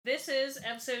is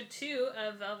episode 2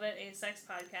 of Velvet, a sex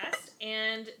podcast.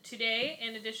 And today,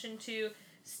 in addition to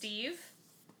Steve...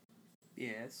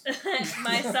 Yes.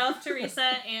 myself, Teresa,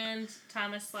 and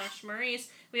Thomas/Maurice,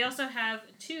 we also have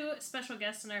 2 special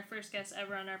guests and our first guest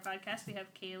ever on our podcast. We have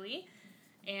Kaylee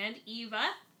and Eva,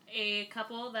 a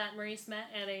couple that Maurice met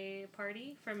at a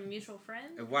party from a mutual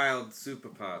friend. A wild super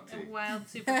party. A wild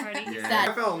super party. Yeah,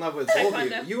 I fell in love with both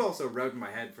of you. You also rubbed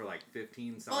my head for like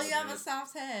 15 solid Well, you have minutes. a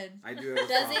soft head. I do have a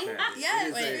Does soft he? head.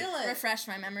 Yes, It is feel it. Refresh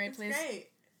my memory, please. It's great.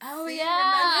 Oh, See,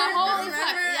 yeah. remember? Holy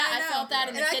fuck. Yeah, I know. felt that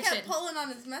in the and kitchen. I kept pulling on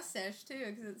his mustache, too,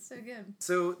 because it's so good.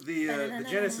 So the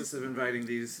genesis of inviting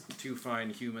these 2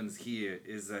 fine humans here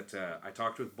is that I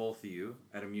talked with both of you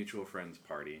at a mutual friend's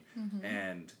party,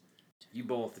 and you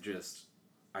both just...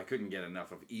 I couldn't get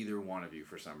enough of either one of you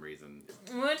for some reason.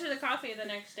 We went to the coffee the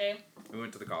next day. We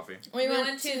went to the coffee. We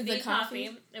went to the coffee.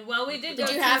 Well, we did go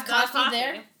to you have the coffee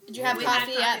there? Did you have We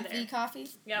coffee had at coffee the coffee?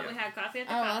 Yeah, we had coffee at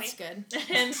the Oh, coffee. that's good.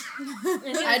 And he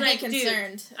was I'd like, be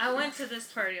concerned. Dude, I went to this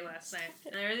party last night,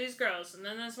 and there were these girls, and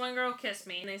then this one girl kissed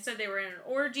me, and they said they were in an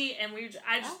orgy, and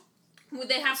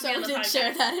they have to be on the did podcast.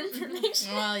 share that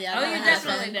information. Well, yeah. Oh, that you happened.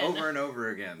 definitely did. Over and over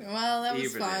again. Well, that was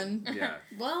Eva fun. did. Yeah.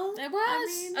 Well, It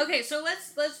was. Okay, so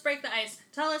let's break the ice.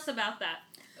 Tell us about that.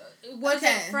 Was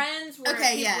Okay. it friends? Were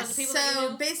Okay, people, yes. Was it people that you So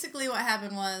knew? basically what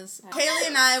happened was Kaylee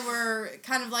and I were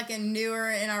kind of like newer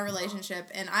in our relationship,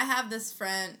 and I have these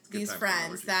time friends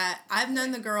chronology. that I've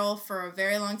known the girl for a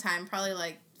very long time, probably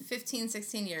like 15,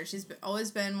 16 years. She's always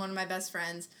been one of my best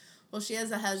friends. Well, she has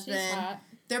a husband. She's hot.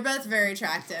 They're both very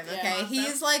attractive, Yeah. okay? Awesome.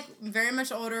 He's like very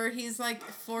much older. He's like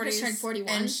 40s. Just turned 41.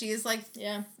 And she's like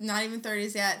Yeah. not even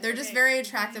 30s yet. They're just Okay. very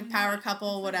attractive power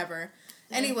couple, whatever.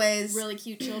 Anyways, Really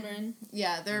cute children.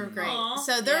 yeah, they're great. Aw.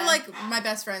 So they're Yeah. like my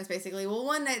best friends, basically. Well,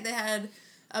 one night they had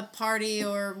a party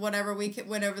or whatever. We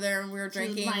went over there and we were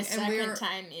drinking, My and second we were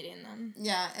time meeting them.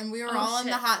 and we were Oh, all in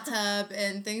the shit. hot tub,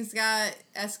 and things got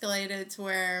escalated to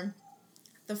where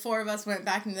the 4 of us went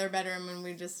back into their bedroom and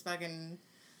we just fucking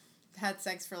had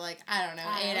sex for like, I don't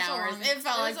know, 8 hours. It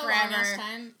felt like forever.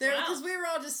 Time. Because we were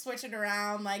all just switching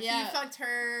around. Like, Yeah. he fucked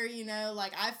her, you know,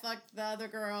 like, I fucked the other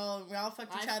girl, and we all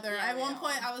fucked each other. yeah, At we one all-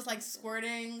 point, I was, like,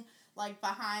 squirting, like,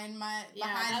 behind That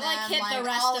them, like hit the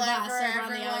rest all of us over over on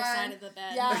the other everyone. side of the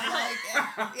bed. Yeah,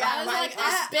 like, yeah, I was like, this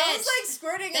I was, bitch. like,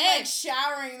 squirting and, like, Bitch.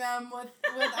 showering them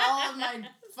with all of my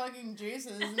fucking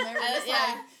juices, and they were just, yeah.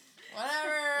 like,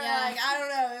 whatever, Yeah. like, I don't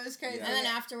know, it was crazy. And then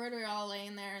afterward, we were all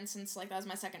laying there, and since like that was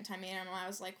my second time meeting them, I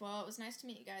was like, "Well, it was nice to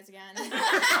meet you guys again." And then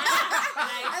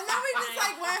we just,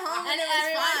 like, went home, and And it was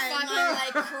everyone fine.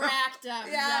 fucking like cracked up.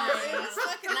 Yeah, dying. it was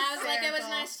fucking And I was like, "It was hysterical.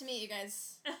 nice to meet you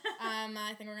guys.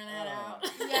 I think we're gonna head out."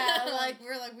 Yeah, like,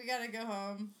 we're like, we gotta go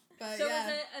home. But So yeah.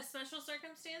 was it a special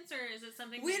circumstance, or is it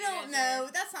something We that you don't guys know.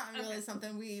 That's not really Okay.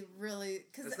 something we really...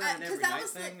 Cause Is that an every that night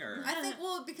was thing, or? I think,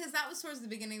 well, because that was towards the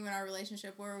beginning of our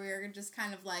relationship where we were just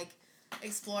kind of, like,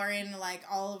 exploring, like,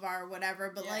 all of our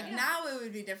whatever. But, like, Yeah. now it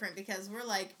would be different because we're,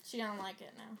 like... She don't like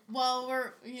it now. Well,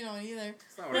 we're... You don't either.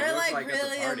 That's not what it We're, looks like, at the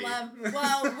really in party. love.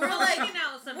 Well, we're, Well, like... hanging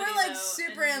out with somebody, We're, like, though,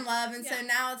 super and- in love, and so yeah.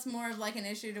 now it's more of, like, an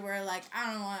issue to where, like,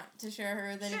 I don't want to share her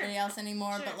with anybody else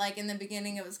anymore, Sure. but, like, in the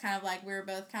beginning, it was kind of like we were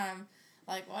both kind of,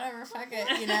 like, whatever, fuck it,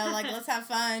 you know, like, let's have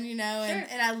fun, you know, and,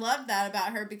 Sure. and I loved that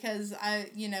about her because I,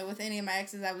 you know, with any of my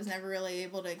exes, I was never really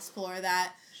able to explore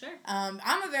that. Sure. I'm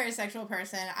a very sexual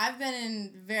person. I've been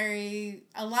in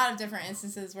a lot of different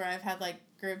instances where I've had, like,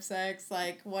 group sex,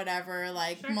 like, whatever,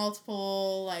 like, Sure.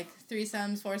 multiple, like,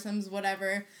 threesomes, foursomes,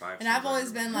 whatever. Five And I've seems always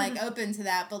like been, like, open to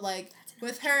that, but, like,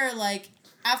 with her, like,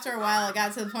 after a while, it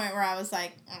got to the point where I was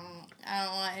like, I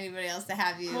don't want anybody else to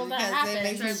have you Well, that because it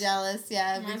makes me happens. jealous,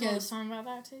 yeah, Might as well because, talk about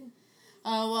that too.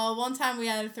 well, one time we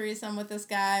had a threesome with this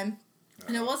guy,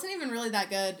 and it wasn't even really that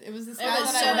good. It was this It guy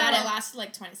was that so I bad went it with. lasted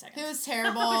like 20 seconds. It was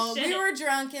terrible. Oh, shit. We were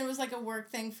drunk, and it was, like, a work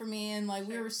thing for me, and, like,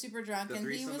 we were super drunk, The and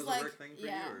he threesome was, a like, work thing for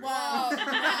yeah. you, or? well,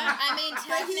 I mean, But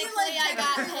he, technically, like, I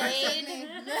got technically works with paid, me.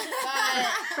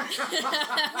 but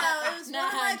No, it was No, one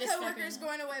of I'm my just coworkers fucking-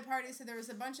 going away party, so there was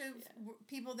a bunch of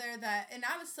people there that, and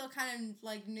I was still kind of,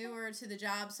 like, newer to the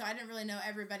job, so I didn't really know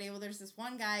everybody. Well, there's this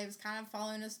one guy who was kind of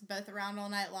following us both around all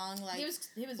night long, like, he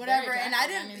was whatever, very and I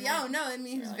attractive. didn't, mean, no, I mean,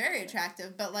 he was like, very yeah.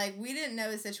 attractive, but, like, we didn't know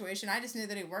his situation. I just knew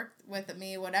that he worked with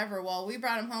me, whatever. Well, we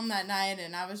brought him home that night,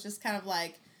 and I was just kind of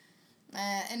like,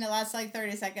 and it lasted, like,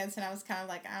 30 seconds, and I was kind of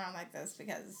like, I don't like this,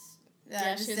 because...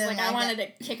 Yeah, just she was didn't like, I wanted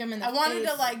it. to kick him in the I face. wanted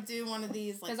to, like, do one of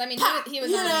these, like, Because, I mean, pop, he was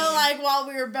you on know, me. like, while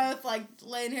we were both, like,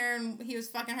 laying here and he was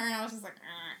fucking her and I was just like,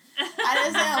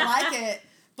 I just didn't like it.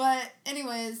 But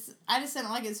anyways, I just didn't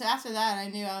like it. So after that, I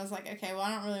knew I was like, okay, well, I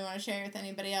don't really want to share it with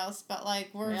anybody else. But like,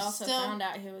 We also found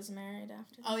out he was married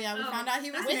after that. Oh yeah, we found out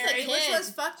he was With a married, which kid. was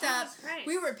fucked up. Right.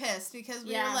 We were pissed because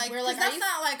we Yeah, were we're like, like, that's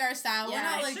not like our style. Yeah. We're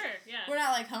not like. Sure, yeah. We're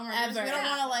not like homeowners. Ever. We don't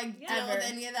want to like Yeah. deal with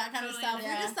Ever. any of that kind Totally of stuff.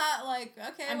 yeah. We just thought like,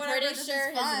 okay, I'm whatever. pretty this sure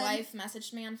is his fun. wife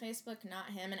messaged me on Facebook, not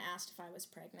him, and asked if I was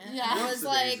pregnant. Yeah. And I was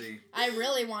like, Oopsie-daisy. I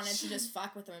really wanted to just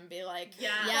fuck with him and be like,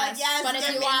 Yeah. yes, Like, yes, but if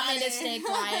give you me want me money." to stay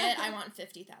quiet, I want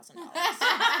 $50,000.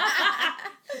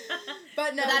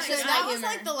 But no, But that's so just that my was humor.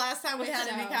 like the last time we had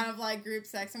any So- kind of like group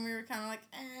sex, and we were kind of like,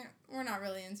 we're not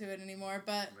really into it anymore.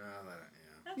 But Well,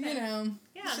 yeah. Okay. you know,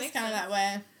 Yeah, it's just makes kind of sense. that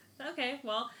way. Okay,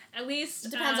 well, at least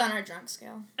Depends on our drunk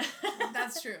scale.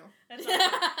 That's true. That's awesome.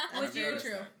 That's Would very you-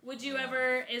 true. Would you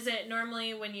ever? Is it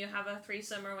normally when you have a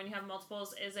threesome or when you have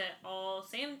multiples? Is it all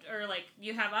same or like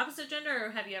you have opposite gender,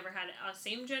 or have you ever had a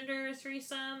same gender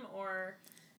threesome or?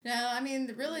 No, I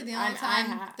mean, really, the only I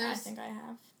time I there's. think I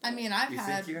have. I mean, I've You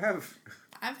had. think you have?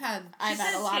 I've had. I've had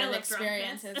a said lot scale of of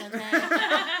drunkenness. experiences,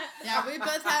 okay? Yeah, we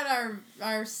both had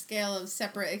our scale of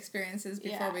separate experiences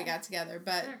before Yeah. we got together,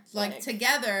 but Sure. like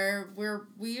together,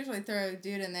 we usually throw a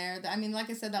dude in there. I mean,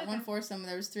 like I said, that one foursome,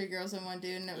 there was 3 girls and 1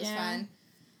 dude, and it was Yeah. fine.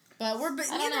 But don't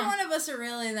neither know. one of us are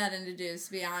really that into dudes,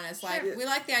 to be honest. Like Sure. we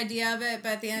like the idea of it,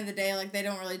 but at the end of the day, like they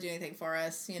don't really do anything for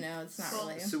us. You know, it's not Cool.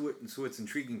 really. So what's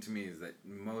intriguing to me is that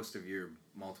most of your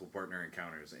multiple partner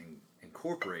encounters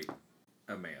incorporate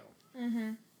a male.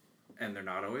 Mm-hmm. And they're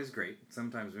not always great.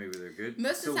 Sometimes maybe they're good.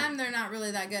 Most of the time, they're not really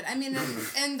that good. I mean,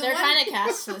 and the They're one, kind of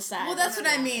cast to the side. well, that's what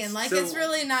let's I be mean. honest. Like So- it's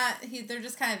really not. They're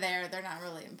just kind of there. They're not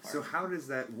really important. So how does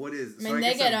that? What is? I mean, so they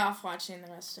guess get I'm- off watching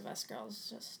the rest of us girls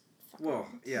just fuck Well,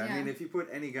 yeah, Yeah. I mean, if you put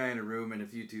any guy in a room and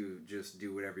if you two just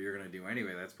do whatever you're gonna do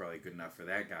anyway, that's probably good enough for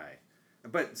that guy.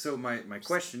 But so my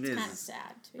question It's kind of is,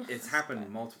 sad, to be honest. it's happened but-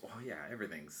 multiple. Oh yeah,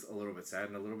 everything's a little bit sad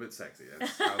and a little bit sexy.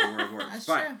 That's how the world works. That's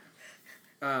but true.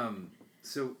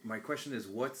 so my question is,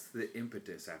 what's the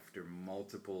impetus after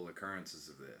multiple occurrences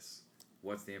of this?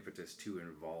 What's the impetus to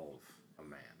involve a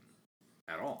man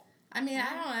at all? I mean,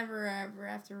 I don't ever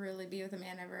have to really be with a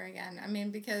man ever again. I mean,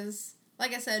 because,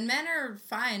 like I said, men are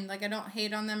fine. Like, I don't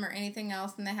hate on them or anything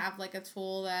else, and they have, like, a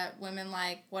tool that women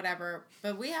like, whatever.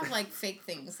 But we have, like, fake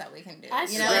things that we can do. I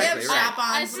You know, we have Exactly, right.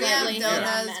 strap-ons, we have slightly hate on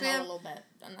dildos, men we a have... little bit.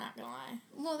 I'm not gonna lie.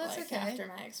 Well, that's Like, okay. After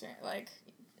my experience, like,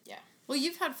 Well,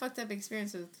 you've had fucked up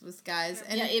experiences with guys,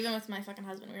 and yeah, even with my fucking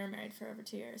husband, we were married for over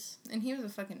 2 years. and he was a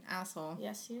fucking asshole.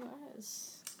 Yes, he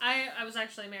was. I was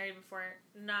actually married before,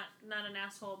 not an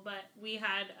asshole, but we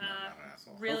had No, not an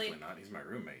asshole. really- Hopefully not. He's my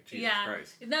roommate. Jesus yeah.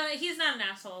 Christ. No, he's not an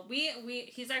asshole.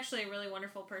 He's actually a really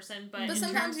wonderful person, but But in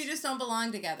sometimes terms- you just don't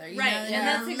belong together. You Right, know? and You're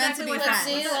that's meant exactly to be what But friends.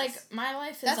 happened. see, Yes. like, my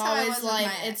life is That's how I was always with like,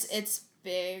 my ex. it's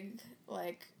big,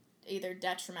 like, either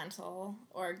detrimental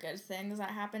or good things that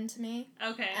happened to me.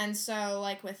 Okay. And so,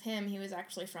 like, with him, he was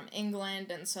actually from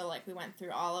England, and so, like, we went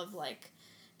through all of, like,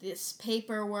 this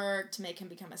paperwork to make him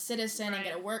become a citizen and Right.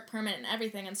 get a work permit and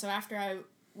everything. And so after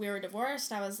we were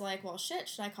divorced, I was like, well, shit,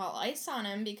 should I call ICE on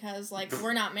him? Because, like,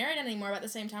 we're not married anymore, but at the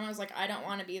same time, I was like, I don't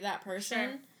want to be that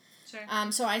person.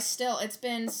 Sure. So it's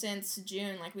been since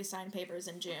June, like, we signed papers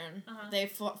in June. Uh-huh. They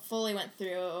fully went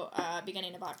through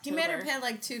beginning of October. He made her pay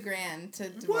like $2,000 to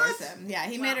divorce What? him. Yeah,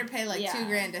 he Wow. made her pay like Yeah.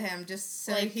 $2,000 to him just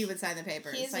so Like, he would sign the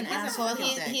papers. He's like, an he's a asshole.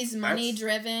 fucking dick. He's money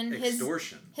driven.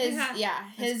 Extortion. Yeah.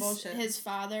 That's bullshit. His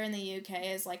father in the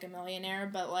UK is like a millionaire,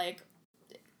 but like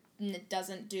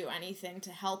doesn't do anything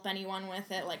to help anyone with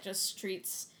it. Like just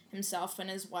treats himself and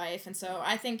his wife, and so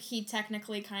I think he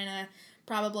technically kind of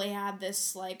probably had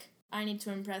this like, I need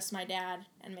to impress my dad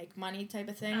and make money type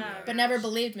of thing, Oh, but never gosh.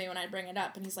 believed me when I bring it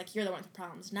up, and he's like, you're the one with the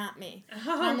problems, not me.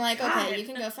 Oh, And I'm like, God. okay, you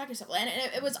can go fuck yourself. And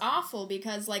it was awful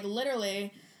because, like,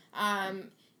 literally,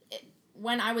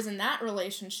 when I was in that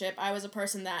relationship, I was a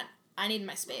person that I need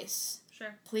my space.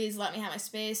 Sure. Please let me have my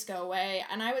space, go away.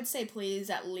 And I would say please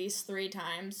at least 3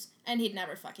 times, and he'd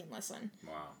never fucking listen.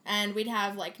 Wow. And we'd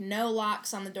have, like, no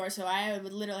locks on the door, so I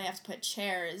would literally have to put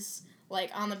chairs,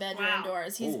 like, on the bedroom Wow.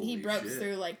 doors. He Holy broke shit.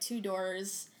 through, like, 2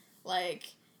 doors. Like,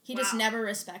 he just Wow. never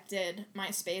respected my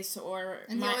space or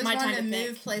And he my always time wanted to to think.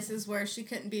 move places where she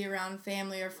couldn't be around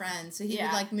family or friends. So he Yeah.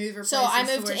 would like move her So places I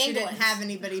moved to where to she didn't England. have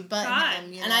anybody but God.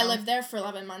 him. You And know? I lived there for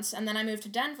 11 months, and then I moved to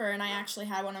Denver, and I actually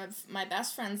had one of my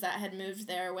best friends that had moved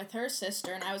there with her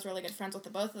sister, and I was really good friends with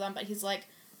the both of them, but he's like,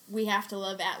 we have to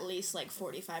live at least, like,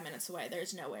 45 minutes away.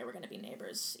 There's no way we're going to be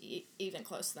neighbors even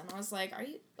close to them. I was like, are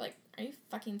you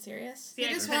fucking serious? He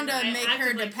just wanted to make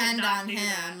her depend on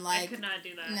him. Like, I could not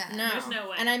do that. No. There's no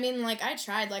way. And I mean, like, I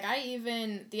tried. Like, I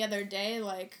even, the other day,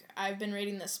 like, I've been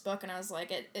reading this book, and I was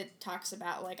like, it talks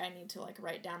about, like, I need to, like,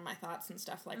 write down my thoughts and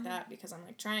stuff like that, because I'm,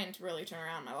 like, trying to really turn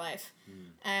around my life.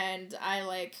 And I,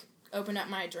 like, opened up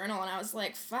my journal, and I was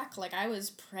like, fuck, like, I was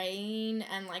praying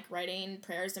and, like, writing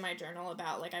prayers in my journal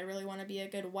about, like, I really want to be a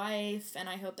good wife, and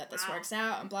I hope that this works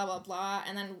out, and blah, blah, blah,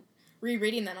 and then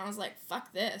rereading them, I was like,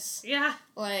 fuck this. Yeah.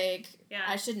 Like,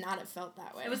 I should not have felt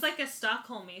that way. It was like a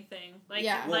Stockholm-y thing. Like,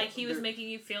 like he was making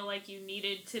you feel like you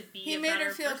needed to be he a made better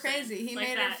her feel person. crazy. He like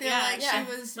made that. her feel like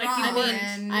she was like wrong.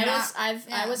 I mean,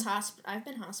 and I've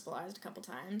been hospitalized a couple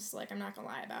times. Like, I'm not gonna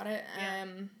lie about it. Yeah.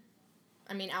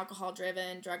 I mean, alcohol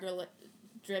driven, drug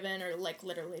driven, or like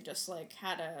literally just like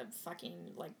had a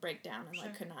fucking like breakdown and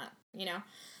like could not, you know.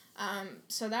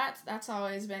 So that's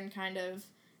always been kind of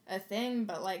a thing.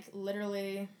 But like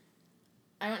literally,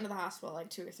 I went to the hospital like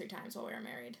 2 or 3 times while we were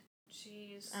married.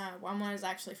 Jeez. One was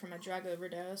actually from a drug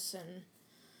overdose,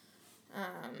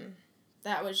 and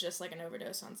that was just like an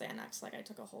overdose on Xanax. Like, I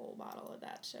took a whole bottle of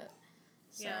that shit.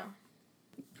 So. Yeah.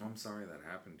 Oh, I'm sorry that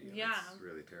happened to you. Yeah. It's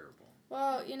really terrible.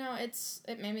 Well, you know,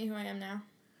 it made me who I am now.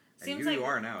 And Seems who like you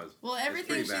are now is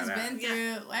everything pretty she's badass. been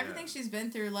through, everything she's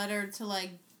been through led her to like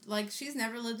she's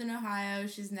never lived in Ohio.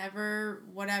 She's never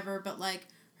whatever, but like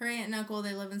her aunt and uncle,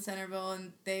 they live in Centerville,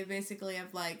 and they basically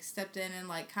have like stepped in and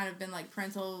like kind of been like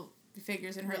parental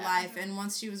figures in her life. And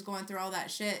once she was going through all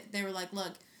that shit, they were like,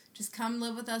 look, just come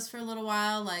live with us for a little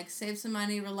while, like save some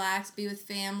money, relax, be with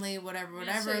family, whatever.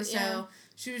 So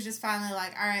she was just finally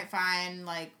like, all right, fine.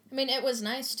 Like, I mean, it was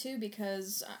nice too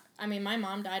because, I mean, my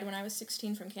mom died when I was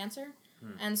 16 from cancer.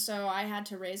 And so I had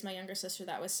to raise my younger sister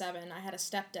that was 7. I had a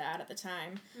stepdad at the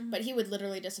time, but he would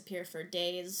literally disappear for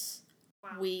days,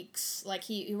 weeks. Like,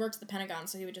 he worked at the Pentagon,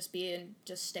 so he would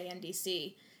just stay in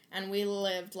D.C. And we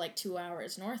lived like 2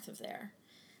 hours north of there.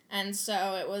 And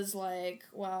so it was like,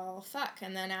 well, fuck.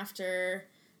 And then after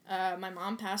my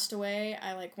mom passed away,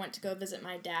 I like went to go visit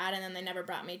my dad, and then they never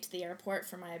brought me to the airport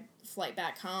for my flight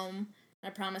back home. I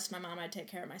promised my mom I'd take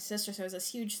care of my sister, so it was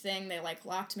this huge thing. They like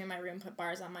locked me in my room, put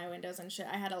bars on my windows and shit.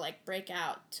 I had to like break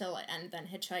out and then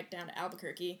hitchhike down to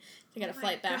Albuquerque to get a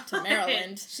flight back to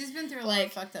Maryland. She's been through a lot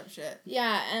of fucked up shit.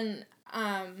 Yeah, and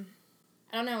I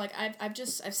don't know, like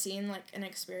I've seen like and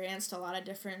experienced a lot of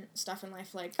different stuff in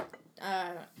life. Like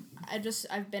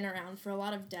I've been around for a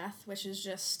lot of death, which is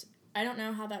just, I don't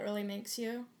know how that really makes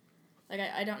you. Like,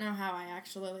 I don't know how I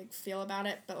actually, like, feel about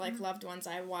it, but, like, loved ones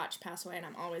I watch pass away, and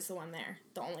I'm always the one there.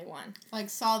 The only one. Like,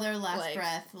 saw their last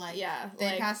breath. Like, they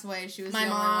like, passed away. She was the my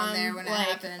only mom, one there when it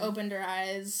happened. Opened her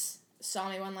eyes, saw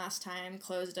me one last time,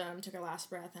 closed them, took her last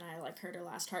breath, and I, like, heard her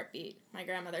last heartbeat. My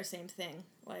grandmother, same thing.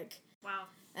 Like... Wow.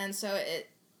 And so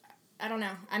I don't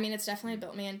know. I mean, it's definitely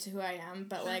built me into who I am,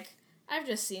 but, like, I've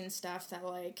just seen stuff that,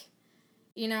 like...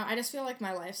 You know, I just feel like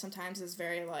my life sometimes is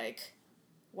very, like...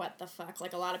 What the fuck?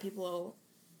 Like, a lot of people...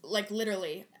 Like,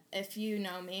 literally, if you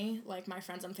know me, like, my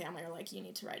friends and family are like, you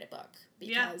need to write a book.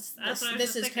 Because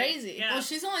this is crazy. Yeah. Well,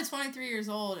 she's only 23 years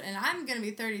old, and I'm going to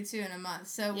be 32 in a month.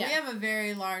 So we have a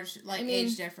very large, like,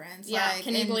 age difference. Yeah, like,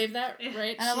 can you believe that,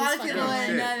 right? And a lot of people wouldn't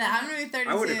know that. I'm going to be 32.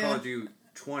 I would have called you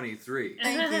 23.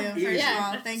 Thank you, first of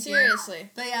all. Thank you. Seriously.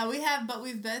 But yeah,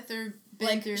 we've been through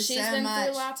she's so been much.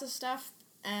 through lots of stuff,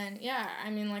 and yeah, I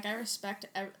mean, like, I respect,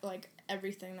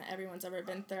 everything that everyone's ever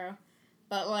been through.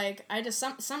 But, like, I just,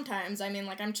 sometimes, I mean,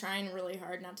 like, I'm trying really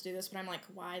hard not to do this, but I'm like,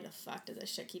 why the fuck does this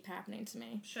shit keep happening to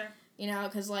me? Sure. You know,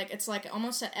 because, like, it's, like,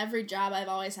 almost at every job I've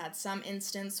always had some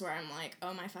instance where I'm like,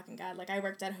 oh my fucking God. Like, I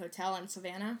worked at a hotel in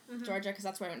Savannah, Georgia, because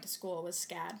that's where I went to school, was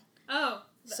SCAD. Oh,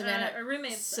 Savannah, a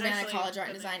roommate. Savannah College Art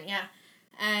and Design, yeah.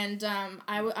 And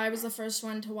I was the first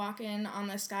one to walk in on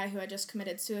this guy who had just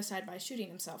committed suicide by shooting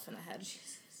himself in the head.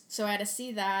 Jesus. So I had to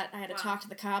see that. I had to talk to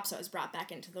the cops. I was brought back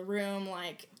into the room.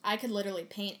 Like, I could literally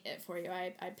paint it for you.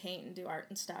 I paint and do art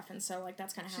and stuff. And so, like,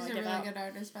 that's kind of how I give out. She's a really good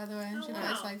artist, by the way. Oh, she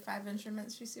plays, like, 5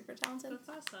 instruments. She's super talented.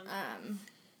 That's awesome.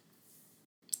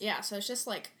 Yeah, so it's just,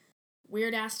 like,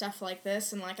 weird-ass stuff like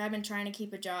this. And, like, I've been trying to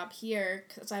keep a job here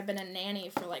because I've been a nanny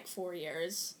for, like, 4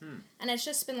 years. And it's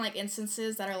just been, like,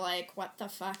 instances that are, like, what the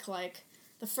fuck? Like,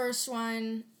 the first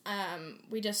one,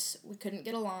 we couldn't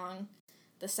get along.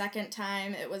 The second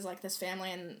time, it was, like, this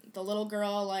family, and the little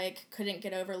girl, like, couldn't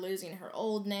get over losing her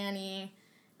old nanny,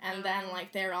 and then,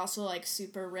 like, they're also, like,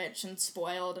 super rich and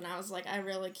spoiled, and I was like, I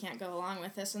really can't go along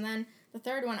with this. And then the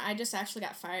third one, I just actually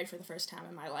got fired for the first time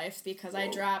in my life because I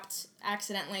dropped,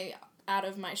 accidentally, out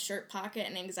of my shirt pocket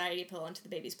an anxiety pill into the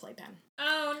baby's playpen.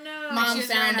 Oh no! Mom she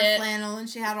was found wearing a it. flannel and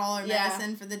she had all her Yeah.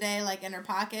 medicine for the day, like in her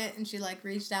pocket, and she like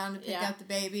reached down to pick up the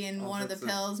baby, and one of the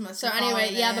pills must. So have anyway,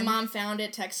 fallen yeah, in. the mom found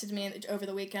it, texted me over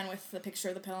the weekend with the picture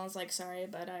of the pill, and was like, "Sorry,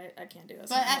 but I can't do this."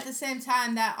 But at the same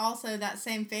time, that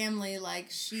same family, like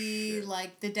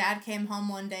the dad came home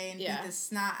one day and beat the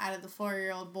snot out of the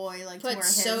 4-year-old boy, like put to where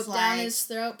his soap down his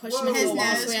throat, pushed him his into the wall,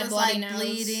 nose so he had was bloody like nose.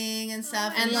 bleeding and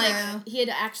stuff, And so- like he had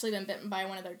actually been bitten by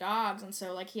one of their dogs, and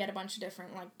so like he had a bunch of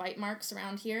different like bite marks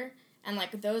around here, and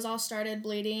like those all started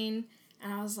bleeding,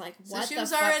 and I was like, "What?" So she the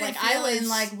was fuck? already Like feeling I was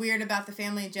like weird about the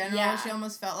family in general. Yeah. She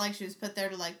almost felt like she was put there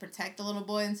to like protect the little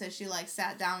boy, and so she like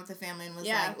sat down with the family and was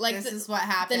like "This the- is what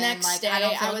happened." the next like, day. I,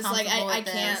 don't feel I was like, comfortable I with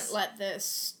can't this." let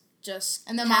this just.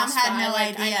 And the mom pass had by. no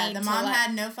Like, I idea. need The to mom let-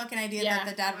 had no fucking idea Yeah. that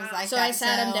the dad was like So that. I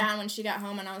sat him down when she got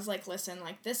home, and I was like, "Listen,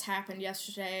 like this happened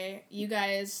yesterday. You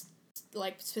guys,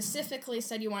 like specifically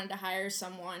said you wanted to hire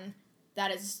someone that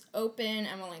is open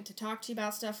and willing to talk to you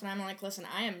about stuff." And I'm like, "Listen,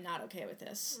 I am not okay with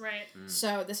this. Right.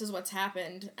 So this is what's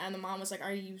happened." And the mom was like,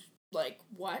 "Are you like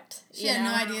what?" She had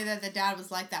no idea that the dad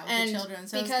was like that with And the children.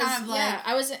 So because it's kind of like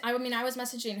I was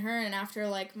messaging her, and after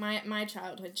like my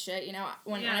childhood shit, you know,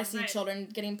 when I see children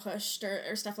getting pushed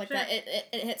or stuff like that,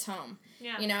 it hits home.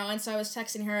 Yeah. You know, and so I was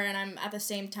texting her, and I'm at the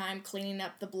same time cleaning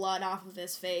up the blood off of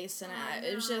his face, and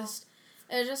it was just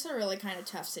a really kind of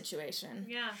tough situation.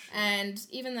 Yeah. And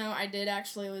even though I did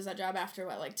actually lose that job after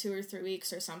like 2 or 3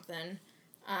 weeks or something,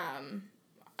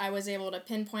 I was able to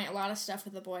pinpoint a lot of stuff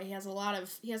with the boy. He has a lot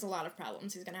of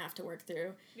problems he's gonna have to work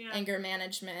through. Yeah. Anger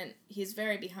management. He's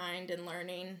very behind in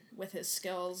learning with his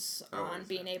skills on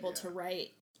being able to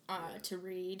write, to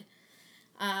read.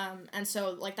 And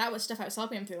so like that was stuff I was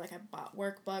helping him through. Like I bought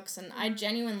workbooks, and I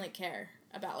genuinely care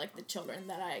about like the children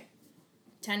that I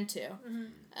tend to.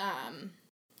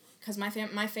 Because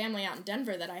my family out in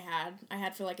Denver that I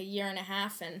had for like a year and a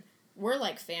half, and we're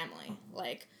like family.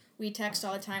 Like we text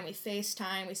all the time, we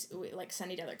FaceTime, we like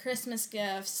send each other Christmas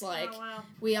gifts. Like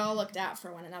we all looked out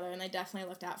for one another, and they definitely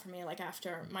looked out for me. Like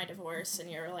after my divorce, and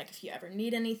you're like, if you ever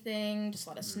need anything, just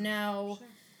let us know. Sure.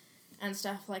 And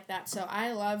stuff like that. So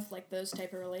I love like those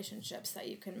type of relationships that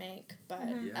you can make, but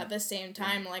at the same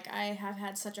time, like I have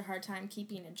had such a hard time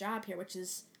keeping a job here, which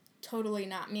is totally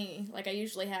not me. Like I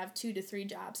usually have 2 to 3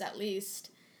 jobs at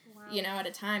least, you know, at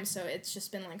a time. So it's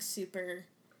just been like super,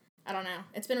 I don't know.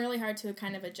 It's been really hard to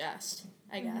kind of adjust,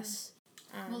 I guess.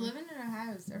 Well, living in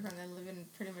Ohio is different than living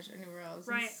pretty much anywhere else.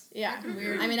 Right. Yeah.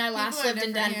 Weird. I mean, I last lived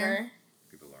in Denver. Here.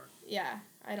 People are. Yeah.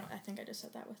 I think I just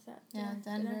said that with that. Yeah,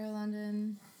 Denver,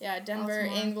 London. Yeah, Denver,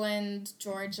 Baltimore. England,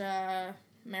 Georgia,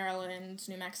 Maryland,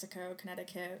 New Mexico,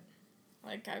 Connecticut.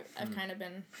 Like I've kind of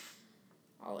been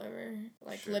all over,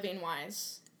 like living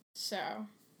wise. So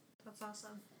that's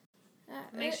awesome.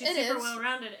 It makes you super well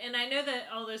rounded, and I know that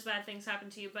all those bad things happen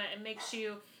to you, but it makes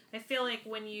you. I feel like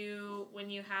when you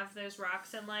have those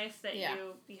rocks in life that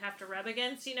you have to rub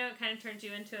against, you know, it kind of turns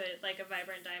you into a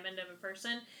vibrant diamond of a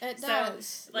person. It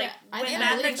does. Like I when I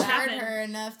bad really things happen, her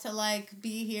enough to like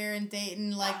be here in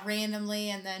Dayton like randomly,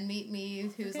 and then meet me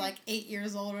who's like 8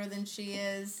 years older than she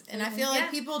is, and I feel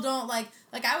like people don't like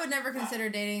I would never consider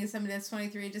dating somebody that's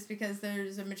 23 just because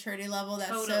there's a maturity level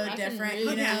that's so different,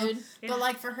 you know. Yeah. But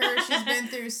like for her, she's been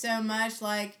through so much.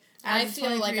 Like I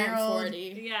feel like I'm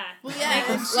 40. Yeah. Well,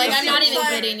 yeah. Like I'm not even like,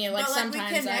 kidding you. Like but,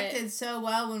 sometimes we connected so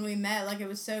well when we met. Like it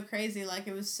was so crazy. Like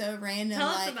it was so random. Tell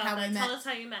us like about how that. we met. Tell us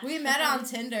how you met. We met on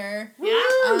Tinder.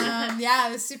 Yeah. Yeah,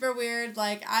 it was super weird.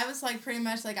 Like I was like pretty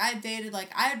much like I had dated like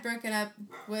I had broken up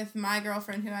with my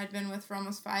girlfriend who I'd been with for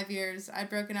almost 5 years.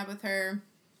 I'd broken up with her,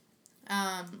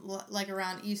 like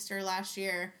around Easter last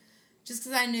year. Just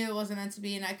because I knew it wasn't meant to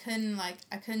be, and I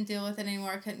couldn't deal with it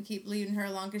anymore. I couldn't keep leaving her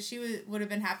alone because she would have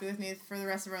been happy with me for the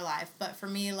rest of her life. But for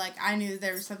me, like I knew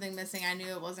there was something missing. I knew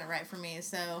it wasn't right for me.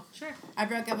 So I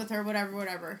broke up with her.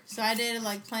 Whatever. So I dated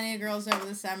like plenty of girls over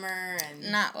the summer,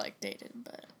 and not like dated,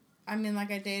 but I mean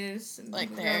like I dated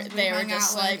like girls we they were hung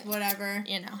just out like with, whatever.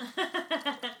 You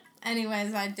know.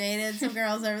 Anyways, I dated some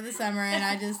girls over the summer, and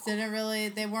I just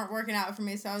they weren't working out for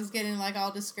me, so I was getting, like,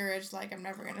 all discouraged, like, I'm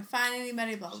never gonna find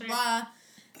anybody, blah, blah, blah.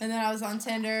 And then I was on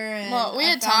Tinder, and well, we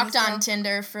had talked on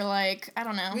Tinder for, like, I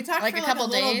don't know, we talked like for, a couple a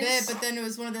little days. bit, but then it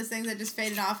was one of those things that just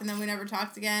faded off, and then we never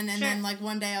talked again, and then, like,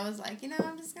 one day I was like, you know,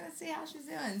 I'm just gonna see how she's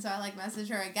doing, so I, like, messaged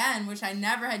her again, which I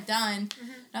never had done,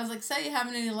 and I was like, so you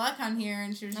having any luck on here?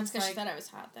 And she was That's just like... That's because she thought I was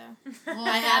hot, though. Well,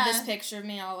 I had this picture of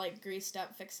me all, like, greased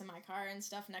up, fixing my car and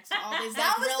stuff next to all these,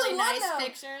 that like, was really the one, nice though.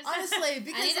 pictures. Honestly,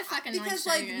 because, I need to fucking,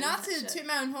 like, not to toot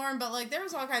my own horn, but, like, there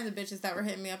was all kinds of bitches that were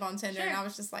hitting me up on Tinder, and I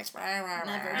was just like,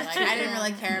 never. Like, I didn't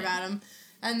really care about them.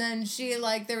 And then she,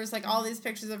 like, there was, like, all these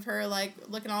pictures of her, like,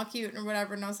 looking all cute or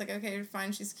whatever. And I was like, okay,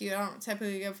 fine, she's cute. I don't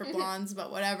typically go for blondes, but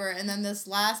whatever. And then this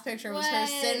last picture was her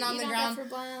sitting on the ground.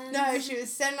 No, she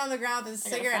was sitting on the ground with a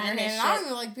cigarette in her hand. And I don't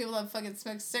even like people that fucking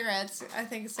smoke cigarettes. I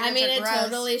think cigarettes are gross. It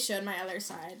totally showed my other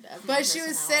side of my But she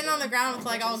was sitting on the ground with,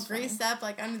 like, all funny. greased up,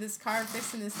 like, under this car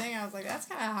fixing this thing. I was like, that's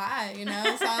kind of hot, you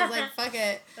know? So I was like, fuck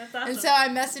it. That's awesome. And so I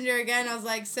messaged her again. I was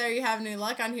like, so you have any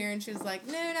luck on here? And she was like,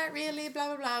 no, not really, blah,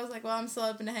 blah, blah. I was like, well, I'm still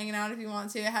open to hanging out if you want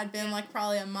to. It had been, like,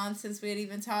 probably a month since we had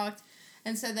even talked.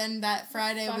 And so then that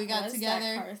Friday we got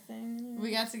together.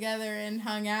 We got together and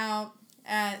hung out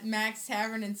at Mac's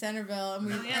Tavern in Centerville. And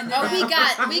we ended up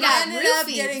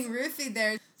getting roofied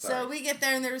there. Sorry. So we get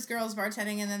there and there was girls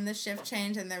bartending, and then the shift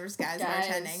changed and there was guys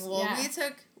bartending. Well,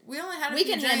 we only had a few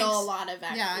drinks. Handle a lot of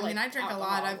I mean, I drink a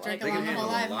lot. I've drank a lot my whole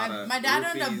life. My dad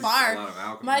owned a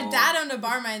bar. My dad owned a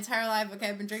bar my entire life. Okay,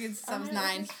 I've been drinking since I was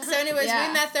 9. So anyways,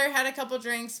 we met there, had a couple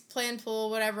drinks, playing pool,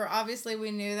 whatever. Obviously,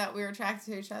 we knew that we were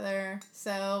attracted to each other.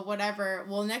 So whatever.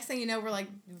 Well, next thing you know, we're like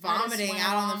vomiting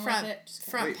out on the front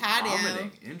patio.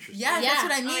 Vomiting. Interesting. Yeah, that's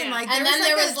what I mean. Like, and there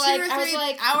then was like a 2 or 3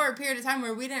 like, hour period of time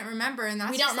where we didn't remember, and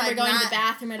that's we don't remember like going to the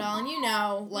bathroom at all. And you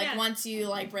know, like Yeah. once you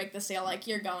like break the seal, like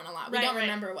you're going a lot. We Right, don't right.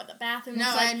 remember what the bathroom No,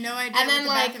 was like. I had no idea And what then the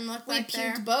like bathroom looked we like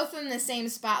there. puked both in the same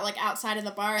spot, like outside of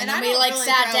the bar, and And then I we don't like really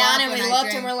sat throw down up and when we I looked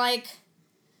drink. and we're like,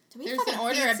 did we fucking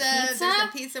order a pizza? There's a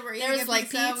pizza. We're eating There was a like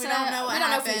pizza. We don't know what we don't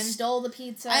happened. know if we stole the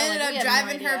pizza. I ended like, up we had no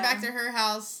driving her idea. back to her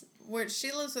house, where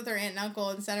she lives with her aunt and uncle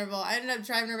in Centerville. I ended up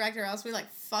driving her back to her house. We like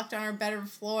fucked on her bedroom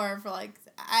floor for like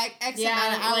X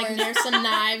amount of hours. Like there's some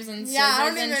knives and scissors I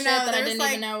don't and even shit know. that There I was, didn't like-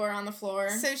 even know were on the floor.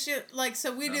 So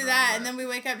we Don't do know that, that. and then we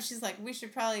wake up. She's like, we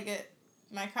should probably get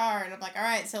my car, and I'm like, all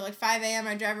right. So like 5 a.m.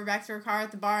 I drive her back to her car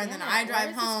at the bar, and then I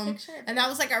drive home. And that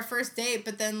was like our first date,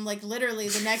 but then like literally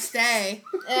the next day,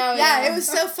 it was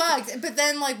so fucked. But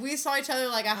then like we saw each other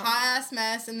like a hot ass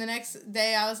mess, and the next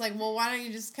day I was like, well, why don't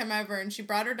you just come over? And she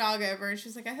brought her dog over, and she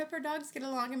was like, I hope her dogs get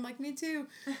along. I'm like, me too.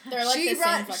 They're like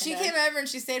She came over and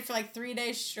she stayed for like 3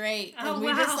 days straight, and Oh, we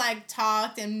wow. just like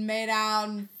talked and made out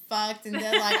and fucked and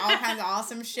did like all kinds of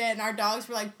awesome shit. And our dogs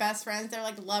were like best friends. They're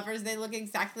like lovers. They look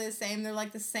exactly the same. They're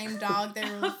like the same dog. They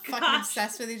were fucking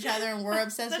obsessed with each other, and we're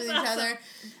obsessed with each other.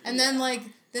 And then like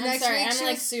the next week, I'm she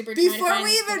like was, super trying to before find we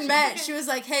this even picture. met, she was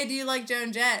like, "Hey, do you like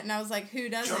Joan Jett?" And I was like, "Who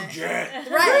doesn't?" Joan Jett.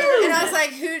 Right. And I was like,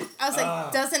 "Who?" I was like, Ah.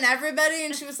 "Doesn't everybody?"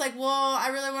 And she was like, "Well, I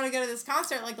really want to go to this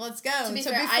concert. Like, let's go." To be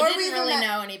so fair, before I we didn't even really met,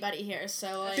 know anybody here,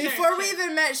 so like before we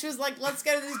even met, she was like, let's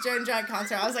go to this Joan Jett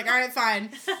concert. I was like, all right,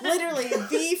 fine. Literally,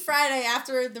 the Friday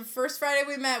after the first Friday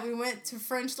we met, we went to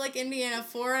French Lick, Indiana,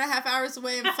 4.5 hours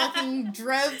away, and fucking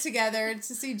drove together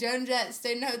to see Joan Jett,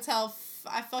 stayed in a hotel.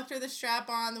 I fucked her the strap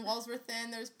on, the walls were thin,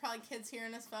 there's probably kids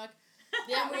hearing us fuck.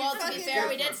 Yeah, We well, to be fucking fair, did.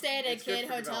 we did stay at a It's good kid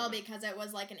for hotel development. because it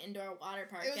was like an indoor water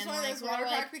park. It was and one of like, those we water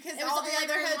were parks like, because it was all the the only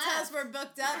other room hotels left. were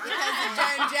booked up because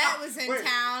Joan Jett was in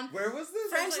town. Where was this?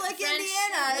 French like Lick, French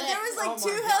Indiana. Lick. There was like Oh 2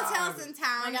 my hotels God. in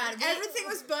town. Oh my God, Everything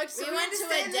was booked. So We went just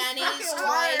to stayed a in this Denny's fucking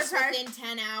water twice park. within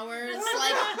 10 hours.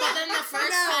 Like, but then the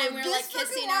first No, time we were this like fucking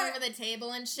kissing water- over the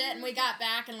table and shit, and we got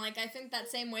back and like I think that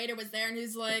same waiter was there and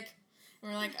he's like,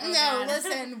 we're like, oh No, God.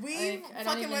 listen, we Like, I don't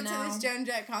fucking even went to know. this Joan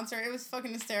Jett concert. It was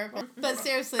fucking hysterical. But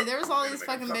seriously, there was all these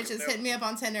fucking bitches hitting me up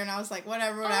on Tinder, and I was like,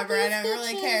 whatever, I these don't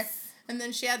really bitches. care. And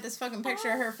then she had this fucking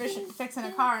picture of her fixing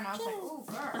a car, and I was like, ooh,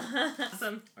 girl.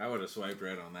 Awesome. I would have swiped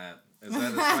right on that. Is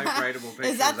that a swipe rightable picture?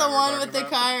 Is that the we're one talking with the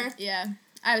about? car? Yeah.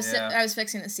 I Yeah. was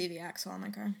fixing the CV axle on my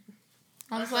car.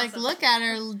 I was That's like, awesome. look at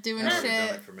her doing That would've done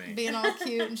shit, it for me. being all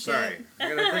cute and shit. Sorry,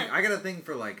 I got a thing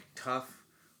for like tough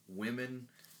women,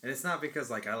 and it's not because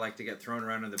like I like to get thrown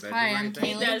around in the bedroom Hi, or I'm anything.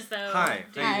 He Kaylee. does though. Hi,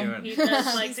 how Hi. you doing? He does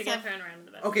like He's to get tough. thrown around in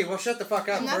the bed. Okay, well, shut the fuck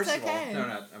up. And that's First okay. of all,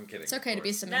 no, I'm kidding. It's okay to be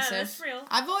No, submissive. that's real.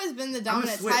 I've always been the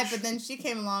dominant switch. type, but then she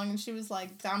came along and she was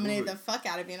like dominated the fuck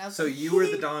out of me, and I was So like, you were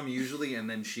the dom usually, and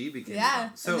then she became. yeah. The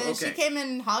dom. So and then okay. she came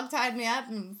and hog-tied me up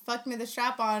and fucked me the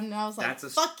strap on, and I was like, That's a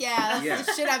s- fuck yeah, that's Yeah.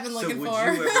 the shit I've been looking so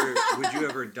for. would you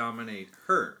ever dominate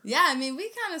her? Yeah, I mean, we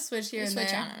kind of switch here We and switch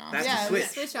there. on and off. That's yeah, a we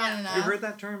switch. switch on and Have you off. heard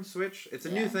that term, switch? It's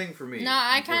a new thing for me. No,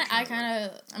 I unfortunately. kind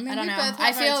of. I mean, I don't we know. both I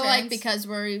have our feel like turns. because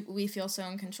we feel so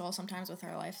in control sometimes with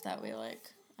our life that we like.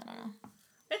 I don't know.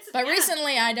 It's, But yeah.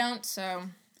 recently I don't. So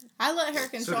I let her So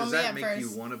control does me that at make first.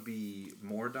 you want to be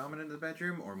more dominant in the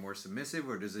bedroom or more submissive,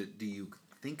 or do you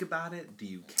think about it? Do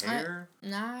you care?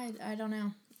 I don't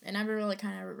know. It never really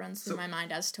kind of runs through So- my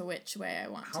mind as to which way I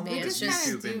want How to be. long We have It's just you just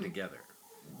kinda two been do. together?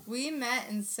 We met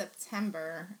in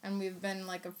September, and we've been,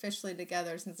 like, officially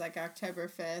together since, like, October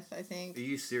 5th, I think. Are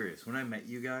you serious? When I met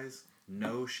you guys,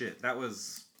 no shit. That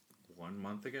was 1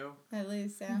 month ago? At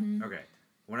least, yeah. Mhm. Okay.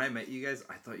 when I met you guys,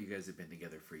 I thought you guys had been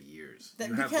together for years.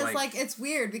 Because like it's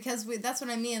weird because that's what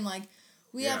I mean. Like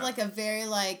we have like a very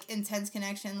like intense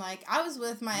connection. Like I was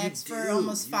with my ex for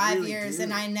almost 5 years,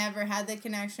 and I never had the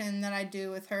connection that I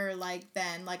do with her. Like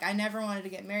then, like I never wanted to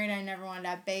get married. I never wanted to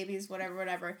have babies.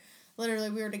 Whatever. Literally,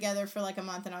 we were together for like a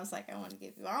month, and I was like, I want to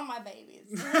give you all my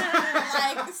babies.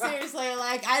 Like seriously,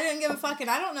 like I didn't give a fuck, and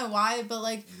I don't know why, but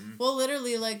like we'll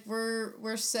literally like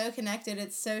we're so connected.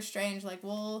 It's so strange. Like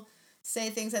we'll say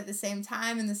things at the same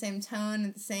time, in the same tone,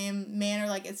 in the same manner.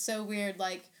 Like it's so weird.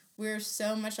 Like we're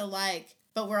so much alike,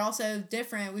 but we're also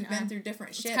different. We've been through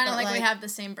different shit. It's kind of like we have the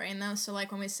same brain though. So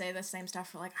like when we say the same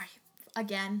stuff, we're like,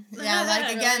 again. Yeah,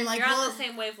 like again, like you're on the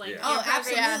same wavelength. Yeah. Oh,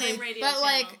 absolutely. Same radio but channel.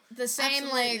 like the same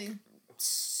Absolutely. like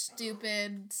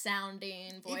stupid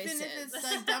sounding voices. Even if it's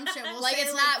like dumb shit, we'll Like, say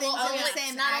it's like not- things well, in the it's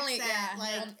same not accent. only- yeah, like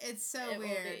yeah. it's so It will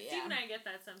weird. be, Steve and I get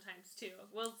that sometimes too.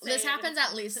 We'll say This happens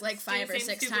at least like 5 or same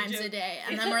 6 stupid times joke. a day,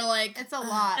 and then we're like, It's a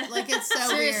lot. Like it's so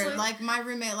Seriously. weird. Like my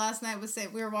roommate last night was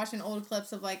saying we were watching old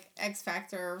clips of like X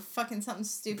Factor or fucking something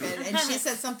stupid, and she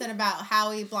said something about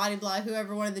Howie, blah blah,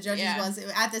 whoever one of the judges was.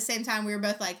 At the same time, we were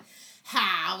both like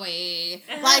Howie.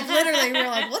 Like literally, we were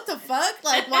like, what the fuck?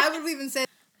 Like why would we even say?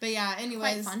 But yeah,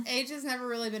 anyways, fun. age has never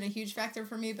really been a huge factor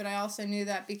for me, but I also knew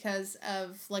that because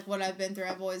of like what I've been through,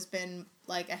 I've always been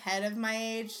like ahead of my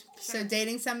age. Sure. So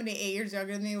dating somebody 8 years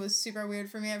younger than me was super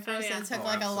weird for me at first. yeah. It took Oh,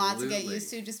 like a lot to get absolutely. used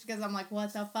to just because I'm like,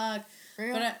 what the fuck?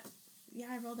 real? But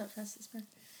I rolled up fast as fuck.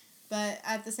 But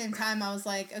at the same time, I was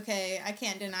like, okay, I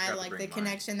can't deny Got to like the bring mine.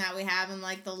 connection that we have and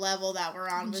like the level that we're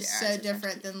on was Yeah, so it's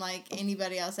different than like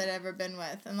anybody else I'd ever been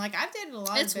with. And like I've dated a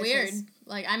lot It's of bitches. weird.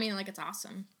 Like, I mean, like, it's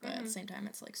awesome, but at the same time,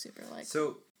 it's like super like.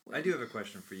 So I do have a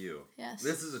question for you. Yes.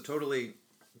 This is a totally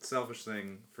selfish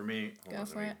thing for me. Hold Go on,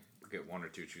 for let me it. Get 1 or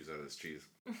 2 chews out of this cheese.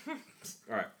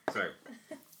 All right, sorry.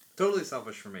 Totally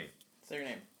selfish for me. Say your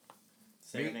name.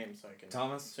 Say Me? your name so I can.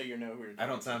 Thomas. So you know who you're. I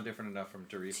don't talking sound different enough from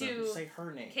Teresa. To- to. Say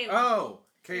her name. Kaylee. Oh,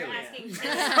 You're Kaylee. asking.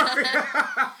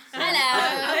 Hello.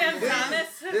 I am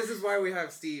Thomas. This is why we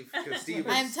have Steve, because Steve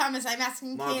is... I'm Thomas. I'm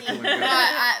asking Mom's Kaylee. doing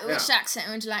good. Which accent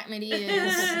would you like me to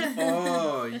use?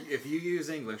 Oh, if you use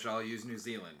English, I'll use New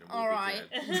Zealand. And we'll All be right.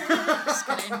 good. Just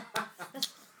kidding.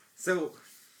 So,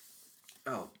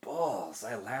 oh, balls.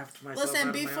 I laughed myself Listen,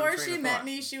 out of my own before train she of met thought.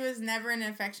 me, she was never an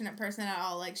affectionate person at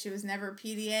all. Like, she was never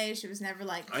PDA. She was never,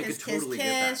 like, I kiss, could totally kiss,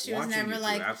 get that. kiss. She was Watching never, you two,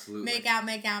 like, absolutely.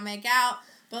 make out.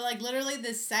 But, like, literally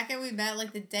the second we met,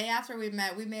 like, the day after we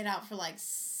met, we made out for, like,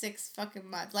 6 fucking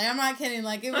months. Like, I'm not kidding.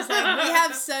 Like, it was, like, we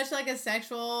have such, like, a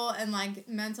sexual and, like,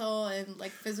 mental and,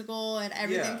 like, physical and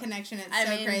everything Yeah. connection. It's I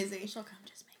so mean, crazy. She'll come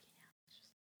just making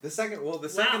The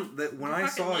second that when You're I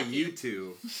fucking saw lucky. you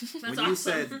two, That's when awesome. you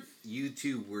said you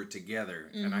two were together,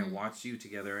 and I Mhm. watched you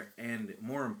together, and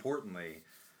more importantly,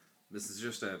 this is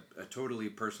just a totally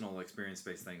personal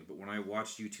experience-based thing, but when I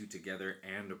watched you two together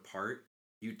and apart,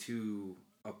 you two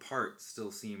apart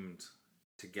still seemed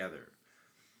together.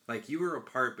 Like, you were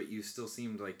apart, but you still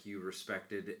seemed like you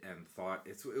respected and thought.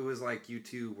 It was like you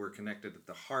two were connected at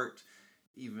the heart,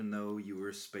 even though you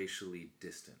were spatially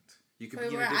distant. You could be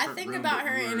in a different I think room, about but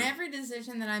her you were... in every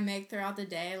decision that I make throughout the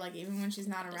day, like even when she's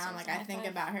not around, like I think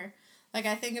about her. Like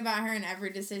I think about her in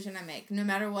every decision I make, no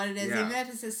matter what it is. Yeah. Even if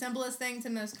it's the simplest thing to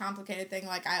the most complicated thing,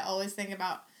 like I always think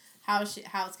about how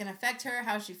it's gonna affect her,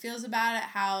 how she feels about it,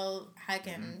 how I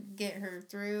can get her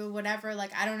through whatever.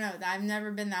 Like I don't know. I've never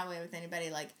been that way with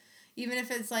anybody. Like even if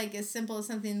it's like as simple as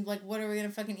something like what are we gonna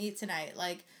fucking eat tonight?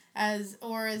 Like as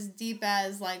deep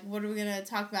as like what are we gonna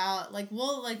talk about? Like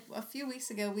a few weeks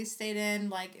ago we stayed in,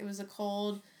 like it was a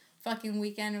cold fucking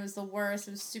weekend. It was the worst.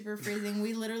 It was super freezing.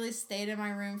 We literally stayed in my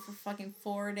room for fucking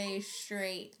 4 days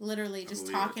straight. Literally just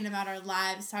believe talking about our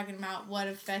lives, talking about what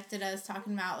affected us,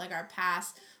 talking about like our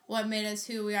past, what made us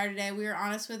who we are today. We were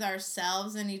honest with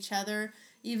ourselves and each other,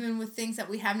 even with things that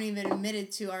we haven't even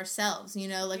admitted to ourselves, you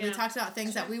know? Like, we Yeah. talked about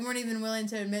things that we weren't even willing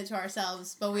to admit to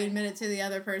ourselves, but we admitted to the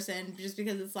other person just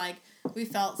because it's, like, we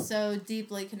felt so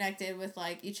deeply connected with,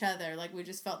 like, each other. Like, we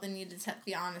just felt the need to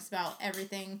be honest about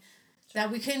everything that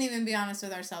we couldn't even be honest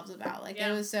with ourselves about. Like, Yeah.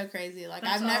 it was so crazy. Like,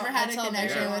 That's I've never had a that's all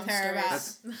connection very with long her about...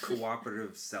 That's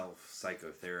cooperative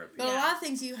self-psychotherapy. But a lot of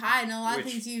things you hide and a lot of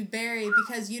Which- things you bury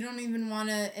because you don't even want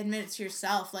to admit it to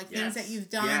yourself. Like things that Yes. you've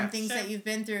done, Yes. things Sure. that you've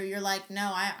been through. You're like,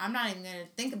 no, I'm not even going to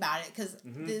think about it because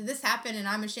Mhm. this happened and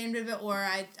I'm ashamed of it, or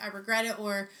I regret it,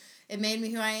 or it made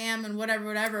me who I am and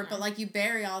whatever. But like you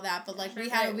bury all that. But like we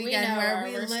had a We weekend know where our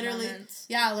we worst literally... moments.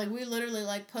 Yeah, like we literally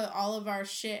like put all of our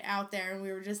shit out there and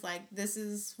we were just like, this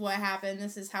is what happened,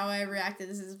 this is how I reacted,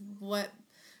 this is what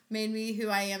made me who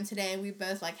I am today. We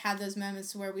both like had those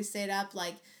moments where we stayed up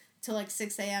like till like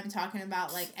 6 a.m. talking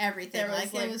about like everything.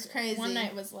 Like it was crazy. One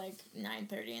night was like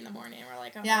 9:30 in the morning. And we're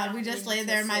like, oh yeah, my God, we just laid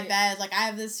there in my bed. Like I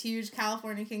have this huge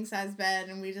California king size bed,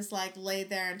 and we just like laid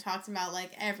there and talked about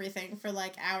like everything for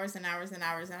like hours and hours and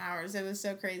hours and hours. It was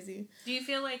so crazy. Do you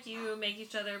feel like you make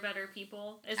each other better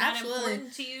people? Is that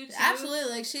important to you too?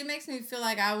 Absolutely. Like she makes me feel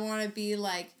like I want to be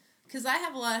like, because I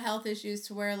have a lot of health issues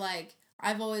to where like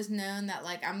I've always known that,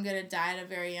 like, I'm going to die at a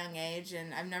very young age,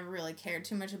 and I've never really cared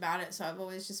too much about it, so I've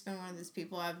always just been one of those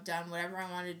people. I've done whatever I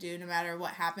want to do, no matter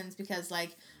what happens, because,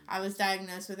 like, I was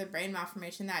diagnosed with a brain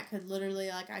malformation that could literally,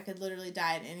 like, I could literally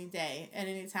die at any day, at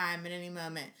any time, at any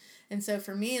moment. And so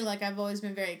for me, like, I've always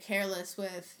been very careless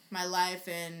with my life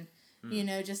and, you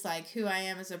know, just, like, who I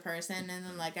am as a person, and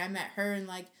then, like, I met her, and,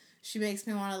 like, she makes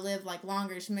me want to live, like,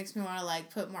 longer. She makes me want to, like,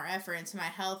 put more effort into my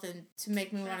health and to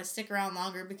make me want to stick around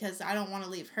longer because I don't want to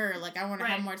leave her. Like, I want to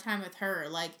have more time with her.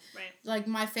 Like, like,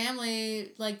 my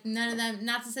family, like, none of them,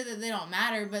 not to say that they don't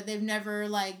matter, but they've never,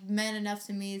 like, meant enough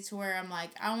to me to where I'm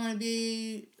like, I want to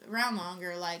be around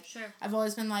longer. Like, I've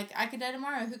always been like, I could die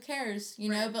tomorrow. Who cares? You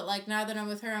know? But, like, now that I'm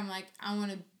with her, I'm like, I want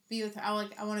to be with her. I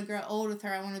want to grow old with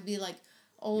her. I want to be, like,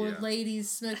 old ladies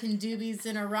smoking doobies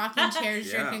in a rocking chair,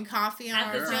 drinking coffee on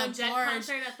our front porch.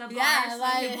 Concert at the bar. Yeah,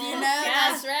 like, you know,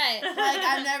 that's right. Like,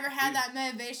 I've never had that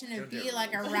motivation to be,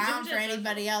 like, around for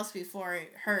anybody else before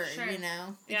her, you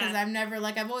know? Because I've never,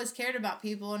 like, I've always cared about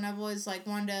people, and I've always, like,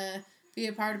 wanted to be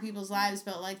a part of people's lives,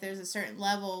 but, like, there's a certain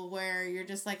level where you're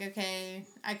just like, okay,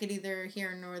 I could either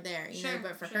here nor there, you know?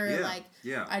 But for her, like,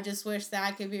 I just wish that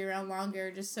I could be around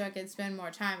longer just so I could spend more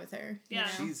time with her. You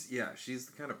know? She's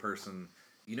the kind of person...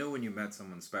 You know when you met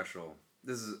someone special,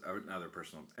 this is another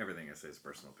personal, everything I say is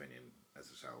personal opinion, that's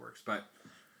just how it works, but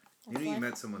you know you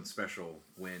met someone special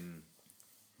when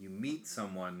you meet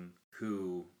someone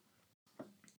who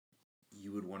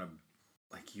you would want to,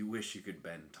 like, you wish you could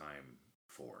bend time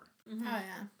for. Mm-hmm. Oh,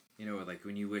 yeah. You know, like,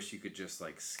 when you wish you could just,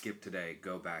 like, skip today,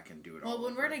 go back and do it all over. Well,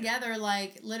 when we're again. Together,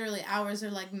 like, literally hours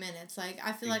are like minutes. Like,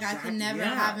 I feel like I could never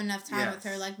have enough time with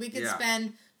her. Like, we could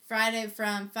spend... Friday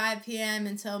from 5 p.m.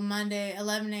 until Monday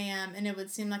 11 a.m. and it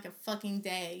would seem like a fucking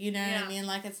day, you know what I mean?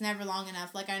 Like, it's never long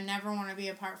enough. Like, I never want to be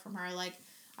apart from her. Like,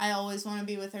 I always want to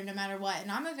be with her no matter what. And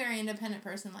I'm a very independent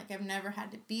person. Like, I've never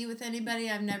had to be with anybody.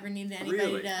 I've never needed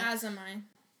anybody to... As am I.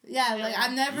 Yeah, like,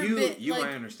 I've never been... like,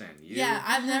 I understand.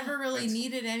 I've never really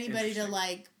needed anybody to,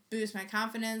 like, boost my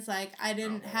confidence. Like, I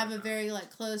didn't have a very, like,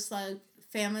 close, like,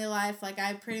 family life. Like,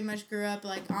 I pretty much grew up,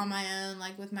 like, on my own,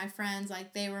 like, with my friends.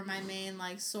 Like, they were my main,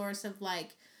 like, source of, like,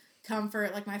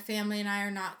 comfort. Like, my family and I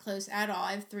are not close at all.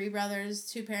 I have 3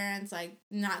 brothers, 2 parents, like,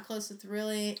 not close with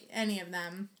really any of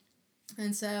them.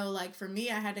 And so, like, for me,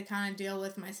 I had to kind of deal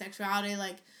with my sexuality,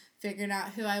 like, figuring out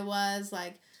who I was,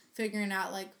 like, figuring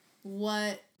out, like,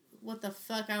 what the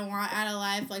fuck I want out of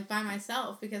life, like, by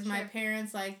myself. Because my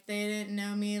parents, like, they didn't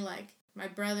know me. Like, my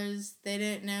brothers, they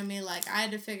didn't know me. Like, I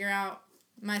had to figure out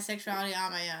my sexuality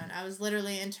on my own. I was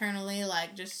literally internally,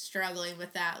 like, just struggling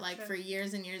with that, like, for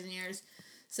years and years and years.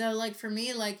 So, like, for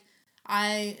me, like,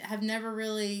 I have never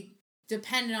really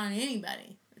depended on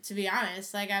anybody, to be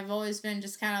honest. Like, I've always been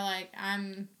just kind of, like,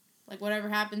 I'm, like, whatever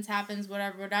happens, happens,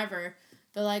 whatever.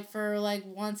 But, like, for, like,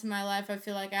 once in my life, I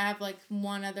feel like I have, like,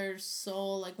 one other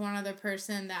soul, like, one other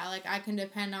person that, like, I can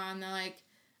depend on, that, like,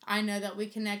 I know that we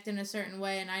connect in a certain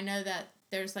way, and I know that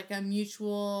there's, like, a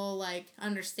mutual, like,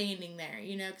 understanding there,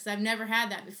 you know, because I've never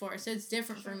had that before, so it's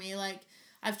different for me. Like,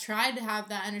 I've tried to have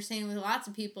that understanding with lots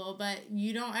of people, but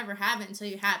you don't ever have it until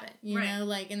you have it, you know,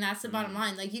 like, and that's the bottom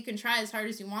line. Like, you can try as hard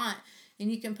as you want,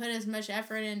 and you can put as much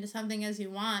effort into something as you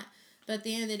want, but at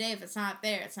the end of the day, if it's not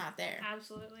there, it's not there.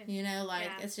 Absolutely. You know, like,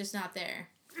 it's just not there.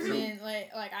 I mean,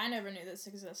 like, I never knew this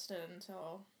existed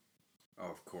until... Oh,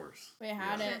 of course. We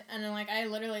had it, and then, like, I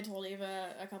literally told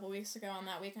Eva a couple weeks ago on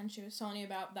that weekend, she was telling you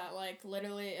about that, like,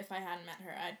 literally, if I hadn't met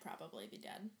her, I'd probably be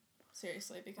dead.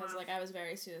 Seriously, because, like, I was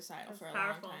very suicidal for a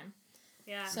long time.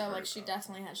 Yeah. So, like, she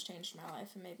definitely has changed my life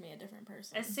and made me a different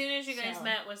person. As soon as you guys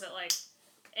met, was it, like,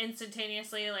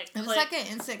 instantaneously, like... It was like an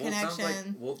instant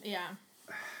connection. Yeah.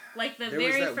 Like, the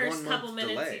very first couple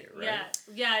minutes. Delay, right?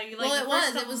 Yeah.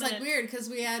 Well, it was like, weird, because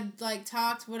we had, like,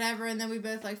 talked, whatever, and then we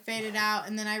both, like, faded out,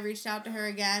 and then I reached out to her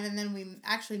again, and then we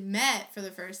actually met for the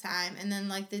first time, and then,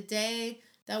 like, the day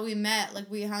that we met,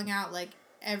 like, we hung out, like,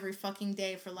 every fucking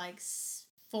day for, like,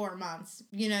 4 months.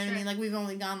 You know what I mean? Like, we've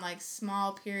only gone, like,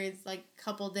 small periods, like,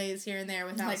 couple days here and there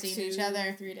without like seeing each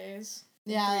other. 3 days.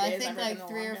 Yeah, I think, like,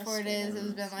 3 or 4 days it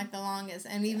has been, like, the longest.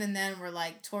 And even then, we're,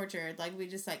 like, tortured. Like, we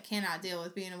just, like, cannot deal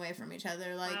with being away from each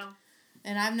other. Like,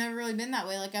 and I've never really been that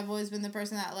way. Like, I've always been the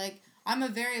person that, like, I'm a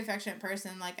very affectionate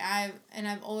person. Like, I've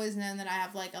always known that I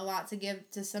have, like, a lot to give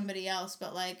to somebody else.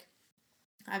 But, like,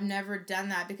 I've never done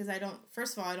that because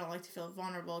first of all, I don't like to feel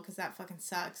vulnerable because that fucking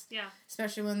sucks. Yeah.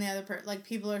 Especially when the other like,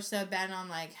 people are so bent on,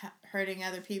 like, hurting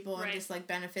other people and just, like,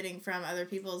 benefiting from other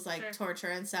people's, like, torture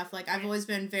and stuff. Like, I've always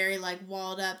been very, like,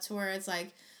 walled up to where it's,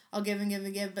 like, I'll give and give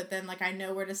and give, but then, like, I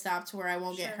know where to stop to where I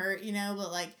won't get hurt, you know?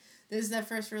 But, like, this is the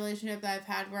first relationship that I've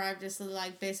had where I've just,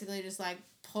 like, basically just, like,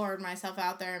 poured myself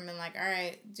out there and been like, all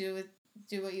right, do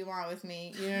what you want with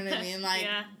me. You know what I mean? Like,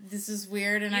 this is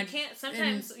weird, and you can't.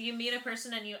 Sometimes you meet a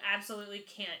person and you absolutely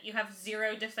can't. You have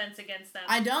zero defense against them.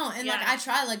 I don't, and like I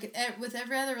try. Like with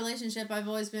every other relationship, I've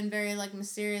always been very like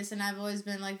mysterious, and I've always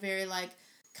been like very like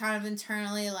kind of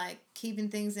internally like keeping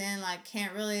things in. Like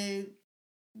can't really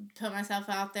put myself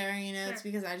out there. You know, it's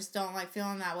because I just don't like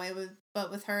feeling that way.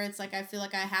 But with her, it's like I feel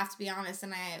like I have to be honest,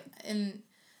 and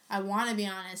I want to be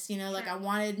honest, you know, like I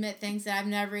want to admit things that I've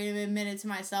never even admitted to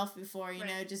myself before, you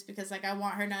know, just because like I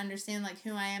want her to understand like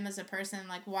who I am as a person,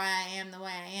 like why I am the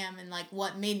way I am and like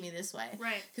what made me this way.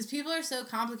 Right. Because people are so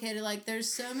complicated. Like there's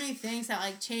so many things that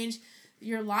like change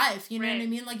your life, you know what I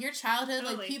mean? Like your childhood,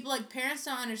 like people, like parents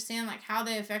don't understand like how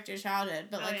they affect your childhood.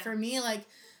 But like for me, like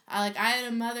I had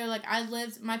a mother, like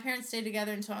my parents stayed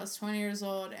together until I was 20 years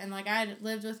old, and like I had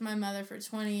lived with my mother for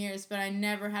 20 years, but I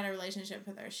never had a relationship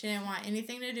with her. She didn't want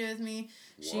anything to do with me.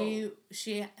 Whoa.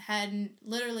 She had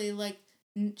literally like,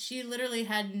 she literally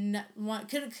had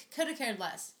could have cared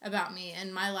less about me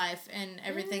and my life and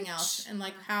everything else, and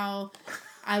like how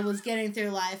I was getting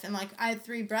through life. And like I had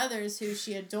 3 brothers who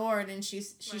she adored, and she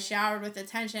showered with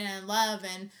attention and love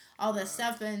and all this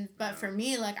stuff. But for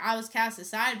me, like I was cast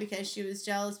aside because she was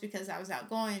jealous because I was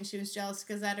outgoing. She was jealous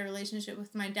because I had a relationship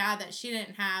with my dad that she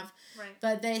didn't have. Right.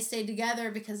 But they stayed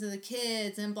together because of the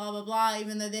kids and blah blah blah,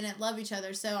 even though they didn't love each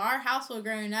other. So our household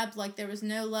growing up, like there was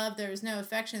no love, there was no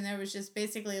affection, there was just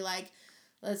basically like,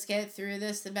 let's get through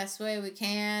this the best way we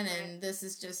can, and this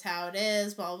is just how it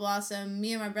is, blah, blah, blah. So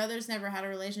me and my brothers never had a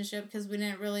relationship because we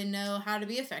didn't really know how to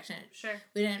be affectionate. Sure.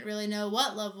 We didn't really know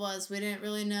what love was. We didn't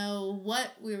really know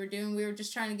what we were doing. We were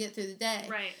just trying to get through the day.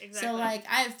 Right, exactly. So, like,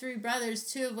 I have 3 brothers,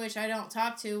 2 of which I don't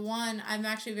talk to. One I'm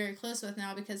actually very close with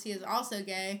now because he is also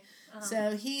gay. Uh-huh.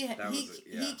 So he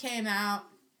came out.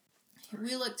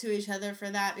 We look to each other for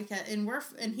that because,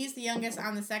 and he's the youngest,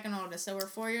 I'm the second oldest. So we're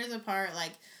 4 years apart,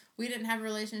 like, we didn't have a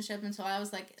relationship until I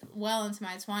was, like, well into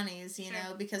my 20s, you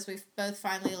know, because we both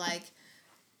finally, like,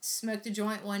 smoked a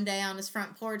joint one day on his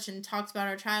front porch and talked about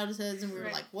our childhoods, and we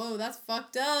were like, whoa, that's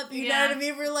fucked up, you know what I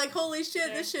mean? We're like, holy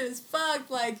shit, this shit is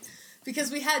fucked, like, because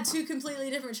we had 2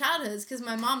 completely different childhoods, because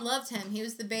my mom loved him. He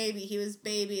was the baby. He was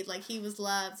babied. Like, he was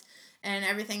loved and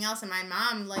everything else. And my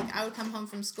mom, like, I would come home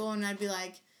from school, and I'd be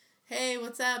like, hey,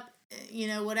 what's up? You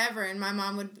know, whatever. And my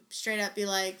mom would straight up be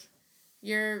like,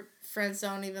 your friends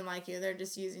don't even like you. They're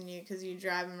just using you because you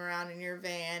drive them around in your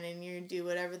van and you do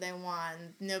whatever they want,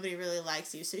 and nobody really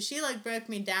likes you. So she, like, broke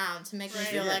me down to make me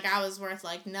feel like I was worth,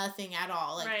 like, nothing at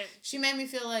all. Like, she made me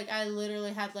feel like I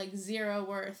literally had, like, zero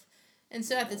worth. And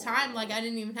so at the time, like, I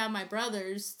didn't even have my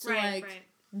brothers to,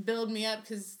 build me up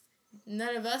because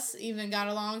none of us even got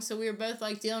along. So we were both,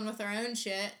 like, dealing with our own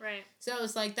shit. Right. So it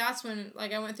was, like, that's when,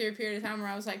 like, I went through a period of time where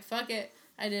I was like, fuck it.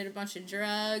 I did a bunch of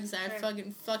drugs. I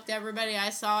fucking fucked everybody I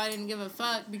saw. I didn't give a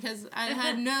fuck because I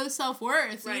had no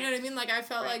self-worth. You know what I mean? Like, I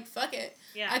felt like, fuck it.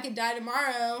 Yeah. I could die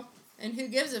tomorrow, and who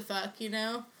gives a fuck, you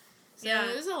know? So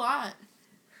it was a lot.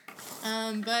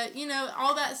 But, you know,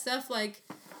 all that stuff, like,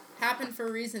 happened for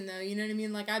a reason, though. You know what I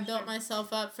mean? Like, I built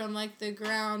myself up from, like, the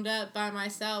ground up by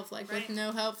myself, like, with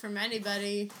no help from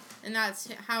anybody. And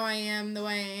that's how I am the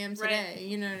way I am today.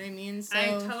 You know what I mean? So I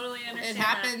totally understand.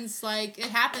 It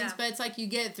happens, but it's like you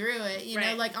get through it. You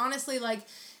know, like, honestly, like,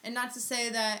 and not to say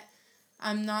that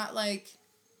I'm not, like,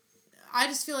 I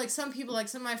just feel like some people, like,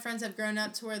 some of my friends have grown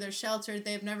up to where they're sheltered.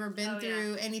 They've never been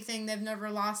through anything. They've never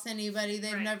lost anybody.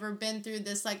 They've never been through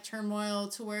this, like, turmoil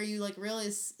to where you, like,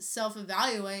 really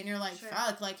self-evaluate and you're like,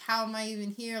 fuck, like, how am I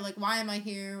even here? Like, why am I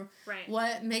here? Right.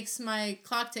 What makes my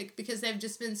clock tick? Because they've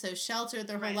just been so sheltered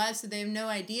their whole life, so they have no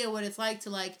idea what it's like to,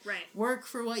 like, work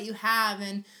for what you have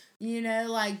and, you know,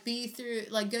 like,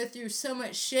 go through so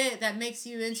much shit that makes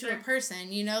you into a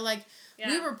person, you know? Like,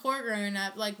 we were poor growing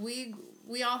up. Like, we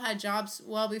all had jobs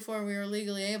well before we were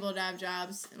legally able to have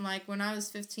jobs. And, like, when I was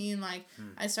 15, like,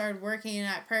 I started working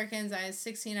at Perkins. I was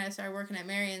 16, I started working at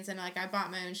Marion's, and, like, I bought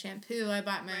my own shampoo, I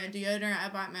bought my own deodorant, I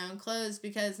bought my own clothes,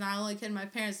 because not only could my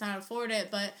parents not afford it,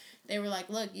 but they were like,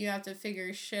 look, you have to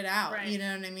figure shit out, you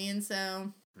know what I mean?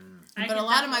 So, but a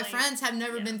lot of my friends have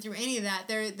never been through any of that.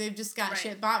 They've just got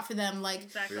shit bought for them. Like,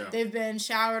 they've been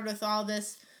showered with all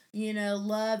this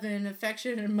love and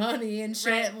affection and money and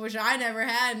shit, Right. which I never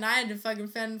had, and I had to fucking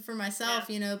fend for myself,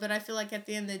 Yeah. but I feel like at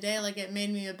the end of the day, like, it made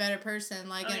me a better person,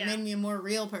 like, Oh, it yeah. made me a more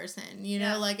real person,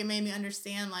 Yeah. like, it made me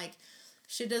understand, like,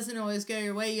 shit doesn't always go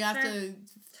your way, you have Sure. to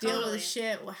deal Totally. with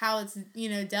shit, how it's,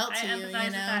 dealt I to you, empathize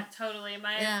with that totally.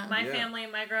 My Yeah. Yeah. family,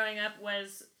 my growing up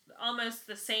was almost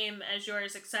the same as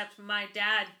yours, except my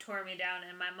dad tore me down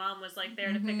and my mom was like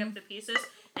there to pick up the pieces.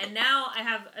 And now I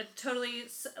have a totally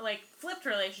like flipped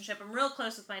relationship. I'm real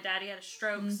close with my dad. He had a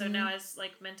stroke, so now his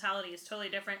like mentality is totally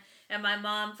different. And my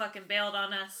mom fucking bailed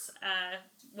on us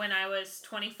when I was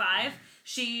 25.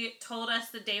 She told us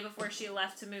the day before she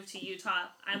left to move to Utah,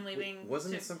 I'm leaving.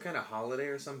 Wasn't it some kind of holiday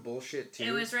or some bullshit too?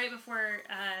 It was right before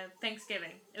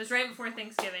Thanksgiving. It was right before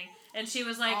Thanksgiving. And she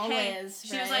was like, Always,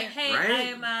 hey,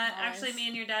 Right? I'm actually Always. me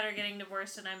and your dad are getting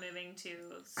divorced and I'm moving to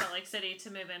Salt Lake City to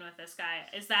move in with this guy.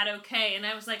 Is that okay? And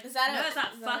I was like, Is that no, o- it's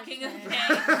not is that fucking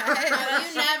okay?"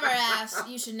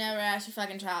 okay. You should never ask your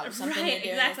fucking child if something Right,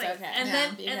 you're doing exactly. is okay. And Yeah,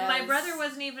 then, and my because- brother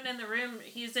wasn't even in the room.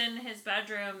 He's in his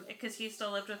bedroom because he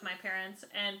still lived with my parents,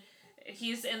 and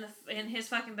he's in his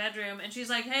fucking bedroom. And she's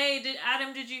like, "Hey,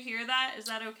 Adam, did you hear that? Is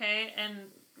that okay?"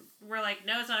 And we're like,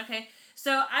 "No, it's not okay."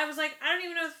 So I was like, I don't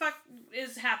even know what the fuck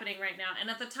is happening right now. And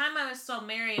at the time, I was still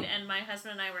married, and my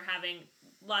husband and I were having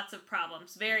lots of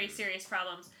problems, very serious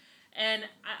problems. And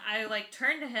I like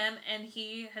turned to him, and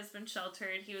he has been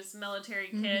sheltered. He was a military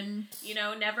kid,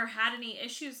 never had any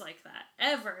issues like that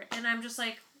ever. And I'm just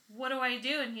like, what do I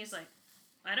do? And he's like,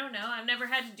 I don't know. I've never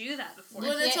had to do that before.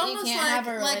 Well, it's You almost can't have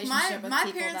a like my relationship with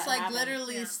people parents that like haven't.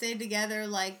 literally Yeah. stayed together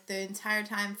like the entire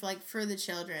time for the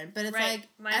children. But it's Right. like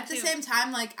Mine at the too. same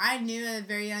time, like I knew at a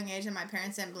very young age that my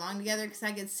parents didn't belong together because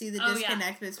I could see the Oh, yeah.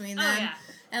 disconnect between Oh, them. yeah.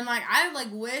 And like I like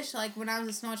wish like when I was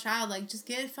a small child like just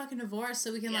get a fucking divorce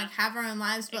so we can Yeah. like have our own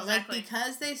lives. But Exactly. like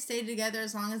because they stayed together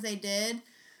as long as they did,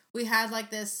 we had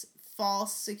like this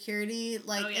false security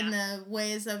like Oh, yeah. in the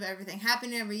ways of everything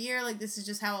happening every year, like this is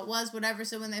just how it was, whatever.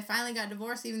 So when they finally got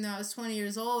divorced, even though I was 20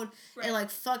 years old, Right. it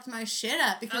like fucked my shit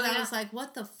up because Oh, I yeah. was like,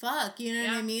 what the fuck, you know what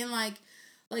I Yeah. mean? Like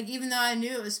even though I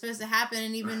knew it was supposed to happen,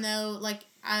 and even though like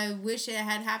I wish it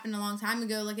had happened a long time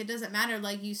ago, like it doesn't matter,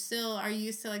 like you still are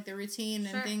used to like the routine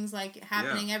and Sure. things like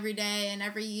happening every day and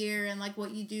every year and like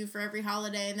what you do for every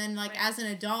holiday. And then like Right. as an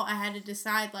adult I had to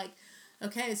decide like,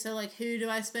 okay, so like who do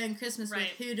I spend Christmas Right.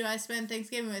 with, who do I spend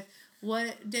Thanksgiving with,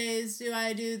 what days do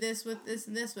I do this with, this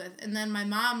and this with. And then my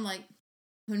mom like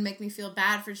would make me feel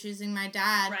bad for choosing my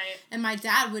dad. Right. And my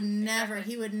dad would never,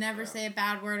 Exactly. he would never Yeah. say a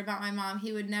bad word about my mom.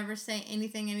 He would never say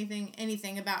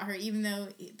anything about her, even though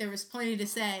there was plenty to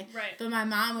say. Right. But my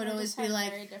mom would They always just be have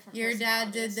like, very different your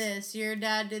dad did personalities. this, your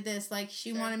dad did this. Like,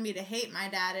 she Sure. wanted me to hate my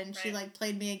dad, and she, Right. like,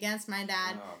 played me against my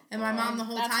dad. Oh, And my fuck. mom the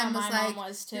whole That's time how was my like, mom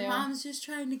was too. your mom's just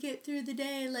trying to get through the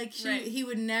day. Like, Right. he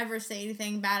would never say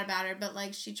anything bad about her, but,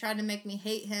 like, she tried to make me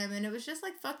hate him. And it was just,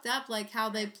 like, fucked up, like, how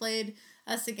they played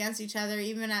us against each other,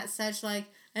 even at such, like,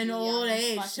 an Young old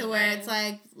age, to fucking where age. it's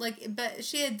like, but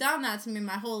she had done that to me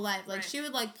my whole life. Like, Right. she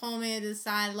would, like, pull me to the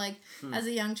side, like, as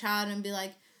a young child and be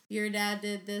like, your dad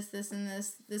did this, this, and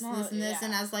this, this, Oh, this, and this. yeah.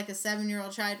 And as, like, a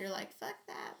 7-year-old child, you're like, fuck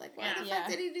that. Like, why the Yeah. fuck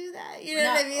did he do that? You know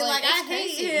No, what I mean? like, Like, I it's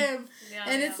hate crazy. him. Yeah,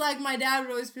 And yeah. it's like my dad would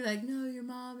always be like, no, your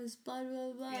mom is blah,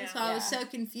 blah, blah. Yeah. So I was Yeah. so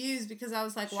confused because I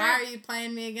was like, Sure. why are you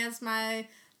playing me against my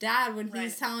dad when Right.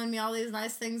 he's telling me all these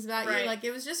nice things about Right. you? Like,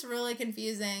 it was just really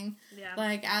confusing, Yeah.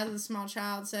 like, as a small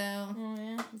child. So Oh,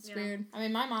 yeah. it's Yeah. weird. I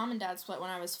mean, my mom and dad split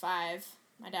when I was 5.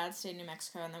 My dad stayed in New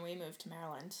Mexico, and then we moved to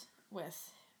Maryland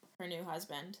with her new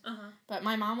husband. Uh-huh. But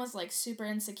my mom was, like, super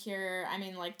insecure. I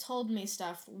mean, like, told me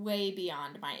stuff way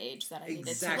beyond my age that I needed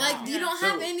Exactly. to know. Like, you Yeah. don't So,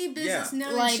 have any business yeah.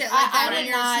 knowing Like, shit like I that would when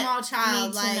you're a not small child.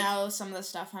 need Like, to know some of the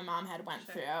stuff my mom had went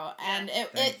Sure. through. Yeah. And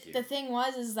Thank you. the thing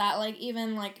is that, like,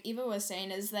 even, like, Eva was saying,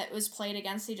 is that it was played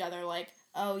against each other, like,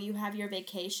 oh, you have your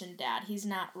vacation dad. He's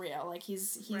not real. Like,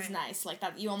 he's Right. nice. Like,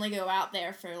 that you only go out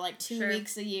there for, like, 2 Sure.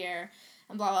 weeks a year.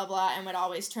 And blah, blah, blah, and would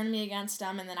always turn me against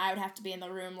him, and then I would have to be in the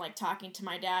room, like, talking to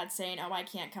my dad, saying, oh, I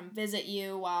can't come visit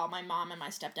you, while my mom and my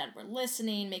stepdad were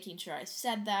listening, making sure I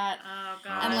said that, Oh,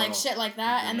 God. and, like, Oh, shit like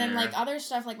that, you've and been then, like, there. other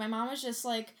stuff, like, my mom was just,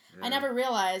 like, Yeah. I never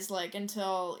realized, like,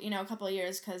 until, you know, a couple of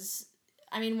years, because,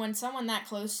 I mean, when someone that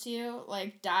close to you,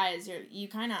 like, dies, you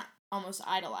kind of almost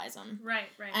idolize them. Right,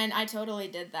 right. And I totally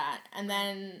did that. And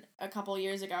then a couple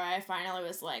years ago, I finally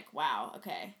was like, wow,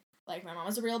 okay. Like, my mom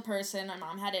was a real person, my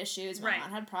mom had issues, my Right.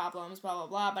 mom had problems, blah, blah,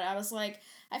 blah, but I was like,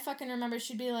 I fucking remember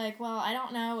she'd be like, well, I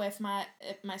don't know if my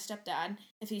stepdad,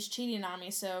 if he's cheating on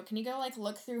me, so can you go, like,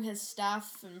 look through his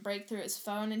stuff and break through his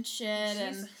phone and shit,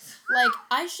 and, Jesus. like,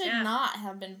 I should Yeah. not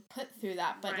have been put through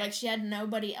that, but, Right. like, she had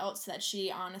nobody else that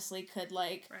she honestly could,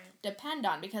 like, Right. depend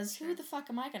on, because Sure. who the fuck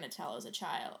am I gonna tell as a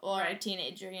child, or a Right.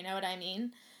 teenager, you know what I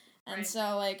mean? And Right.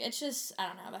 so, like, it's just, I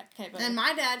don't know, that type of... And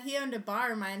my dad, he owned a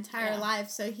bar my entire Yeah. life,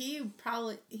 so he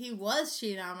was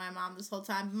cheating on my mom this whole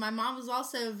time. But my mom was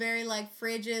also very, like,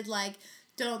 frigid, like,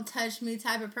 don't touch me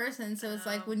type of person. So it's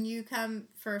like, Oh. when you come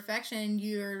for affection,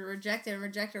 you're rejected.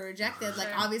 Like,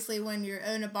 Sure. obviously, when you're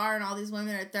in a bar and all these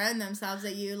women are throwing themselves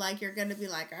at you, like, you're gonna be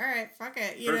like, all right, fuck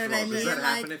it. You First know of what all, I mean? does that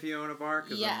Like, happen if you own a bar?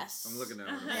 'Cause Yes. I'm looking at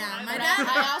it. yeah, my But dad.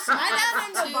 I also My dad have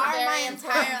owned a two bar my very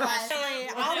entire important life.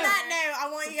 questions. On that note, I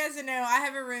want you guys to know I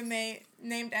have a roommate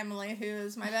named Emily who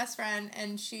is my best friend,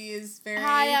 and she is very.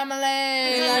 Hi, We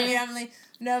Emily! love you, Emily.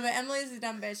 No, but Emily's a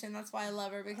dumb bitch, and that's why I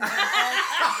love her, because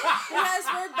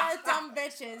we're both dumb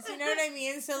bitches. You know what I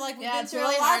mean? So, like, we've Yeah, been it's through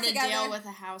really a lot hard to together. deal with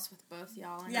a house with both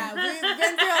y'all. in it. Yeah, we've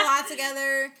been through a lot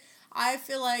together. I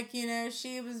feel like, you know,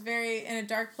 she was very in a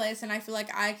dark place, and I feel like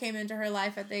I came into her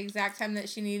life at the exact time that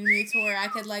she needed me, to where I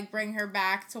could, like, bring her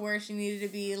back to where she needed to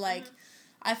be. Like,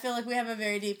 I feel like we have a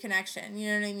very deep connection.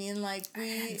 You know what I mean? Like, I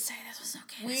didn't say this was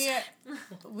okay. to we say.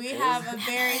 we have a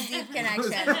very deep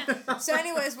connection. So,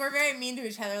 anyways, we're very mean to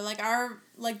each other. Like,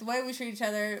 the way we treat each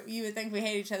other, you would think we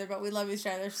hate each other, but we love each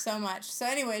other so much. So,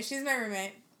 anyway, she's my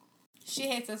roommate. She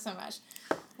hates us so much.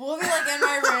 We'll be, like, in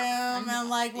my room, and,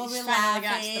 like, we'll be You finally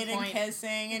got to the laughing and point.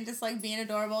 kissing and just, like, being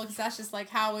adorable, because that's just, like,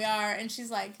 how we are. And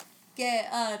she's like,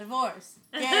 get a divorce.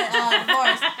 Get a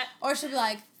divorce. Or she'll be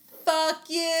like, fuck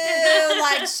you.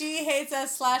 Like, she hates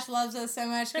us / loves us so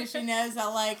much, because she knows that,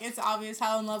 like, it's obvious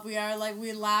how in love we are. Like,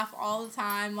 we laugh all the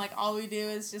time. Like, all we do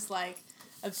is just, like,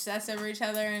 obsess over each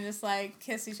other and just, like,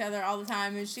 kiss each other all the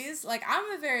time. And she's, like,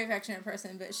 I'm a very affectionate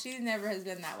person, but she never has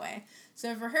been that way.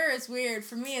 So for her, it's weird.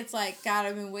 For me, it's like, God,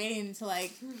 I've been waiting to,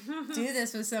 like, do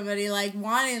this with somebody. Like,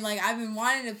 I've been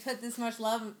wanting to put this much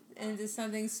love into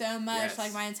something so much, Yes.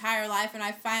 like, my entire life. And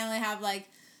I finally have, like,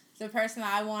 the person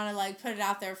that I want to, like, put it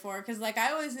out there for. Because, like,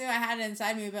 I always knew I had it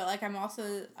inside me, but, like, I'm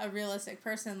also a realistic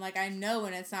person. Like, I know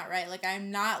when it's not right. Like,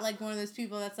 I'm not, like, one of those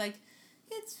people that's like,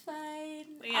 it's fine.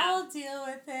 Yeah. I'll deal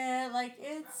with it. Like,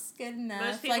 it's good enough.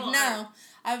 Most Like, people no.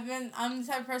 aren't. I'm the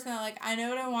type of person that, like, I know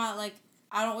what I want. Like,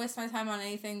 I don't waste my time on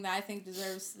anything that I think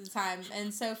deserves the time.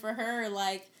 And so for her,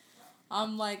 like,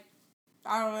 I'm like,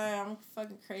 I don't know, I'm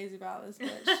fucking crazy about this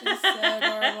bitch. She's so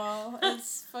adorable.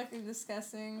 It's fucking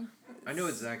disgusting. I know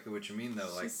exactly what you mean,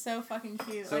 though. Like, She's so fucking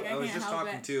cute. so like, I I was can't just help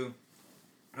talking it.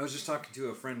 to,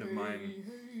 a friend of mine.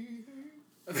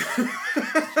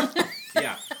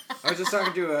 Yeah, I was just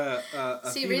talking to a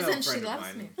See, female reason she friend of loves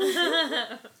mine,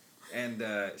 me.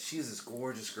 and she's this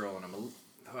gorgeous girl, and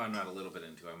I'm not a little bit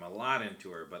into her. I'm a lot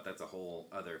into her, but that's a whole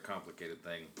other complicated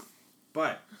thing.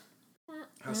 But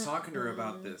I was talking to her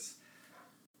about this,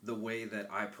 the way that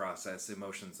I process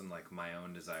emotions and, like, my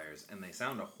own desires, and they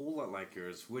sound a whole lot like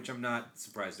yours, which I'm not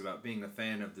surprised about. Being a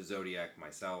fan of the Zodiac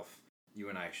myself, you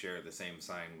and I share the same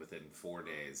sign within 4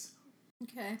 days.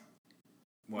 Okay.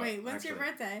 Well, Wait, when's your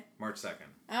actually, birthday? March 2nd.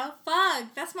 Oh,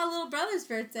 fuck. That's my little brother's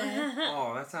birthday.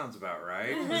 Oh, that sounds about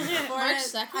right. March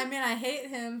 2nd? I mean, I hate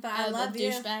him, but I The love you.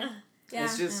 douchebag. Yeah.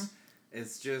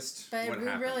 It's just But what we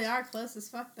happens. really are close as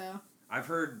fuck, though. I've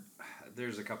heard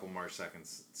there's a couple March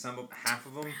 2nds. Half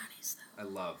of them I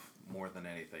love more than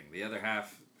anything. The other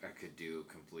half I could do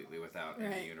completely without in the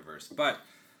Right. universe. But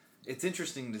it's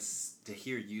interesting to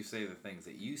hear you say the things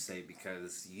that you say,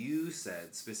 because you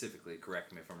said specifically,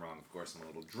 correct me if I'm wrong, of course I'm a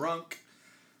little drunk,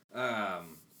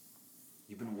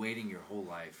 you've been waiting your whole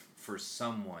life for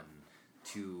someone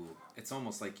to, it's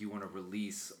almost like you want to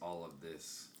release all of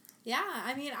this. Yeah,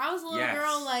 I mean, I was a little Yes.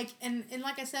 girl, like, and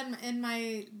like I said, in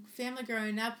my family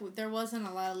growing up, there wasn't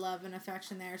a lot of love and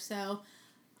affection there, so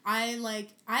I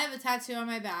have a tattoo on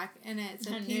my back, and it's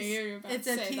a I knew peace, you were about it's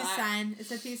to a say peace that. sign,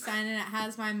 it's a peace sign, and it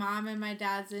has my mom and my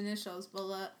dad's initials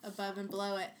above and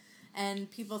below it, and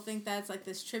people think that's, like,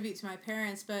 this tribute to my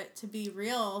parents, but to be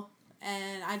real,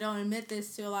 and I don't admit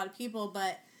this to a lot of people,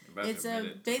 but You're about it's to admit it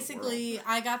to the basically, world.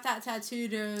 I got that tattoo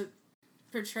to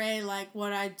portray, like,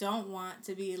 what I don't want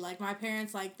to be. Like, my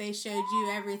parents, like, they showed you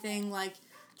everything, like,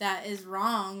 that is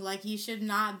wrong. Like, you should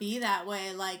not be that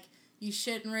way. Like, you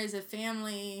shouldn't raise a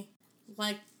family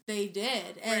like they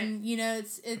did. And, Right. you know,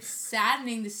 it's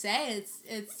saddening to say.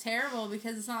 It's terrible,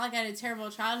 because it's not like I had a terrible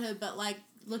childhood, but, like,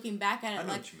 looking back at I it,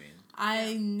 know like, what you mean.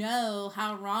 I know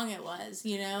how wrong it was,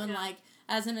 you know, and, Yeah. like,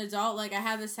 as an adult, like, I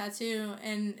have this tattoo,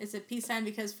 and it's a peace sign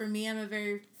because for me, I'm a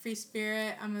very free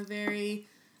spirit. I'm a very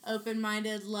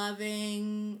open-minded,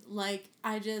 loving, like,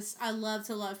 I love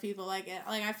to love people. Like,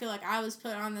 I feel like I was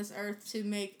put on this earth to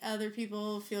make other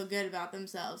people feel good about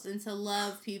themselves and to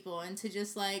love people and to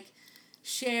just, like,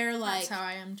 share, like, that's how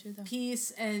I am too, though.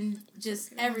 Peace and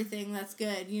just everything that's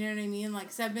good. You know what I mean? Like,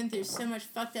 'cause I've been through so much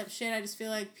fucked up shit. I just feel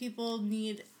like people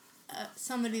need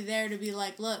somebody there to be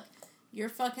like, look, you're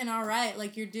fucking alright.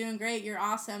 Like, you're doing great. You're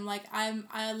awesome. Like,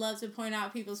 I love to point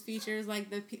out people's features, like,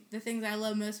 the things I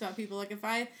love most about people. Like, if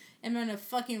I am in a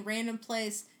fucking random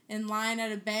place in line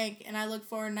at a bank and I look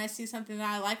forward and I see something that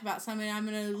I like about somebody, I'm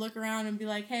going to look around and be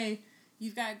like, hey,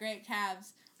 you've got great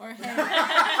calves. Or, hey,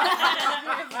 I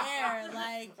love your hair.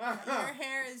 Like, your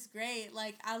hair is great.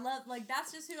 Like, I love, like,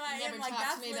 that's just who I am. Like,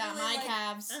 that's to me about my like,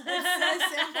 calves. It's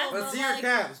so simple. Let's but, see your like,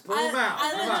 calves. Pull them out.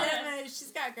 I Come on. legitimately,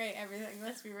 she's got great everything.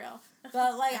 Let's be real.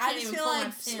 But, like, I can't just even feel pull like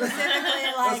my pants. specifically,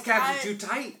 like, Those calves are too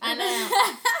tight. I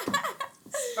know.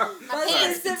 But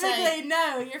Sorry. specifically,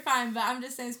 no, you're fine. But I'm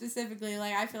just saying specifically,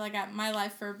 like, I feel like my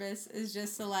life purpose is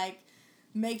just to, like,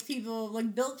 make people,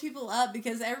 like, build people up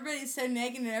because everybody's so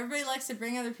negative. Everybody likes to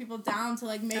bring other people down to,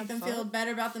 like, make them feel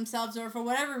better about themselves or for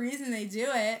whatever reason they do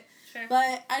it. Sure.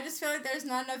 But I just feel like there's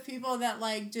not enough people that,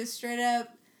 like, just straight up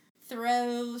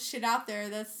throw shit out there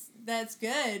that's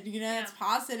good, you know, that's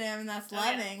positive and that's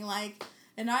loving. Like,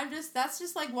 and that's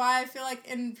just, like, why I feel like,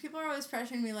 and people are always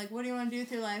pressuring me, like, what do you want to do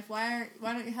with your life? Why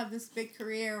don't you have this big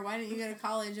career? Why don't you go to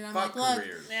college? And I'm like, look,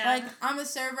 like, I'm a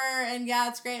server, and yeah,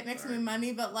 it's great, it makes me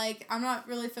money, but, like, I'm not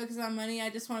really focused on money. I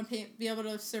just want to be able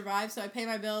to survive, so I pay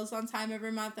my bills on time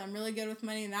every month. I'm really good with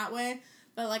money in that way.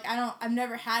 But, like, I've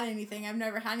never had anything. I've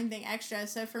never had anything extra.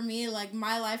 So, for me, like,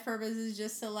 my life purpose is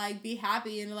just to, like, be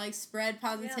happy and, like, spread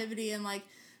positivity and, like,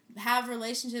 have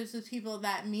relationships with people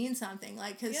that mean something.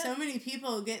 Like, because so many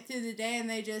people get through the day and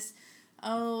they just,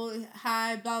 oh,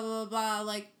 hi, blah, blah, blah,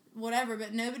 like, whatever.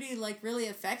 But nobody, like, really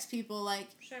affects people. Like,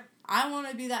 I want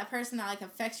to be that person that, like,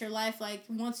 affects your life. Like,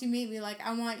 once you meet me, like,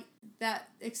 I want that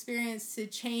experience to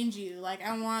change you. Like,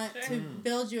 I want to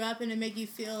build you up and to make you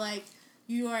feel like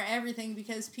you are everything,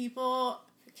 because people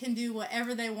can do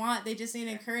whatever they want. They just need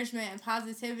encouragement and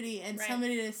positivity and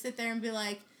somebody to sit there and be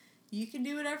like, you can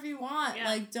do whatever you want.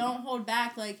 Like, don't hold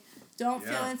back. Like, don't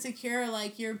feel insecure.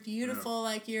 Like, you're beautiful.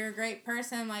 Like, you're a great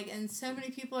person. Like, and so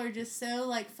many people are just so,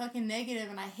 like, fucking negative,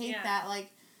 and I hate that. Like,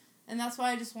 and that's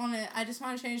why I just want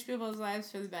to change people's lives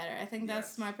for the better. I think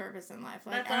that's my purpose in life.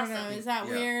 Like, That's I don't awesome. know. Is that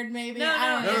weird? Maybe. No,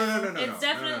 I don't know. It's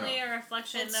definitely a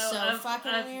reflection, It's though, so of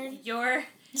fucking weird. your...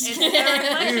 It's a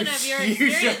reflection of your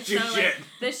experience. You So, shut like, your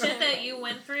the shit that you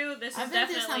went through, this is I've been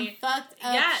through definitely... some fucked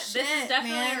up shit, this is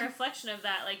definitely man. a reflection of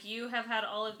that. Like, you have had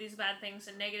all of these bad things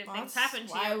and negative things That's happen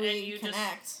to why you, we and you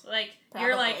connect, just, like,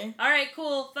 you're like, probably. alright,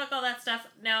 cool, fuck all that stuff,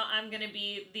 now I'm gonna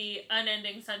be the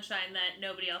unending sunshine that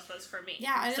nobody else was for me.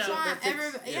 Yeah, I just So- want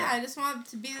takes- I just want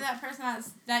to be that person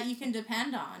that you can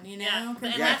depend on, you know? Yeah,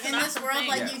 Because and that's in an this awesome world, thing.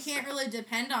 like, you can't really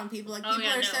depend on people. Like, people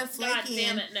are so flaky. God damn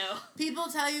and it, no. people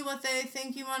tell you what they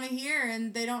think you want to hear,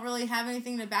 and they don't really have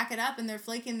anything to back it up, and they're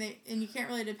flaky, and you can't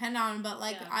really depend on them. But,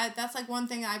 like, that's, like, one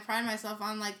thing I pride myself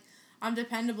on. Like, I'm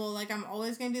dependable. Like, I'm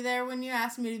always going to be there when you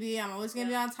ask me to be. I'm always going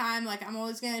to be on time. Like, I'm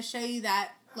always going to show you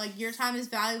that, like, your time is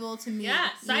valuable to me. Yeah,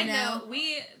 side you know? note,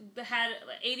 we had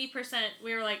 80%,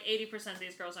 we were like 80% of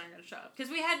these girls aren't going to show up.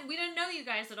 Because we didn't know you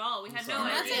guys at all. We had no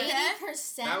sorry. idea.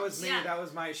 That's 80%. That was me. Yeah. That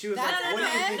was my... She was That's like, what do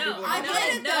you okay. think No, people I are get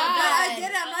going it, to though. no, I get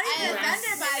it. I'm not I even am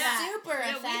offended by that. super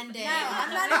Yeah, offended. No,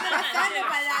 I'm not even offended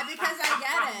by that because I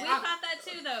get We it. thought that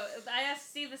too, though. I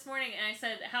asked Steve this morning, and I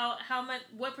said, how much,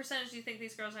 what percentage do you think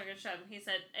these girls aren't going to show up? And he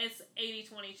said, it's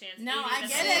 80-20 chance. No, 80 I to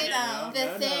get 70. it, though. The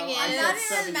thing is- I'm not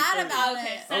even mad about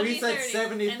Okay, it. Oh, he said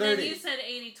 70-30. 70-30. And then you said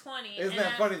 80-20. Isn't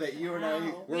that funny that you and I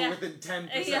were Yeah. within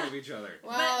 10% Yeah. of each other?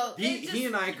 Well, He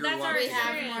and I grew that's up our we together.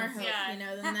 have experience, more hope, yeah. you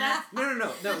know, than that.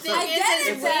 No. The So, thing I get is,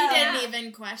 it, we though. didn't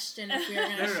even question if we were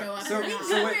going to No. show up So- or We not.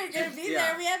 knew what- we were going to be yeah.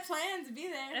 there. We had plans to be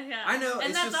there. Yeah. I know, And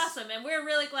it's that's just- awesome. And we're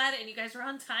really glad, and you guys were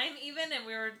on time even, and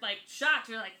we were, like, shocked.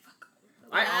 We were like, fuck.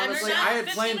 I we're honestly, not I had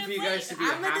 15 planned for minutes you guys to late. be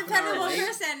I'm a half an dependable hour late.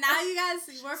 person. Now you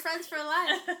guys, we're friends for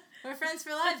life. We're friends for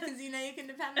life because you know you can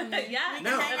depend on me. Yeah. We can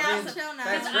No, hang I out mean, and chill now.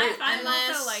 that's Because great. I'm also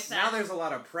Unless- like that. Now there's a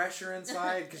lot of pressure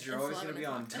inside because you're It's always going to be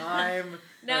 11 on o'clock. time.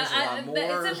 No, There's a lot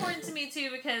more. it's important to me too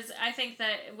because I think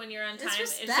that when you're on It's time, it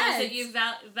shows respect. that you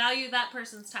value that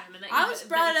person's time and that I you, was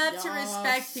brought that- up to Yes.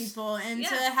 respect people and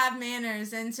to Yeah. have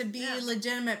manners and to be Yeah. a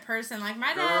legitimate person. Like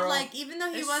my dad, Girl. like even though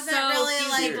he There's wasn't so really few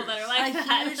like people that are a like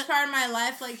that. huge part of my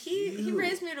life, like he You.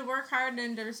 raised me to work hard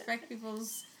and to respect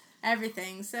people's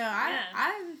everything. So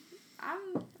I'm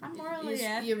morally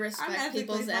You respect ethically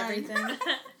people's fine. everything.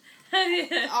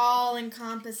 All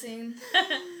encompassing.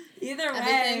 Either way,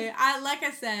 Everything.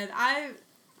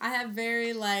 I have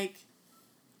very like,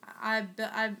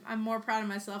 I'm more proud of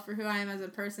myself for who I am as a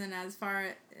person, as far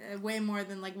way more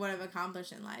than like what I've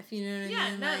accomplished in life. You know what I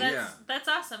mean? No, Like, that's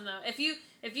awesome though. If you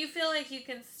feel like you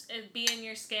can be in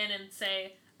your skin and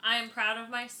say I am proud of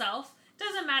myself,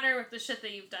 doesn't matter with the shit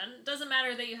that you've done. Doesn't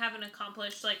matter that you haven't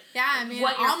accomplished like yeah, I mean,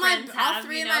 what your all friends have,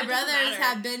 three you of know, my it doesn't brothers matter.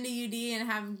 have been to UD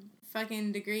and have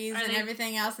fucking degrees Are and they-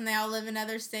 everything else, and they all live in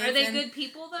other states. Are they and, good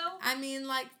people though? I mean,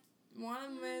 like, one of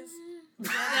them is.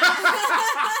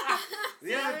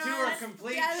 The other two are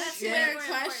complete The other two shit. are More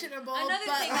questionable, Another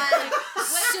but thing, like,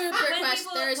 Super question.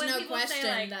 people- There is when no people say, question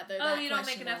like, that they're oh, that you don't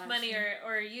make questionable, enough money, actually.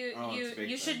 or you Oh, it's a big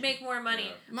you should thing. make more money.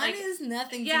 Yeah. money Like, is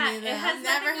nothing yeah, to me. it Though has I've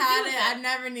never nothing to do had with it. it. I've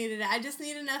never needed it. I just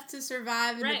need enough to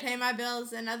survive and Right. to pay my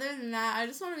bills. And other than that, I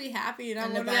just want to be happy and I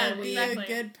And want about to weed. be Exactly. a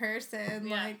good person.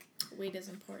 Yeah. Like, Weed is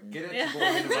important. Get it Yeah. to boy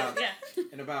in about Yeah.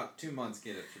 in about 2 months.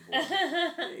 Get it to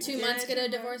boy. 2 Get months it get a to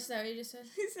boy. divorce. Is that what you just said?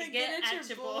 he said, Get get at at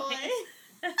your your boy. boy.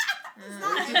 Uh, You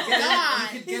not- could get God.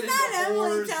 it, you could He's get not into Emily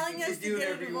whores, telling you us could to do get a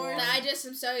whatever you divorce. want. I just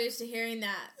am so used to hearing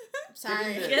that.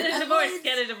 Sorry. Get Get a divorce. Emily's-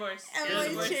 Get a divorce. Get a Emily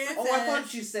divorce. Chan Oh, I said- thought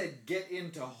she said get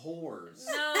into whores.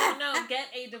 No, get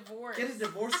a divorce. Get a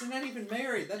divorce. They're not even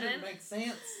married. That doesn't And- make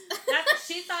sense.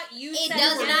 She thought you It said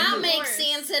does get a not make divorce.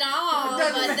 sense at all, It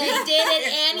doesn't but they make did it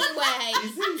sense.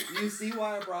 anyway. You see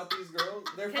why I brought these girls?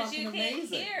 They're Because fucking you can't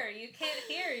amazing. hear. You can't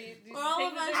hear. You We're all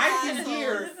think a that bunch they're I can assholes.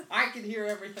 hear. I can hear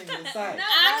everything they say. No.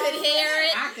 I could hear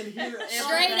it I can hear everything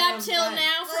straight up I'm till saying.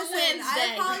 now from Listen, Wednesday.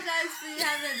 I apologize for you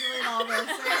having to delete all this.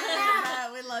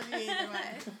 We love you either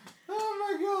way. Oh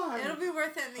my god. It'll be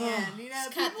worth it in the end. You know,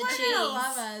 Just cut people the are cheese. gonna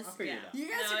love I'll us. figure Yeah. it out. You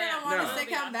guys No, are yeah. gonna want No. us to It'll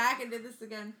be come awesome. back and do this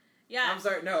again. Yeah. I'm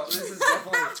sorry. No, this is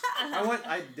definitely.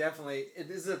 I definitely.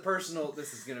 This is a personal.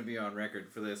 This is gonna be on record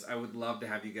for this. I would love to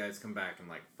have you guys come back in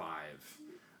like 5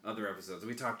 other episodes.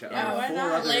 We talked to Yeah, why 4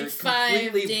 not? other Like 5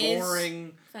 completely days.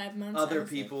 boring. 5 months. Other I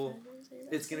was like, people. 5 days,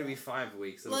 It's gonna be 5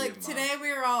 weeks. It'll be a Look, month. today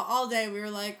we were all day. We were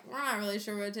like, we're not really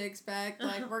sure what to expect.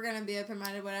 Like, we're gonna be open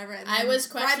minded, whatever. And I then was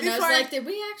questioning. I was before- like, did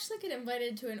we actually get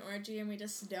invited to an orgy and we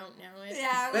just don't know it?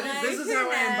 yeah, That like, is, this is who how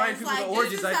I knows? invite people Like, to this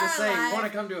orgies. is I just our say, life. want to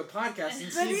come to a podcast and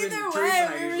But see if either Teresa way, and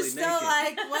I we were usually still make it.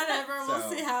 like, whatever, we'll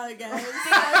So. see how it goes. So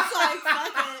it's like,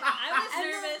 fuck it. I was And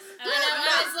then- nervous. I know.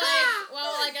 I was like,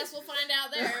 well, I guess we'll find out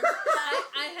there.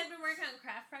 I had been working on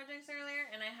craft projects earlier,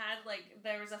 and I had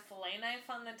there was a fillet knife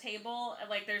on the table.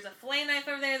 Like there's a fillet knife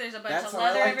over there. There's a bunch That's of how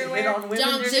I leather like to hit everywhere. on women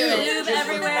Don't too. do it. Lube Just with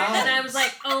everywhere, and I knives. was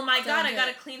like, "Oh my god, I Don't do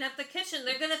gotta it. clean up the kitchen.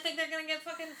 They're gonna think they're gonna get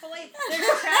fucking filleted. There's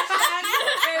trash bags.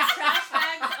 There's trash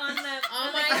bags on the Oh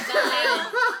on my the God. table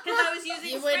because I was using.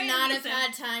 You would spray not have adhesive.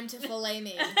 had time to fillet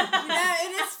me. You know,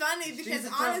 it is funny She's because a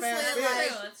tough honestly, ass That's bitch. like,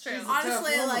 true. That's true. She's a tough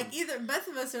honestly, woman. like either both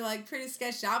of us are like pretty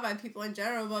sketched out by people in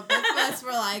general, but both of us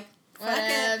were like, fuck it.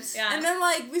 Whatevs. Yeah. And then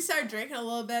like we started drinking a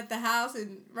little bit at the house,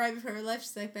 and right before we left,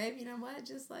 she's like, "Babe, you know what?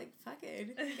 Just like fuck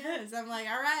it, who cares?" I'm like,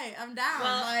 "All right, I'm down."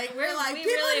 Well, like we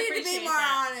people really need to appreciate be more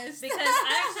that. honest. Because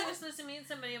I actually was supposed to meet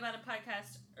somebody about a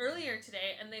podcast earlier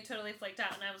today, and they totally flaked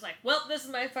out. And I was like, "Well, this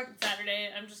is my fucking Saturday.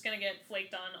 I'm just gonna get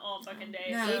flaked on all fucking day."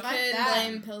 No. So- You fuck could that.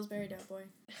 blame Pillsbury Doughboy.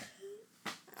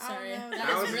 I don't Sorry. know.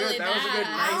 That was really good. That was a good,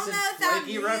 bad. I don't nice know if and that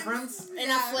flaky means- reference. In Yeah. a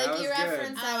That flaky was good.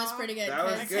 reference, that was pretty good. That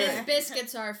was Because good. his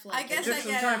biscuits are flaky. I guess It took I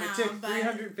some get time. it It now, took but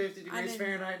 350 I degrees didn't-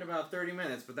 Fahrenheit in about 30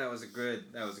 minutes, but that was a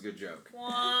good joke. Wah,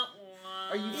 wah.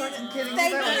 Are you fucking kidding me?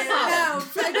 Thank That was you. solid. No,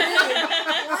 fuck you.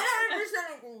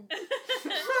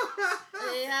 100%.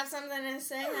 Do you have something to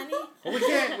say, honey? Well,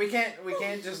 we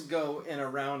can't just go in a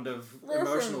round of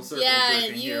emotional circle Yeah,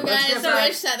 jerking you here. Let's guys get back-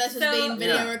 wish that this was So- being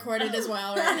video Yeah. recorded as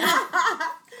well right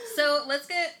now. So let's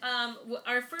get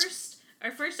our first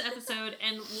episode,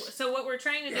 and so what we're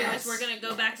trying to do Yes. is we're gonna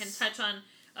go back and touch on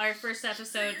our first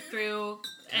episode through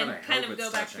and God, I kind hope of go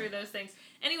it's back touching. through those things.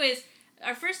 Anyways,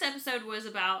 our first episode was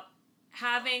about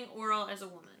having oral as a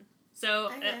woman. So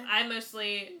Okay. I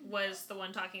mostly was the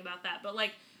one talking about that, but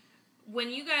like when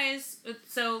you guys,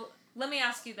 so let me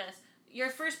ask you this: your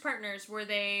first partners were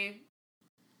they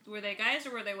guys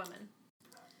or were they women?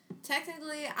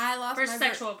 Technically, I lost First my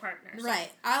sexual partners, Right.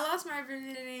 I lost my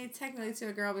virginity technically to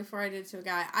a girl before I did to a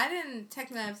guy. I didn't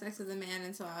technically have sex with a man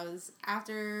until I was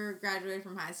after graduating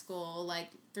from high school, like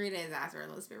 3 days after,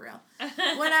 let's be real.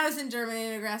 When I was in Germany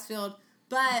in a grass field.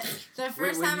 But the Wait,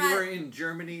 first when time you I... were in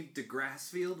Germany, de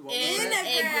Grassfield? What was in that?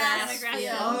 a grass grass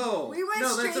field. Oh, We went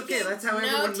no, that's okay. streaking. That's how No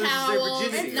everyone loses their towels,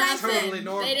 virginity. in It's Frankfurt. totally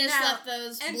normal. They just No. let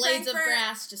those In blades of Frankfurt-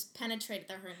 grass just penetrate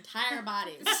their entire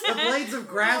bodies. The blades of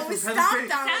grass Well, we were stopped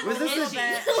penetrating. on it Was a this little a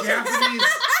bit. Japanese?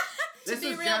 This to be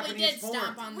was real, we Japanese did porn.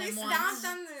 stomp on We them stomped once.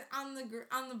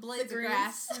 on the blades of grooves.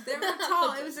 grass. They were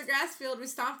tall. It was a grass field. We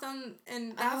stomped on,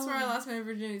 and that's where I lost my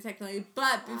virginity technically.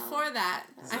 But before that,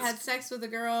 I had sex with a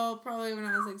girl probably when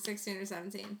I was like 16 or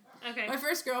 17. Okay. My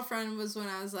first girlfriend was when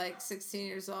I was like 16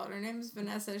 years old. Her name was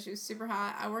Vanessa. She was super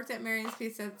hot. I worked at Marion's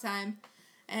Pizza at the time.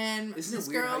 And Isn't this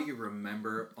it weird girl, how you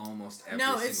remember almost every no,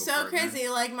 single it's so partner? crazy.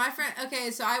 Like my friend,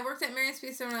 okay, so I worked at Marion's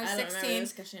Pizza when I was I don't remember 16.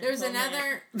 this 'cause she There was didn't tell me.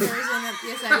 another,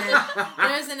 yes I did.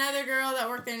 There was another girl that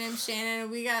worked there named Shannon,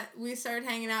 and we started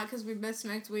hanging out because we both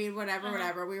smoked weed,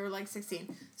 whatever. We were like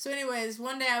 16. So anyways,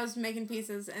 one day I was making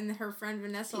pizzas, and her friend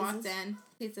Vanessa walked in.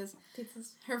 Pizzas.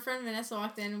 Her friend Vanessa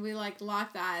walked in, and we like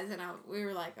locked eyes, and we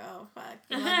were like, oh fuck.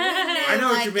 Like, we knew, I know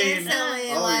what like, you mean.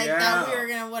 instantly, Oh, like that we yeah. were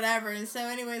gonna whatever. And so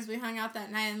anyways, we hung out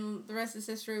that night, and the rest is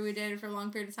history. We dated for a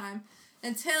long period of time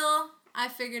until I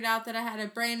figured out that I had a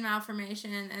brain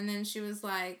malformation, and then she was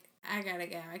like, I gotta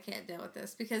go. I can't deal with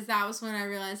this, because that was when I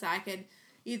realized I could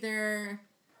either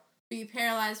be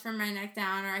paralyzed from my neck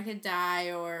down, or I could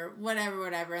die, or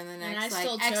whatever, in the And next I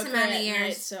still like X choke her amount of at years.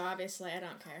 night, so obviously I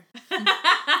don't care. I'm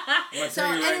gonna So,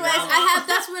 tell you right anyways, now, I have.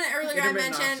 That's when earlier I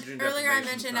intermittent mentioned. oxygen Earlier I deprivation is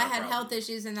mentioned not I a had problem. health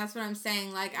issues, and that's what I'm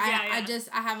saying. Like Yeah,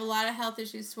 I have a lot of health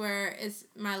issues to where it's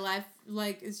my life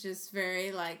like it's just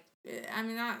very like I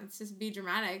mean not it's just be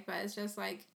dramatic, but it's just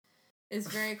like it's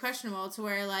very questionable to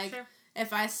where like. Sure.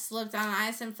 If I slipped on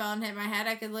ice and fell and hit my head,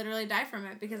 I could literally die from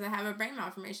it because I have a brain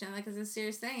malformation. Like, it's a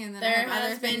serious thing. And then I There have other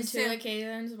has been things two too.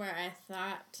 occasions where I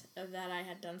thought that I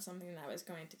had done something that was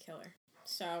going to kill her.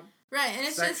 So Right, and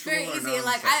it's just very Sexual or easy.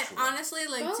 Like, I non-sexual? honestly,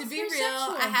 like, Both to be are real,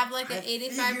 sexual. I have, like, I an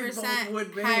figured 85% both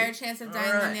would be. higher chance of dying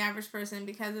than Alright. the average person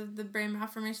because of the brain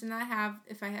malformation that I have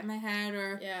if I hit my head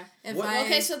or yeah. if What- I...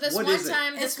 Okay, so this What one is it?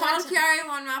 time, It's this one called time,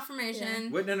 Chiari-1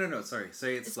 malformation. Wait, no, sorry.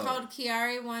 Say it It's slowly. called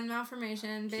Chiari-1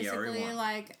 malformation. Basically, Chiari-1.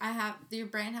 like, your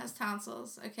brain has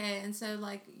tonsils, okay? And so,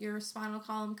 like, your spinal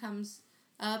column comes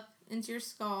up into your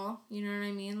skull, you know what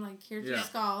I mean? Like, here's your Yeah.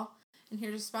 skull, and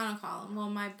here's your spinal column. Well,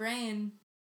 my brain,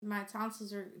 my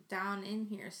tonsils are down in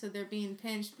here, so they're being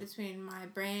pinched between my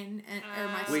brain and or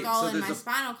my Wait, skull so and there's my a-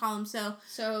 spinal column. So,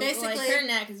 so basically- like her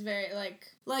neck is very like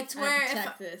like, to I where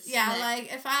protect this yeah, neck.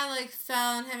 like, if I, like,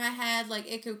 fell and hit my head, like,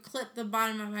 it could clip the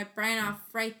bottom of my brain off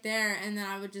right there, and then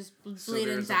I would just So bleed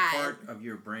and there's a die. part of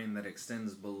your brain that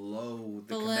extends below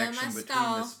the Below connection my between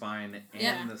skull. the spine and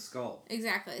Yep. the skull.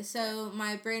 Exactly. So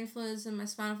my brain fluids and my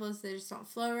spinal fluids, they just don't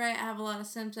flow right. I have a lot of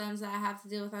symptoms that I have to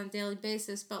deal with on a daily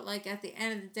basis. But, like, at the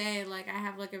end of the day, like, I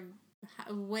have, like,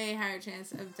 a way higher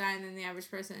chance of dying than the average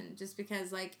person just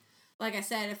because, like I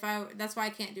said, that's why I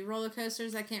can't do roller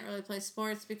coasters. I can't really play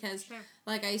sports because, Sure.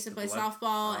 like, I used to The play blood-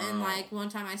 softball, and, Oh. like, one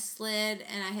time I slid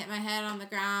and I hit my head on the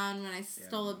ground when I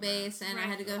stole a base, and I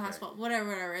had to go to the Okay. hospital.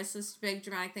 Whatever. It's this big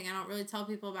dramatic thing. I don't really tell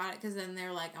people about it because then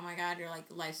they're like, oh my god, you're, like,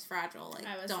 life's fragile. Like,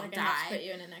 I was don't like, I have to die. put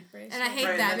you in a neck brace. And I hate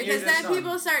Right, that then you're because just then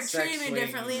people on start sex treating me swings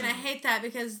differently, and I and- hate that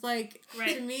because, like,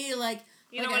 Right. to me, like,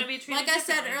 You don't like want to be treated like I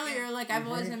said differently, earlier, yeah. like, I've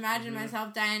always Mhm, imagined mhm.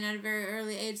 myself dying at a very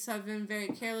early age, so I've been very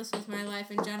careless with my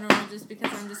life in general, just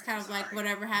because I'm just kind of like,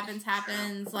 whatever happens,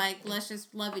 happens, like, let's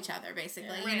just love each other,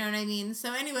 basically, Yeah. you know what I mean?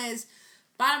 So anyways,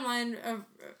 bottom line,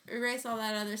 erase all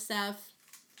that other stuff.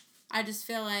 I just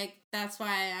feel like that's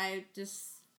why I just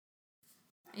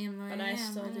am the way but I am.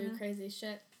 still don't do know. crazy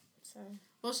shit. So,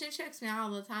 Well, she checks me out all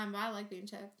the time, but I like being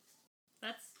checked.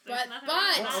 That's but there's nothing wrong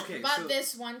with Well, that. okay, but so-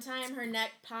 this one time her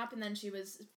neck popped and then she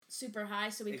was super high,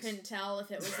 so we Ex- couldn't tell if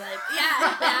it was like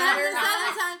Yeah, bad or and then this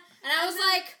other not. time, And I was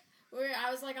like,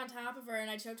 I was like on top of her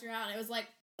and I choked her out and it was like,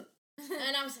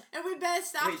 and I was like, and we both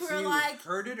stopped. Wait, we so were you like,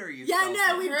 heard it or you yeah, felt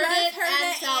no, it? we Heard both it heard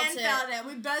and it felt and it. felt it.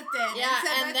 We both did. yeah, so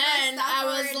and both of us then stopped I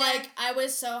what we was were like, doing. I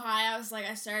was so high,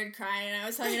 I started crying and I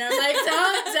was telling her, I'm like,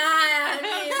 don't die on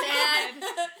me,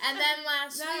 man. And then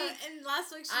last No, week, and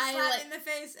last week she I slapped like- me in the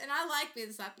face, and I like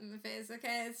being slapped in the face.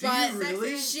 Okay, it's Do you sexy.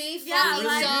 really? she Yeah, fucking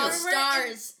like, saw you were-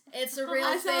 stars. It's a real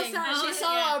I saw thing. stars. She Oh,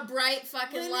 saw yeah. a bright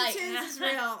fucking Looney light. Tunes is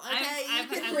real. Okay, I've you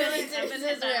can been really hit- I've been This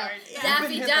hit is that real. hard. You've Daffy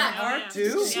been hit Duck. that hard Yeah.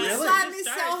 too? She Yeah. Really? slapped me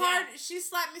Stars, so yeah. hard. She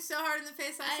slapped me so hard in the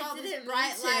face. I I saw didn't this mean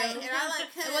bright to. light, and I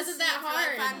like couldn't It wasn't see that for like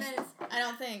hard. 5 minutes. I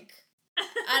don't think.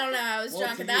 I don't know. I was Well,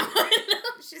 drunk to at that you- point.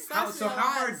 She How, slapped so me a how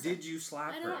lot. hard did you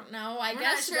slap I her? don't know. I We're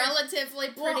guess not sure. relatively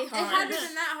Well, pretty it hard. hadn't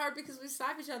been that hard because we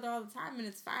slap each other all the time, and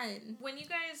it's fine. When you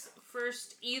guys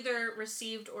first either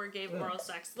received or gave oral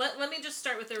sex, let me just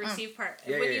start with the receive part.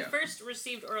 Yeah, when yeah, you yeah. first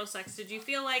received oral sex, did you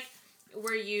feel like,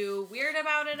 were you weird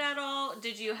about it at all?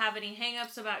 Did you have any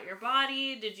hang-ups about your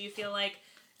body? Did you feel like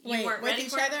you weren't ready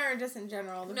for it? or just in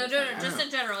general? No, just in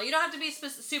general. You don't have to be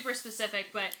super specific,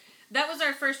 but that was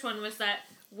our first one, was that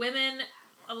women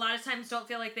a lot of times don't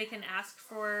feel like they can ask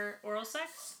for oral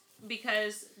sex.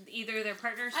 because either their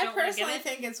partners I don't want to give personally it.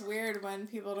 think it's weird when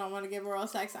people don't want to give oral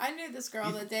sex. I knew this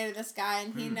girl that dated this guy,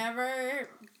 and he never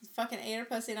fucking ate her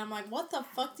pussy, and I'm like, what the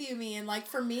fuck do you mean? Like,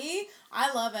 for me,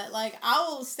 I love it. Like, I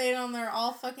will stay on there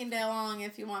all fucking day long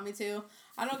if you want me to.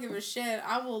 I don't give a shit.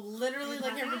 I will literally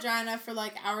lick your vagina for,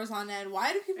 like, hours on end.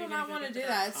 Why do people not want to do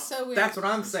that? It's so weird. That's what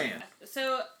I'm saying.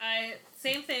 So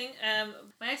same thing.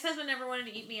 My ex-husband never wanted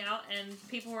to eat me out, and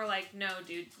people were like, "No,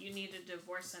 dude, you need to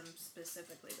divorce him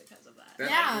specifically because of that."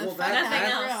 Yeah, well, fuck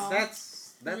that.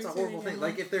 that's a horrible thing.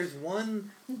 Like, if there's one,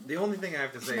 the only thing I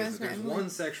have to say is if there's one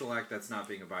sexual act that's not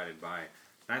being abided by,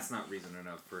 that's not reason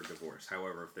enough for a divorce.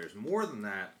 However, if there's more than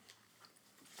that,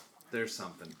 there's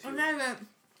something to it. Okay, but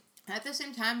at the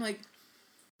same time, like,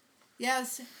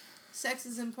 yes, sex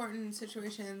is important in a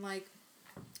situation. Like,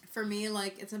 for me,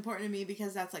 like, it's important to me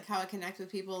because that's, like, how I connect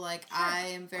with people. Like, I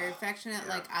am very affectionate.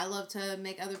 Yeah. Like, I love to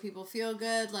make other people feel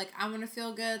good. Like, I want to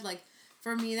feel good. Like,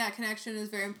 for me, that connection is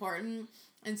very important.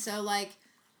 And so, like,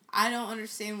 I don't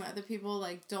understand when other people,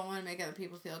 like, don't want to make other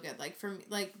people feel good. Like, for me,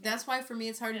 like, that's why for me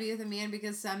it's hard to be with a man,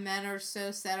 because some men are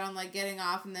so set on, like, getting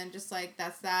off and then just, like,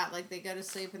 that's that. Like, they go to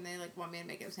sleep and they, like, want me to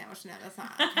make them a sandwich. No, that's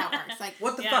not how it works. Like,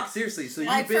 What the Yeah. fuck? Seriously? So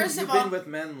Like, you've first been of all- with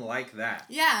men like that?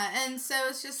 yeah, and so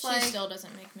it's just, She like... still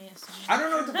doesn't make me a sandwich. I don't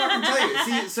know what to fucking tell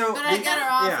you. See, so But I get her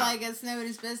off yeah. like it's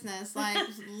nobody's business. Like,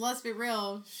 let's be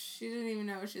real. She didn't even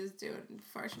know what she was doing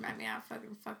before she met me. I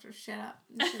fucking fucked her shit up.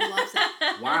 She loves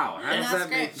it. Wow, how And does that's that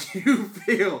make you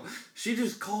feel? She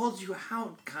just called you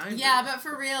out, kind of. Yeah, but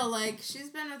for real, like, she's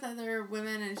been with other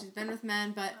women and she's been with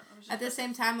men, but at the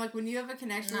same time, like, when you have a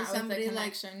connection Not with with somebody, the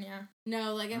like, connection, yeah.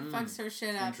 no, like, it fucks her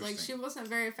shit up. Like, Interesting. she wasn't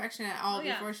very affectionate at all Oh,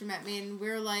 yeah. before she met me, and we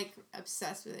were, like,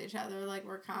 obsessed with each other. Like,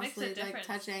 we're Makes a constantly, like, difference.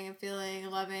 touching and feeling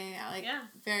and loving, like, Yeah.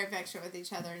 very affectionate with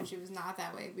each other, and she was not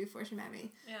that way before she met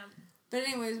me. Yeah. But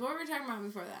anyways, what were we talking about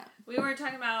before that? We were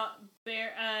talking about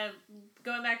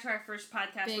going back to our first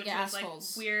podcast, Big which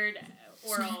assholes. was like weird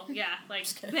oral, yeah, like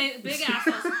Just kidding. big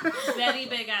assholes, very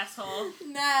big asshole.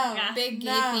 No. Yeah. Big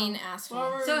No. gaping What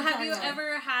asshole. were So we have talking you about?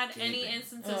 ever had any Gaping.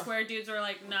 instances Ugh. where dudes were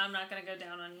like, "No, I'm not gonna go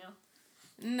down on you,"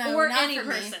 No, or not any for me.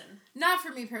 person? Not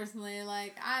for me personally.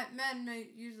 Like, men may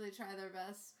usually try their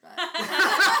best, but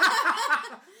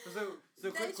so they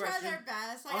quick try question. their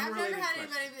best. Like, I've never Unrelated had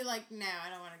question. anybody be like, "No, I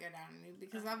don't want to go down on you,"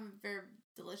 because I have a very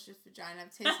delicious vagina.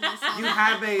 I've tasted myself. You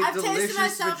have a I've tasted delicious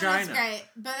myself, vagina. and it's great.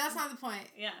 But that's not the point.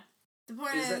 Yeah. The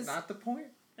point Is is, that not the point?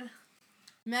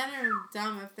 men are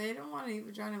dumb. If they don't want to eat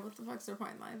vagina, what the fuck's their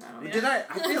point in life? I don't know. Did I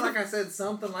feel like I said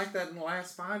something like that in the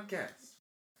last podcast.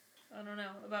 I don't know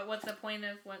about what the point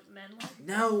of what men want.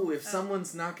 No, if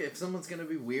someone's gonna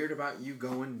be weird about you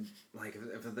going, like,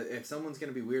 if someone's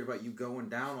gonna be weird about you going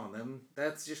down on them,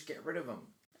 that's just get rid of them.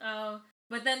 Oh,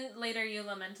 but then later you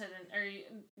lamented or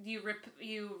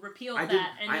you repealed I that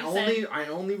did. and you I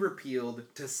only repealed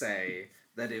to say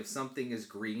that if something is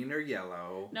green or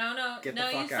yellow, no, Get the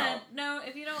you fuck said out. no.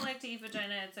 If you don't like to eat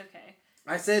vagina, it's okay.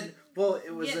 I said, well,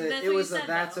 it was Yeah, a, that's it what was you a said,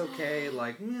 that's though. okay.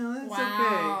 Like, yeah, that's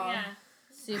Wow. Yeah.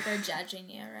 Super judging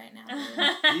you right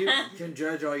now. okay. You can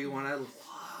judge all you want. I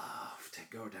love to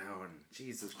go down.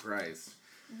 Jesus Christ.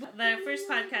 The first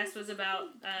podcast was about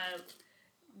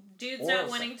dudes Oral not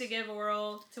wanting sex. to give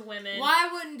oral to women. Why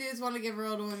wouldn't dudes want to give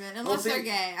oral to women unless see, they're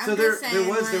gay? I'm so just there saying.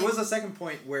 was like, a second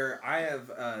point where I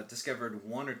have discovered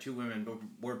one or two women, but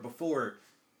where before,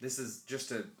 this is just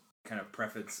to kind of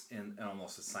preface in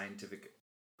almost a scientific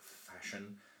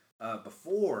fashion.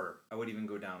 Before I would even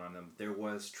go down on them, there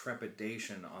was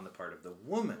trepidation on the part of the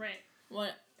woman Right.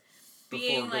 What? before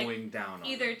Being, like, going down on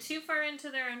Either them. too far into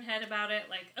their own head about it,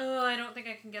 like, oh, I don't think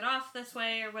I can get off this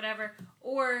way or whatever,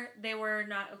 or they were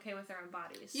not okay with their own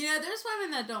bodies. You know, there's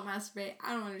women that don't masturbate.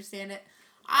 I don't understand it.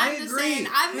 I I'm just agree. saying,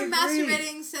 I've been I agree.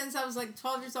 masturbating since I was like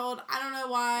 12 years old. I don't know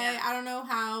why. Yeah. I don't know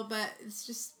how, but it's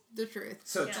just the truth.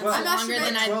 So Yeah. 12, I'm longer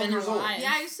than I've 12 been years old. alive.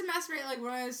 Yeah, I used to masturbate like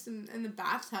when I was in the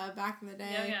bathtub back in the day.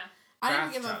 Yeah, yeah. I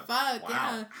didn't give a Bathtub. fuck.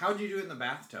 Wow. How'd you do it in the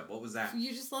bathtub? What was that? Yeah,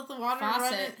 you just let the water run.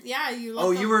 Faucet. It. Yeah, you. Let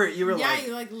Oh, the, you were Yeah, like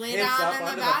you like lay hips down up in the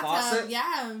under the bathtub. faucet?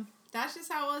 Yeah, that's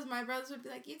just how it was. My brothers would be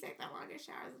like, "You take the longest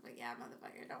showers." I'm like, "Yeah,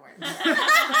 motherfucker, don't worry about it."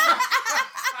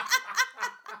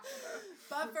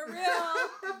 But for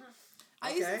real, I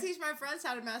used to Okay. teach my friends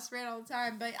how to masturbate all the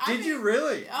time. But Did you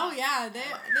really? Oh yeah, they'd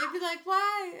be like,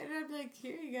 "Why?" And I'd be like,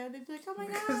 "Here you go." They'd be like, "Oh my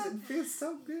Because god." it feels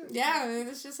so good. Yeah,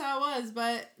 it's just how it was.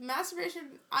 But masturbation,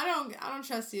 I don't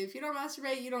trust you. If you don't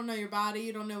masturbate, you don't know your body.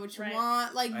 You don't know what you Right.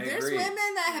 want. Like, I there's agree. women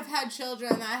that have had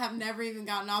children that have never even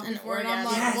gotten off An before, and I'm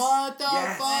like, orgasm. Yes. what the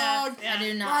Yes. fuck? Yeah. I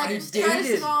do not Like, I've understand. First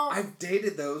dated. of all- I've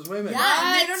dated those women. Yeah,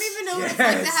 and they What? don't even know what it's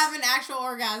like to Yes. have an actual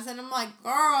orgasm. And I'm like,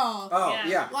 girl. Oh Yeah.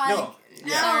 yeah. Like, no.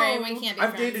 No. Sorry, we can't be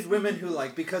I've friends. dated women who,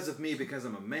 like, because of me, because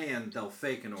I'm a man, they'll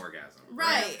fake an orgasm.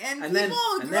 Right, and And then- people,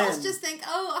 and girls then- just think,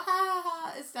 oh, ha, ha,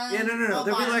 ha, it's done. Yeah, no. Move They'll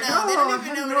be on. like, No, they oh, don't I've even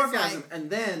had know an what it's orgasm. like. And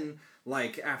then,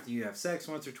 like, after you have sex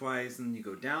once or twice, and you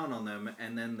go down on them,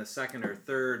 and then the second or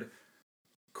third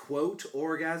quote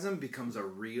orgasm becomes a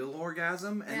real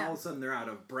orgasm, and Yeah. all of a sudden they're out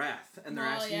of breath, and they're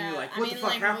Well, asking yeah. you, like, I what mean, the fuck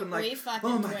like, happened? we Like, fucking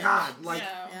oh my twitch. god, like,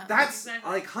 Yeah. that's,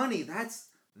 Exactly. like, honey,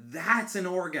 that's an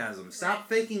orgasm. Stop Right.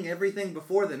 faking everything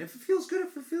before then. If it feels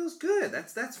good,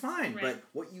 that's fine. Right. But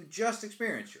what you just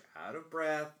experienced, you're out of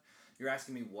breath, you're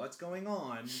asking me what's going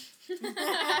on.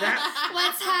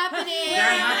 What's happening?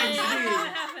 That happens to me. What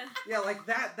happened? Yeah, like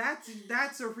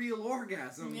that's a real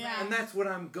orgasm. Yeah. And that's what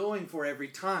I'm going for every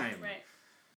time. Right.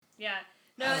 Yeah.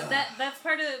 No, that's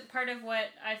part of what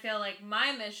I feel like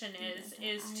my mission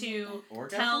is to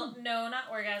Orgasm? not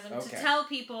orgasm, Okay. to tell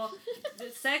people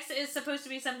that sex is supposed to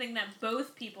be something that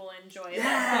both people enjoy, that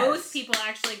Yes! both people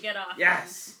actually get off.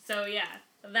 Yes. So yeah,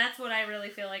 that's what I really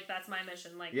feel like that's my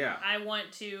mission. Like, Yeah. I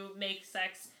want to make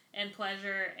sex and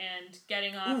pleasure and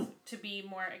getting off Ooh. to be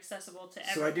more accessible to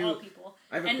So I do- all people.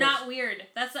 I have a And question. not weird.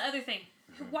 That's the other thing.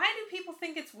 Why do people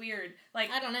think it's weird?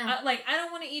 Like, I don't know. like, I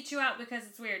don't want to eat you out because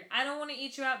it's weird. I don't want to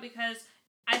eat you out because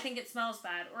I think it smells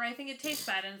bad or I think it tastes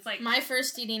bad. And it's like, My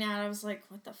first eating out, I was like,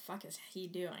 what the fuck is he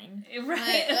doing?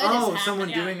 right? What Oh, is someone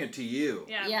happening? doing it to you.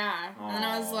 Yeah. Yeah. And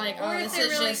I was like, Or oh, if this they're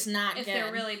is really- just not If good.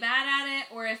 they're really bad at it,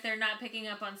 or if they're not picking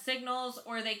up on signals,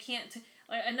 or they can't.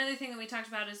 Like, another thing that we talked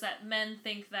about is that men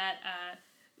think that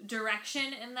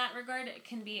direction in that regard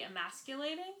can be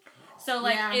emasculating. So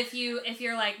like Yeah. if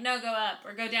you're like, no, go up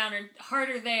or go down or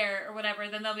harder there or whatever,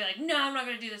 then they'll be like, no, I'm not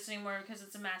gonna do this anymore because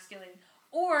it's emasculating.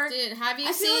 Or Dude, have you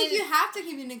I feel like seen... you have to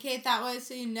communicate that way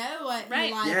so you know what Right.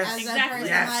 you like Yes. as Exactly. a person.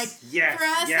 Yes. Like, yes. for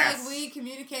us, yes. like, we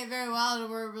communicate very well to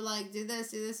where we're like, do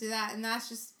this, do that, and that's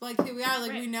just, like, who we are.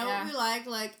 Like, we Right. know Yeah. what we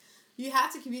like, you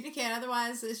have to communicate,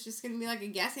 otherwise it's just going to be like a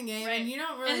guessing game, Right. and you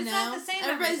don't really and it's know. not the same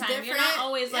Everybody's every time. different. You're not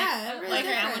always like, yeah, everybody's like I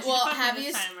different. want you Well, to fuck have me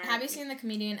you this time, or- have you seen the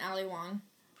comedian Ali Wong?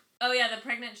 Oh yeah, the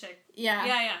pregnant chick. Yeah.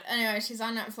 Yeah. Anyway, she's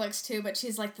on Netflix too, but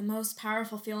she's like, the most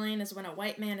powerful feeling is when a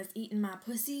white man is eating my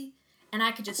pussy, and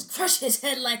I could just crush his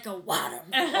head like a watermelon.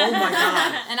 Oh my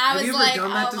god. And I Have was you ever like,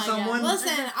 done that oh to my someone? God.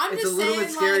 Listen, I'm It's just a little saying,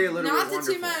 bit scary, a like, little not bit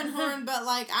to toot my wonderful. own horn, but,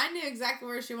 like, I knew exactly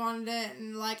where she wanted it,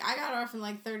 and, like, I got her off in,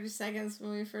 like, 30 seconds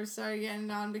when we first started getting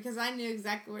on, because I knew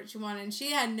exactly what she wanted, and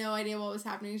she had no idea what was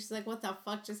happening. She's like, what the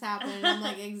fuck just happened? And I'm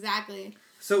like, exactly.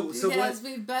 So Because what?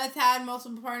 we've both had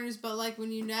multiple partners, but, like,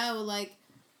 when you know, like,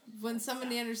 when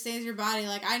somebody understands your body,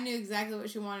 like, I knew exactly what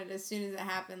she wanted as soon as it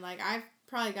happened. Like, I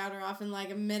probably got her off in,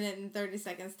 like, a minute and 30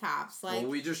 seconds tops. Like,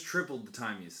 Well, we just tripled the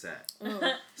time you said. ooh.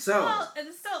 So Well,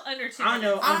 it's still under 2 I know.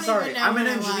 minutes. I I'm don't sorry. even know I'm an when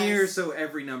it engineer, was. so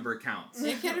every number counts.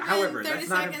 It could have been However, 30 that's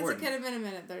not seconds, important. it could have been a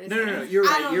minute, 30 No, seconds. no, no. You're I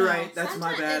right. don't You're know. right. That's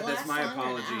my Sometimes bad. it That's my lasts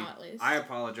longer than apology. an hour, at least. I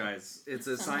apologize. It's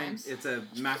a science. Sometimes.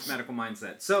 It's a mathematical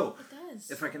mindset. So, It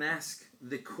does. if I can ask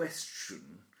the question,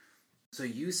 so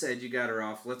you said you got her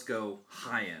off. Let's go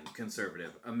high end,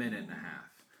 conservative, a minute and a half.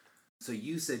 So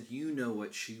you said you know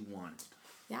what she wanted.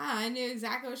 Yeah, I knew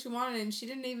exactly what she wanted, and she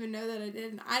didn't even know that I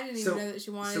did. And I didn't So- even know that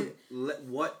she wanted So, it.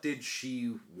 what did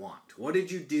she want? What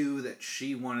did you do that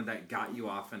she wanted that got you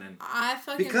off and then? I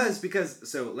fucking... Because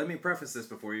so let me preface this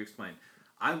before you explain.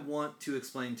 I want to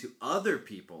explain to other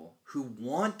people who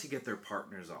want to get their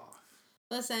partners off.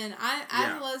 Listen, as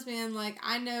Yeah. a lesbian, like,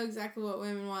 I know exactly what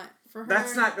women want. For her...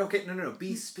 That's not okay. No.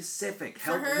 Be specific.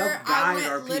 For Help her, help I guide went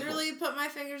our people. literally put my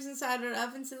fingers inside her,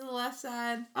 up and to the left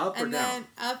side. Up or and down? then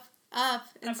up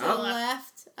and to Up. the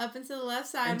left. Up and to the left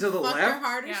side. And to the fucked her left?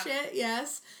 hard as Yeah. shit,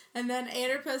 yes. And then ate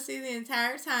her pussy the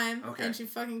entire time. Okay. And she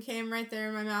fucking came right there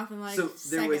in my mouth in like So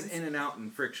there was seconds. in and out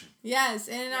and friction. Yes,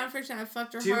 in and out Yeah. of friction. I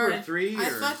fucked her 2 hard. or 3 I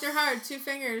or fucked her hard. 2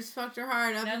 fingers. Fucked her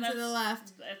hard. Up No, and to the that's-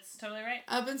 left. That's totally right.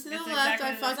 Up and to the That's left. exactly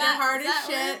I the- fucked Is her that- hard is as that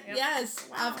shit. right? Yep. Yes.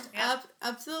 Wow.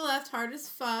 Up to the left, hard as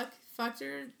fuck.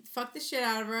 Fucked the shit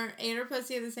out of her. Ate her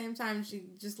pussy at the same time. She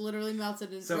just literally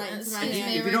melted it So- right into my If you-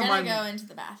 hand. if you we're don't gonna mind- go into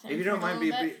the bathroom. If you for don't a mind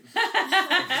little me, bit.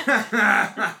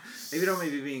 if you don't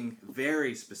mind me being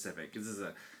very specific, this is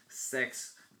a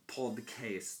sex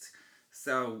podcast.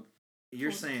 So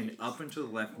you're saying up and to the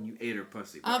left, and you ate her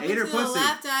pussy. But Up ate and her to the pussy.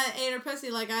 left, I ate her pussy.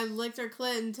 Like, I licked her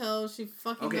clit until she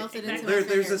fucking Okay, melted into exactly. my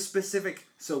there's a fingers. specific.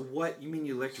 So what you mean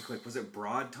you licked her clit? Was it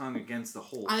broad tongue against the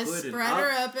whole I foot and spread up?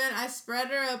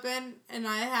 her open, and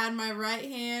I had my right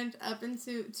hand up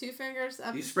into 2 fingers up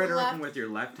You into spread the her left. open with your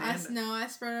left hand. I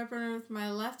spread her open with my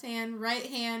left hand, right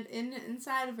hand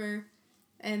inside of her,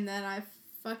 and then I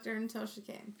fucked her until she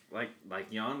came. Like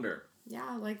yonder.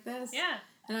 Yeah, like this. Yeah.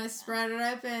 And I spread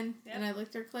her open, Yep. and I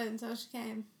licked her clit until she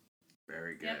came.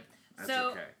 Very good. Yep. That's So-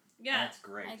 okay. Yeah. That's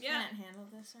great. I Yeah. can't handle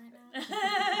this right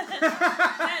now.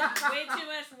 That's way too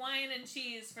much wine and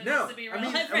cheese for this to be real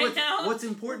life right now. What's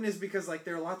important is because like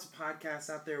there are lots of podcasts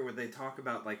out there where they talk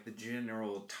about like the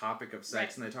general topic of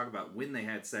sex, Right. and they talk about when they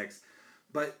had sex,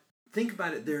 but think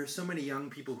about it. There are so many young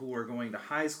people who are going to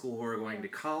high school, who are going to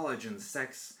college, and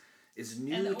sex is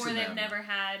new and, to or them. they've never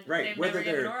had, Right, they've whether never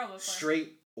given they're oral before.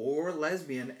 straight or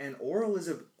lesbian, and oral is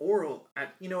oral.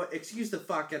 You know what? Excuse the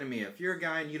fuck out of me. If you're a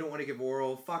guy and you don't want to give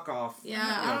oral, fuck off. Yeah,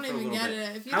 you know, I don't for a even little get bit.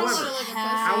 it. If you However- don't want to look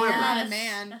at pussy, However- you're not a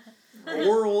man.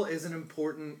 Oral is an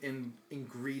important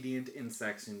ingredient in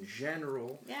sex in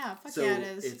general. Yeah, fuck So yeah, it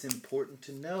is. it's important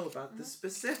to know about the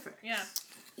specifics. Yeah.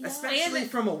 Especially And-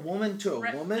 from a woman to a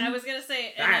Right, woman. I was gonna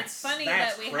say, and it's funny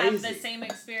that's that we have the crazy. same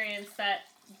experience that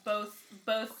both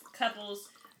couples,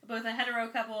 both a hetero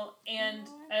couple and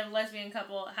a lesbian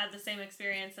couple, had the same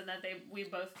experience, and that we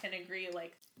both can agree,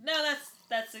 like, no,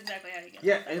 that's exactly how you get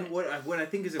Yeah, it. that and way. what I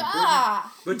think is important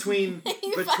Ah! between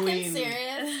You fucking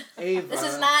serious? Ava. This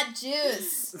is not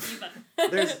juice. Eva.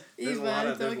 There's Eva, a lot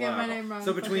of don't there's a get lot my of- name wrong.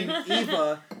 So between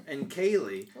Eva and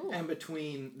Kaylee, Ooh. and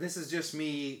between this is just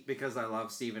me because I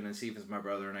love Steven and Steven's my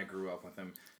brother and I grew up with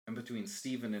him, and between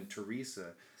Steven and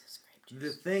Teresa,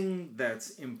 the thing that's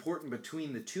important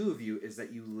between the two of you is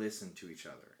that you listen to each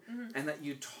other. And that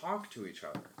you talk to each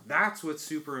other. That's what's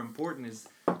super important is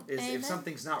Amen. if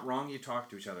something's not wrong, you talk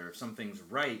to each other. If something's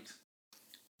right,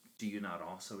 do you not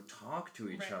also talk to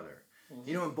each Right. other?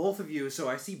 You know, and both of you, so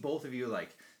I see both of you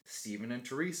like Steven and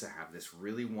Teresa have this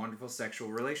really wonderful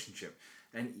sexual relationship.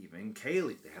 And even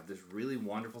Kaylee, they have this really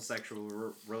wonderful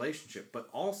sexual relationship. But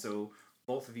also,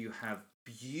 both of you have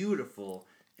beautiful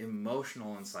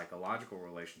emotional and psychological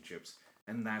relationships.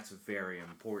 And that's very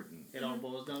important. It all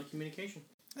boils down to communication.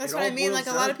 That's It what I all mean. boils Like,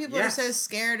 a lot down- of people yes. are so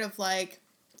scared of, like,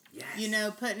 Yes. you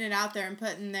know, putting it out there and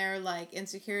putting their, like,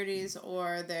 insecurities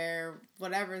or their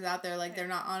whatever's out there. Like, they're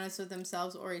not honest with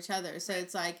themselves or each other. So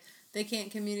it's like they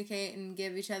can't communicate and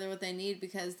give each other what they need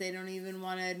because they don't even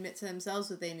want to admit to themselves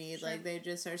what they need. Sure. Like, they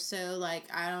just are so, like,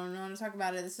 I don't want to talk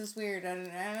about it. This is weird. I don't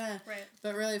know. Right.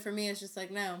 But really, for me, it's just like,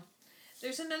 no.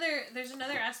 There's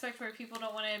another aspect where people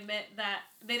don't want to admit that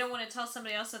they don't want to tell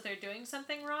somebody else that they're doing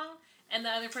something wrong, and the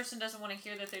other person doesn't want to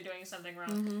hear that they're doing something wrong.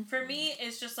 Mm-hmm. For me,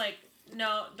 it's just like,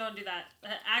 no, don't do that.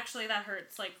 Actually, that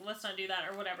hurts. Like, let's not do that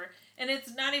or whatever. And it's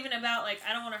not even about, like,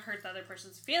 I don't want to hurt the other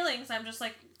person's feelings. I'm just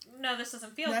like, no, this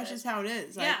doesn't feel That's good. just how it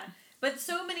is. Like, Yeah. But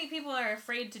so many people are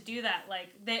afraid to do that. Like,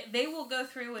 they will go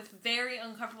through with very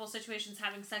uncomfortable situations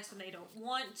having sex when they don't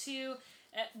want to,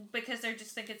 because they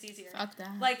just think it's easier. Fuck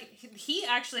that. Like, he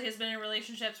actually has been in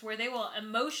relationships where they will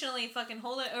emotionally fucking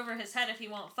hold it over his head if he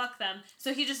won't fuck them,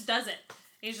 so he just does it.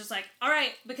 He's just like,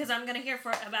 alright, because I'm gonna hear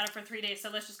about it for 3 days, so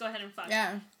let's just go ahead and fuck.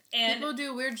 Yeah. And People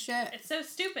do weird shit. it's so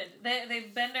stupid. They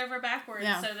bend over backwards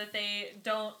Yeah. so that they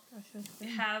don't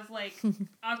have, like,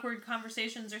 awkward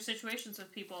conversations or situations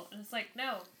with people. And it's like,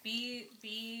 no, be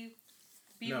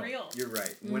No, real. You're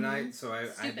right. When I Mm-hmm. so I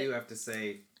Stupid. do have to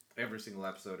say every single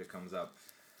episode it comes up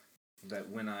that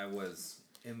when I was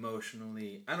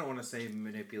emotionally, I don't want to say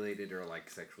manipulated or like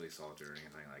sexually assaulted or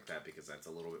anything like that because that's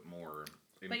a little bit more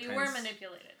intense. But you were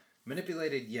manipulated.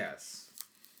 Manipulated, yes.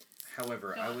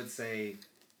 However, Go I on. would say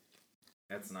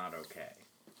that's not okay.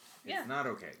 It's Yeah. not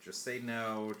okay. Just say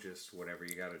no, just whatever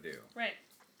you got to do. Right.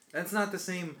 That's not the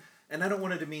same, and I don't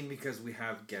want it to mean because we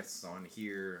have guests on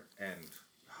here and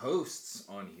hosts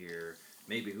on here,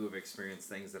 maybe who have experienced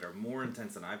things that are more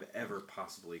intense than I've ever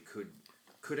possibly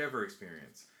could ever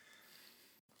experience.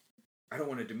 I don't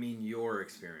want to demean your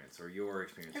experience or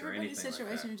anything Everybody's like that.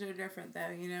 situations are different, though,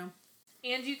 you know?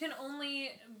 And you can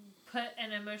only put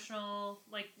an emotional,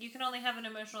 like, you can only have an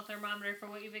emotional thermometer for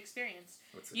what you've experienced.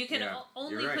 What's it- You can yeah,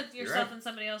 only you're right, put you're yourself right. in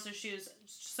somebody else's shoes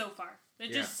so far. It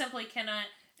Yeah. just simply cannot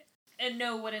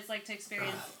know what it's like to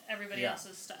experience everybody Yeah.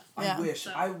 else's stuff. Yeah.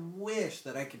 I wish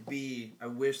that I could be a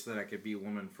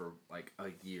woman for like a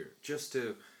year just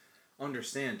to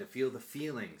understand, to feel the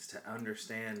feelings, to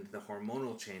understand the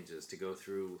hormonal changes, to go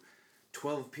through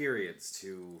 12 periods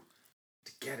to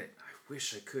get it. I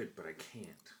wish I could, but I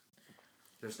can't.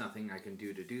 There's nothing I can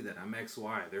do to do that. I'm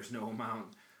XY. There's no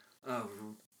amount of,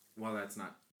 well, that's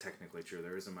not technically true.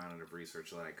 There is an amount of research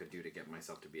that I could do to get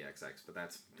myself to be XX, but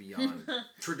that's beyond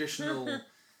traditional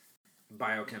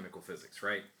biochemical physics,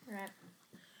 right? Right.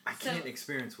 I So- can't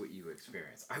experience what you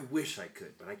experience. I wish I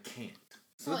could, but I can't.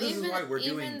 So this is why we're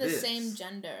doing even the this. same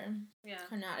gender Yeah.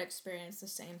 cannot experience the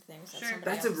same things that Sure.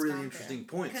 somebody That's a else has really gone interesting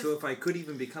through. point. So if I could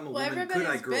even become a Well, woman, could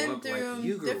I everybody's grow been up like through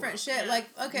you grew different up? shit. Yeah.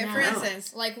 Like, okay, No. for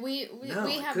instance, Like we No,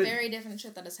 I have couldn't. very different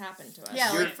shit that has happened to us.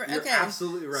 Yeah, You're, like for- you're okay.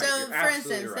 absolutely right. so You're for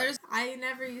absolutely instance, right. there's I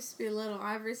never used to be little.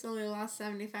 I've recently lost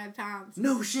 75 pounds.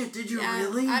 No shit, did you Yeah,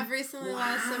 really? I've recently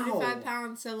lost Wow. 75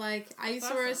 pounds. So like, I used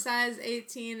to wear a awesome. size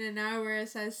 18 and now I wear a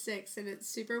size 6, and it's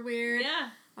super weird.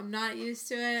 Yeah. I'm not used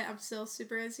to it. I'm still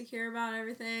super insecure about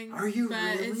everything. Are you but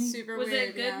really? it's super Was weird.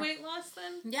 it good yeah. weight loss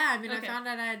then? Yeah, I mean, Okay. I found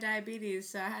out I had diabetes,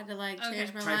 so I had to like change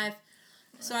Okay. my Type- life.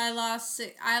 So I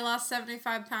lost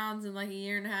 75 pounds in like a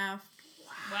year and a half.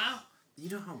 Wow. You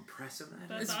know how impressive that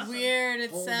That's is? It's awesome. weird.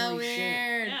 It's so Holy shit.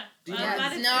 weird. Yeah. Do you Well, I'm guys-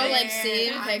 glad it's No, good. like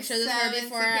seeing I'm pictures of so her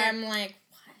before, insecure. I'm like,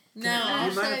 No, Do I'll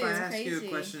you mind show if you. I It's ask you a crazy.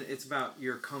 question? It's about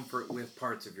your comfort with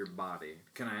parts of your body.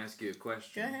 Can I ask you a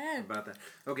question? Go ahead. About that.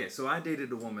 Okay, so I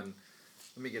dated a woman.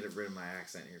 Let me get rid of my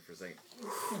accent here for a second.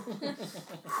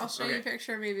 I'll show you a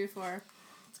picture of me before.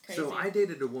 it's crazy. So I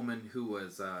dated a woman who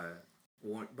was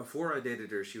before I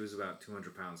dated her, she was about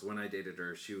 200 pounds. When I dated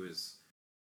her, she was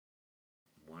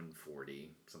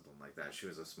 140, something like that. She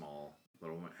was a small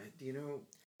little woman. Do you know?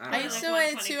 I don't used know. to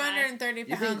weigh 125. 230 You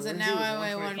think pounds, and Lindsay now was I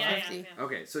weigh 125? Yeah, 150. yeah.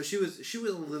 Okay, so she was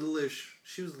a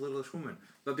littleish woman,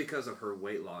 but because of her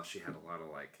weight loss, she had a lot of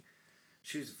like,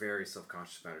 she was very self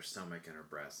conscious about her stomach and her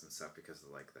breasts and stuff because of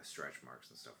like the stretch marks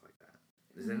and stuff like that.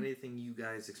 Is Mm-hmm. that anything you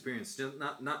guys experienced? Just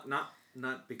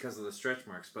not because of the stretch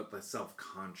marks, but the self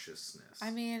consciousness.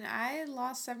 I mean, I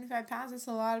lost 75 pounds. That's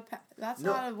a lot of that's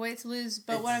No. a lot of weight to lose.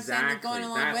 But what I'm saying, Exactly, going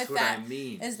along that's with what that, I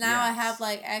mean. is now I Yes. have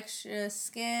like extra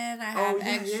skin. I Oh, have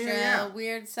yeah, extra yeah.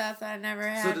 weird stuff that I never So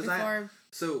had does that- before.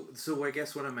 So I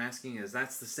guess what I'm asking is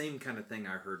that's the same kind of thing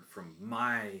I heard from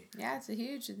my Yeah, it's a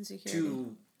huge insecurity.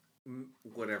 two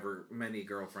many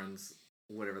girlfriends,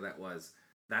 whatever that was.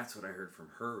 That's what I heard from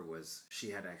her was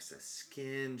she had excess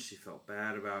skin. She felt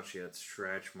bad about. She had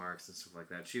stretch marks and stuff like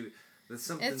that. That's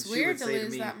something It's she weird would to say to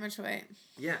lose me. that much weight.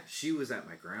 Yeah, she was at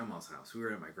my grandma's house. We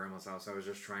were at my grandma's house. I was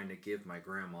just trying to give my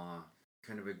grandma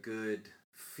kind of a good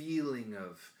feeling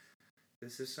of,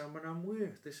 this is someone I'm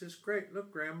with. This is great.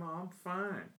 Look, Grandma, I'm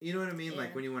fine. You know what I mean? Like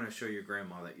Yeah. when you want to show your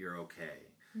grandma that you're okay.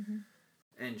 Mhm.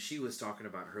 And she was talking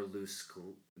about her loose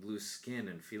skin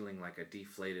and feeling like a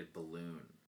deflated balloon.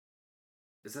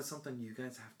 Is that something you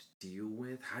guys have to deal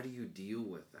with? How do you deal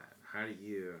with that? How do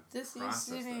you This used process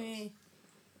to be those? me.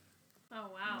 Oh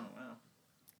wow.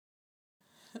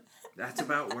 That's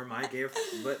about where my gift,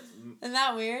 but Isn't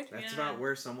that weird? that's Yeah. about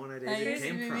where someone I That dated used to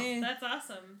came be from. me. That's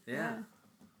awesome. Yeah.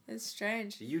 It's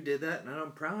strange. You did that, and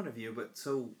I'm proud of you. But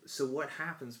so what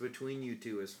happens between you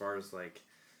two as far as like?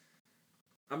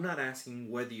 I'm not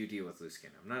asking whether you deal with loose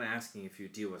skin. I'm not asking if you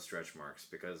deal with stretch marks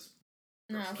because.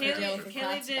 No, personally, if you deal Kaylee, with your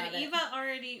Kaylee thoughts did about it. Eva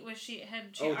already was she Oh,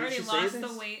 did already she say lost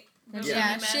this? the weight? Yeah. when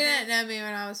Yeah, you met she her? didn't know me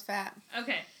when I was fat.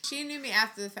 Okay. She knew me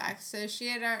after the fact. So she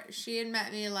had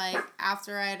met me like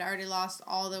after I had already lost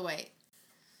all the weight.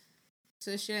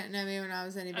 So she didn't know me when I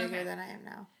was any bigger Okay. than I am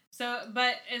now. So,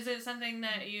 but is it something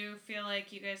that you feel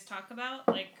like you guys talk about?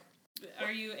 Like,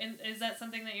 is that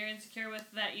something that you're insecure with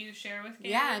that you share with Kaylee?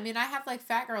 Yeah, I mean, I have like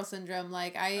fat girl syndrome.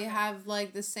 Like, I Okay. have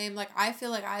like the same, like, I feel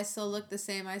like I still look the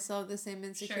same. I still have the same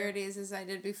insecurities as I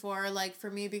did before. Like, for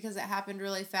me, because it happened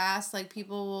really fast, like,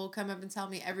 people will come up and tell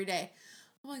me every day,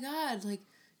 oh my God, like,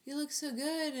 you look so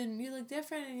good and you look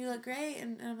different and you look great.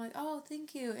 And I'm like, oh,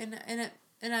 thank you.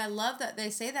 And I love that they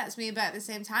say that to me, but at the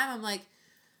same time, I'm like,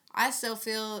 I still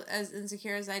feel as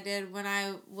insecure as I did when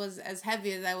I was as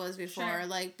heavy as I was before. Sure.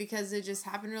 Like, because it just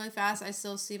happened really fast, I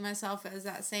still see myself as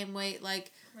that same weight.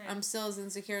 Like, Right. I'm still as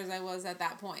insecure as I was at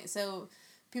that point. So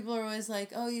people are always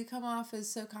like, oh, you come off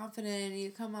as so confident and you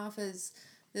come off as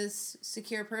this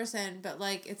secure person, but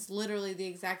like it's literally the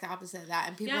exact opposite of that,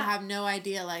 and people Yeah. have no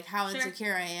idea like how Sure.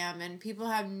 insecure I am, and people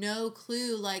have no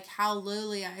clue like how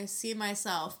lowly I see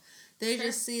myself. They Sure.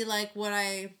 just see like what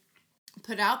I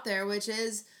put out there, which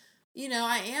is, you know,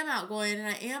 I am outgoing and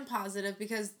I am positive,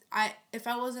 because if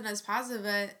I wasn't as positive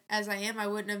as I am, I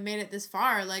wouldn't have made it this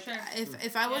far. Like, Sure.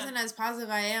 if I wasn't as positive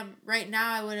I am right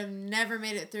now, I would have never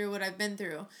made it through what I've been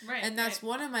through. Right. And that's right.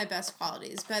 one of my best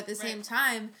qualities. But at the same Right.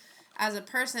 time, as a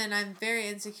person, I'm very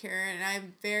insecure and I have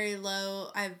very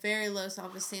low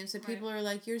self-esteem. So people are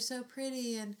like, you're so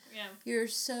pretty and Yeah. you're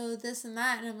so this and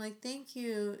that, and I'm like, thank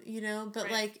you, you know, but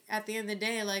Right. like at the end of the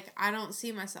day, like I don't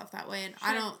see myself that way, and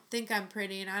I Sure. don't think I'm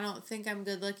pretty, and I don't think I'm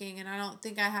good looking, and I don't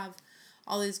think I have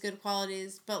all these good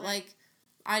qualities, but Right. like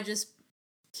I just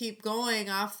keep going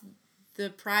off the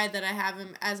pride that I have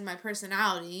as my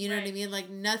personality, you know what I Right. mean? Like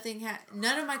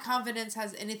none of my confidence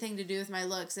has anything to do with my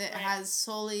looks. It Right. has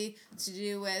solely to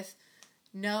do with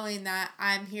knowing that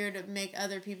I'm here to make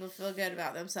other people feel good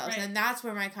about themselves, Right. and that's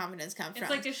where my confidence comes It's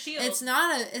from. like a shield. It's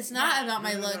not about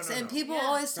my No, looks, and people Yeah.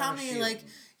 always It's tell not a me shield. like,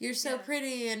 you're so Yeah.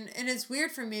 pretty, and it's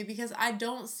weird for me because I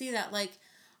don't see that. Like,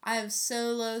 I have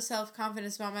so low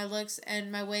self-confidence about my looks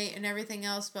and my weight and everything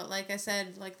else, but like I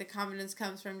said, like, the confidence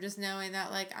comes from just knowing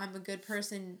that, like, I'm a good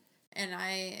person and I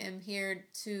am here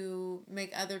to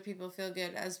make other people feel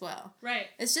good as well. Right.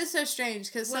 It's just so strange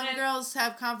because When some girls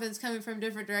have confidence coming from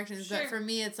different directions, Sure. but for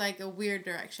me it's like a weird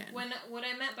direction. When what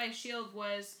I meant by shield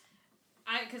was,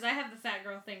 because I have the fat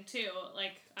girl thing too.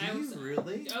 Like Do I you was.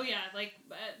 really? Oh yeah, like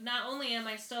not only am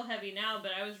I still heavy now,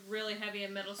 but I was really heavy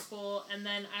in middle school, and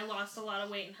then I lost a lot of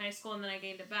weight in high school, and then I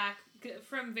gained it back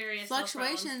from various health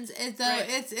problems. Fluctuations,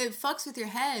 it fucks with your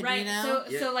head, Right. you know?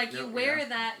 So Yeah, like no, you wear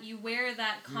yeah.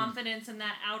 that confidence and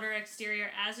that outer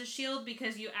exterior as a shield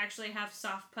because you actually have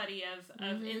soft putty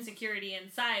of insecurity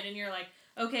inside, and you're like,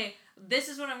 okay, this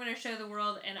is what I'm going to show the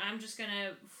world, and I'm just going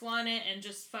to flaunt it and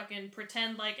just fucking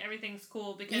pretend like everything's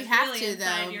cool because You have really to,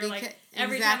 inside though, you're like, because-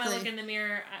 every time I exactly. look in the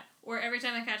mirror, or every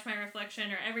time I catch my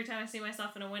reflection, or every time I see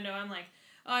myself in a window, I'm like,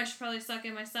 oh, I should probably suck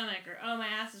in my stomach, or oh, my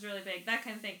ass is really big, that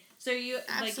kind of thing. So you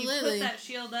like you Absolutely. put that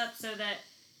shield up so that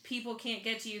people can't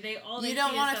get to you. They You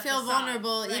don't want to feel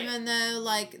vulnerable, right. even though,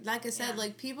 like I said, Yeah.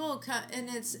 like, people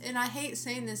and I hate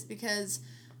saying this because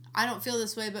I don't feel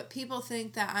this way, but people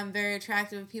think that I'm very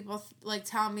attractive. People like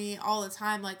tell me all the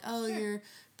time, like, oh, Sure. you're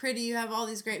pretty, you have all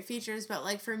these great features, but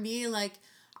like for me, like,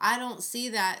 I don't see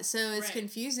that, so it's Right.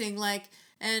 confusing. Like,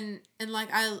 and like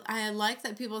I like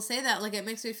that people say that, like, it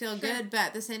makes me feel Sure. good, but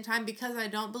at the same time, because I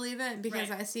don't believe it, because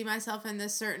Right. I see myself in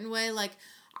this certain way, like,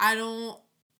 I don't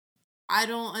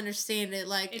understand it.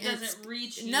 Like, It it's- doesn't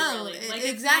reach you. no, really. it- Like, it's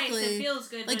exactly. nice, it feels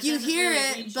good. like, but you doesn't hear really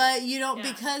it, reach but you don't,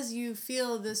 Yeah. because you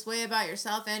feel this way about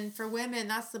yourself. And for women,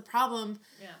 that's the problem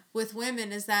Yeah. with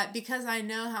women, is that because I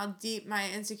know how deep my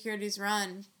insecurities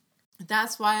run,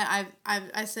 that's why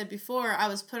I said before, I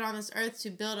was put on this earth to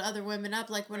build other women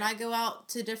up. Like, when Right. I go out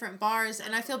to different bars,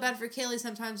 and I feel bad for Kaylee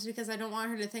sometimes because I don't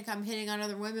want her to think I'm hitting on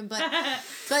other women, but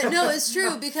no, it's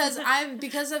true, because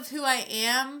because of who I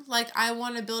am, like, I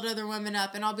want to build other women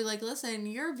up, and I'll be like, listen,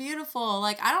 you're beautiful.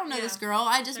 Like, I don't know Yeah. this girl.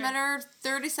 I just Sure. met her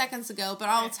 30 seconds ago, but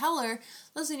I'll Right. tell her,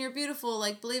 listen, you're beautiful.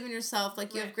 Like, believe in yourself.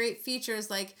 Like, you have Right. great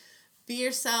features. Like, be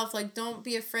yourself. Like, don't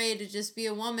be afraid to just be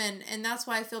a woman. And that's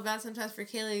why I feel bad sometimes for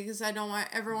Kaylee, because I don't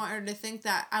ever want her to think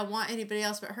that I want anybody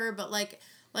else but her. But like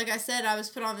I said, I was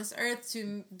put on this earth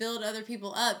to build other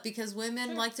people up, because women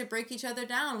Sure. like to break each other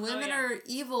down. Women yeah. are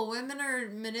evil. Women are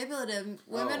manipulative.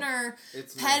 Women Oh. are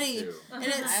It's petty. meant to. And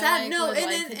it's I sad. No, would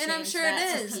like to and I'm change sure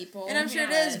that it to is. people. And I'm sure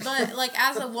Yeah. it is. But like,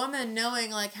 as a woman,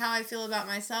 knowing like how I feel about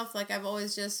myself, like, I've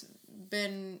always just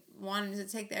been wanting to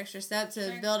take the extra step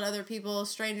to Sure. build other people,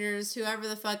 strangers, whoever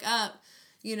the fuck up,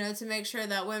 you know, to make sure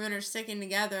that women are sticking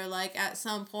together, like, at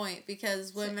some point,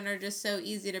 because women are just so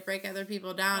easy to break other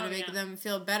people down Oh, to make yeah. them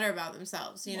feel better about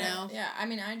themselves, you know? Yeah, I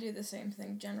mean, I do the same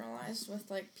thing generalized with,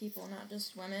 like, people, not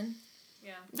just women.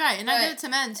 Yeah. Right, and I do But it to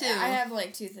men, too. I have,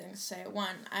 like, two things to say.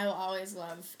 One, I will always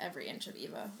love every inch of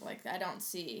Eva. Like, I don't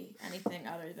see anything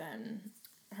other than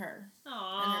her and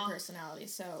Aww. her personality.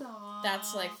 So Aww.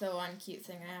 that's, like, the one cute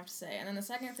thing I have to say. And then the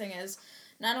second thing is,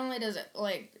 not only does it,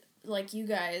 like you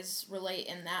guys relate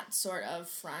in that sort of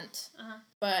front, Uh-huh.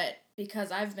 but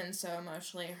because I've been so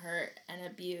emotionally hurt and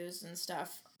abused and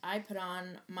stuff, I put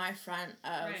on my front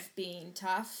of Right. being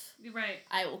tough. You're right.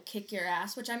 I will kick your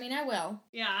ass, which I mean I will.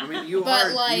 Yeah. I mean, you But,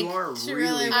 are like, you are she really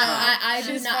really tough. I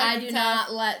She's do fucking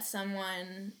not let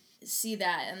someone see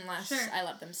that unless Sure. I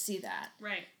let them see that.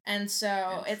 right. And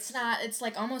so it's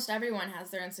like almost everyone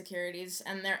has their insecurities,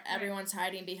 and everyone's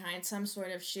hiding behind some sort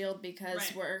of shield because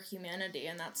Right. we're humanity,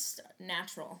 and that's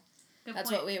natural. Good That's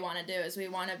point. what we want to do. Is we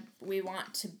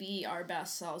want to be our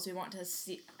best selves. We want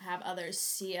to have others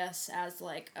see us as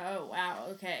like, oh wow,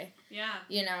 okay, Yeah.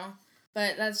 you know.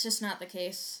 But that's just not the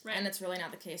case, Right. and it's really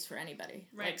not the case for anybody.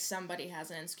 Right. Like, somebody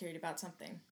has an insecurity about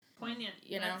something. Poignant.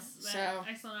 You know, That's so-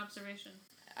 excellent observation.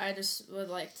 I just would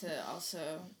like to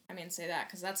also, say that,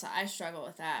 because I struggle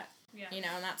with that, Yeah. you know,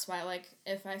 and that's why, like,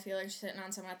 if I feel like sitting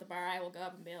on someone at the bar, I will go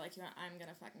up and be like, I'm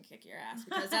gonna fucking kick your ass,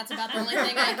 because that's about the only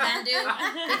thing I can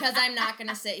do, because I'm not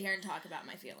gonna sit here and talk about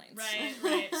my feelings. Right.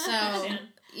 Right. So, I understand.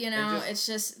 you know, And just- it's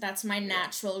just, that's my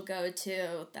natural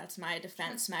go-to, that's my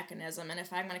defense mechanism, and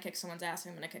if I'm gonna kick someone's ass,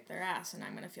 I'm gonna kick their ass, and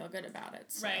I'm gonna feel good about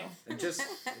it, so. Right. And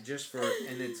just for,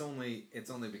 and it's only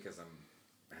because I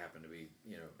happen to be,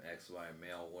 you know, XY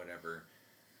male, whatever,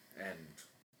 and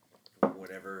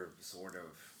whatever sort of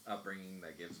upbringing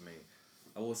that gives me.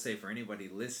 I will say, for anybody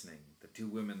listening, the two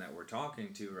women that we're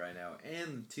talking to right now,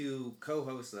 and the two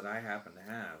co-hosts that I happen to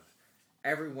have,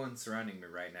 everyone surrounding me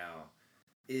right now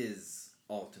is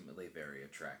ultimately very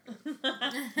attractive.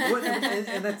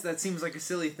 and that seems like a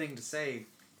silly thing to say,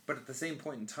 but at the same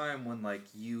point in time, when like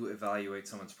you evaluate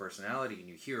someone's personality and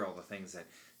you hear all the things that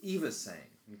Eva's saying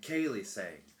and Kaylee's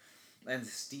saying, and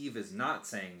Steve is not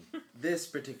saying this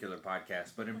particular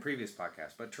podcast, but in previous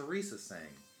podcasts, but Teresa's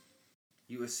saying,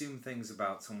 you assume things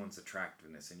about someone's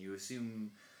attractiveness, and you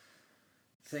assume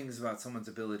things about someone's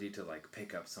ability to like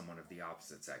pick up someone of the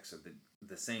opposite sex or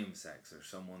the same sex or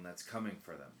someone that's coming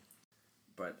for them.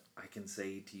 But I can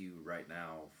say to you right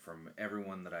now, from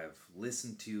everyone that I've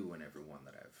listened to and everyone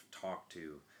that I've talked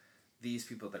to, these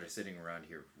people that are sitting around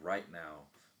here right now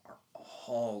are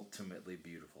ultimately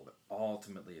beautiful. They're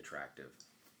ultimately attractive.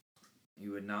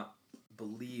 You would not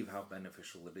believe how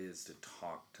beneficial it is to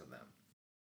talk to them.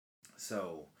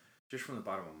 So, just from the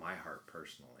bottom of my heart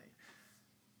personally,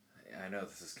 I know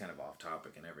this is kind of off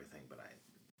topic and everything, but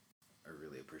I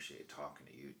really appreciate talking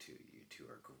to you two. You two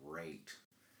are great.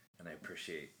 And I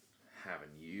appreciate having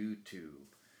you two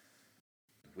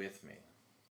with me.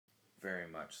 Very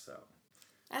much so.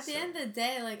 At the end of the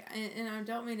day, like, and I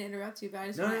don't mean to interrupt you, but I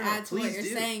just No, want to add to what please you're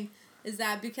do. saying, is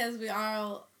that because we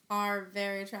all are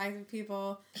very attractive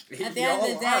people, at the Y'all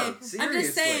end of the day, are, I'm just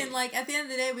seriously. saying, like, at the end of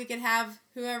the day, we could have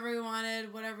whoever we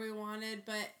wanted, whatever we wanted,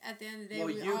 but at the end of the day, Well,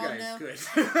 we you all guys know. could.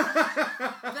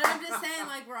 But I'm just saying,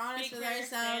 like, we're honest Speak with for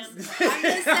ourselves. yourself. I'm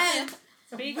just saying,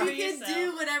 Speak we for could yourself.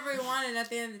 do whatever we wanted at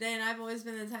the end of the day, and I've always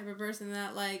been the type of person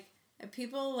that, like, if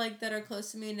people, like, that are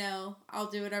close to me know I'll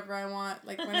do whatever I want,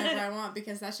 like, whenever I want,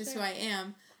 because that's just who I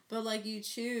am. But, like, you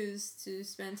choose to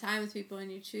spend time with people, and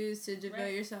you choose to devote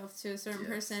Right. yourself to a certain Yes.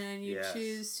 person, and you Yes.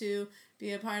 choose to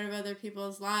be a part of other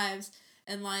people's lives,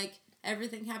 and, like,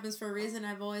 everything happens for a reason.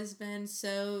 I've always been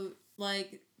so,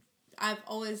 like, I've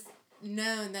always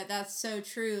known that that's so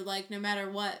true, like, no matter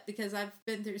what, because I've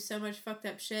been through so much fucked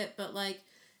up shit, but, like,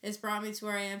 it's brought me to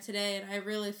where I am today, and I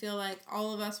really feel like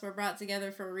all of us were brought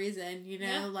together for a reason, you know,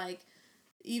 Yeah. like,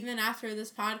 even after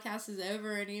this podcast is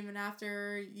over, and even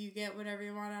after you get whatever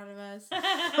you want out of us,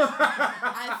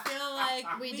 I feel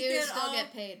like We we do could still all...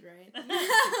 get paid, right?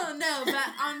 no, but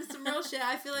on some real shit,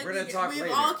 I feel like We're gonna talk we've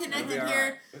later. all It'll be connected all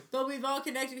here, right. but we've all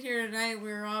connected here tonight.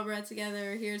 We were all brought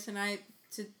together here tonight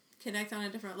to connect on a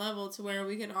different level, to where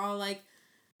we could all, like,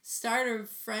 start a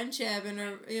friendship and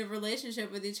a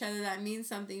relationship with each other that means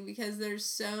something, because there's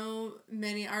so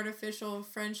many artificial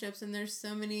friendships, and there's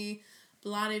so many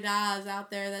blah-de-das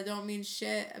out there that don't mean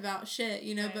shit about shit,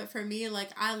 you know. Right. But for me, like,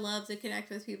 I love to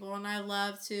connect with people, and I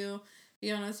love to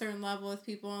be on a certain level with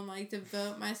people, and, like,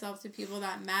 devote myself to people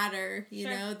that matter, you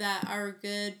Sure. know, that are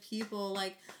good people.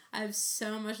 Like, I have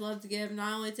so much love to give,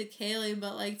 not only to Kaylee,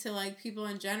 but, like, to, like, people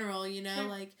in general, you know, Sure.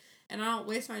 like, and I don't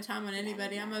waste my time on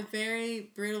anybody. I'm a very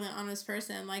brutally honest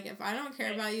person. Like, if I don't care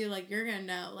Right. about you, like, you're gonna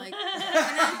know. Like, and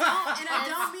I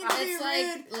don't mean to be It's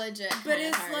rude, like legit, but kinda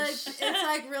it's harsh. it's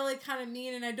like really kind of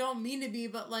mean, and I don't mean to be,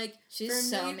 but, like, She's for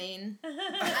so me, mean.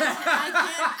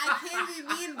 I can't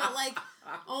be mean, but, like,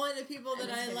 only the people that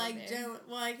just I hate like it, don't.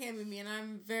 Well, I can't be mean.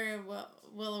 I'm very well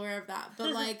aware of that,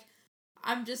 but, like,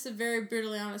 I'm just a very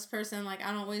brutally honest person. Like,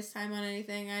 I don't waste time on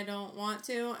anything I don't want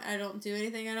to. I don't do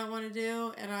anything I don't want to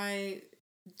do, and I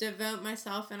devote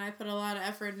myself, and I put a lot of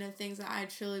effort into things that I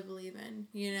truly believe in,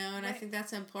 you know, and I Right. think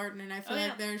that's important, and I feel Oh, like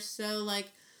yeah. there's so, like,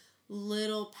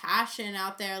 little passion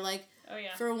out there, like, Oh,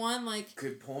 yeah. for one, like,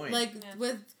 Good point. like, Yeah.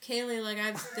 with Kaylee, like,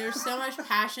 there's so much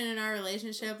passion in our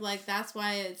relationship, like, that's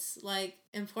why it's, like,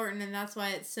 important, and that's why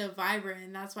it's so vibrant,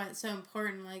 and that's why it's so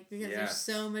important, like, because there's Yes.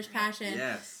 so much passion,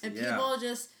 Yes. and yeah. people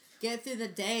just get through the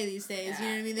day these days, you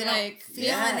know what I mean? They Like, don't feel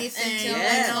yes. anything. Until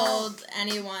Yes. I told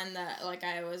anyone that, like,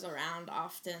 I was around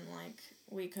often, like,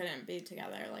 we couldn't be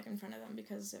together, like, in front of them,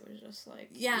 because it was just, like...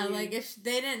 Yeah, like, if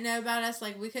they didn't know about us,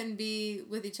 like, we couldn't be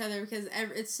with each other, because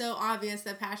it's so obvious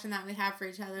the passion that we have for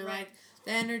each other. Right. Like,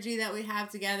 the energy that we have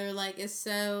together, like, is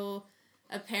so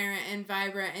apparent and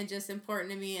vibrant and just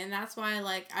important to me. And that's why,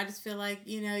 like, I just feel like,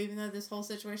 you know, even though this whole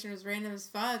situation was random as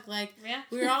fuck, like, Yeah.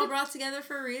 we were all brought together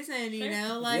for a reason, you Sure.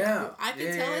 know? Like, Yeah. I could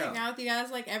Yeah, totally yeah. hang out with you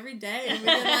guys, like, every day, and we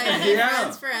could, like, be Yeah.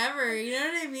 friends forever, you know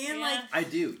what I mean? Yeah. Like, I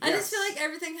do. I just yes. feel like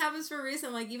everything happens for a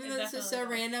reason. Like, even It though this is so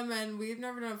definitely does. random, and we've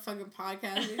never done a fucking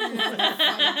podcast, we don't know what the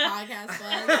fucking podcast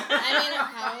was. I mean, we're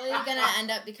probably gonna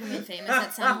end up becoming famous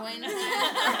at some point. We just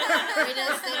didn't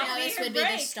know That'll this your would be the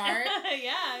break. start.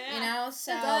 Yeah. You know,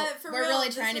 so But for we're real, really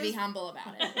this trying to be was- humble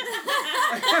about it.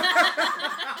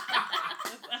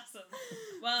 That's awesome.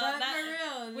 Well, But for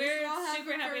real, this we're all happened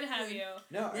super for happy a to have reason. you.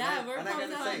 No, Yeah, we're and I pumped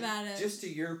gotta up say, about it. just to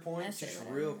your point, I say just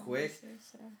whatever real I want quick, to say,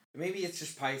 so. maybe it's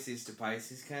just Pisces to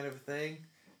Pisces kind of a thing,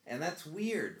 and that's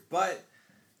weird. But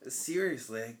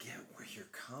seriously, I get where you're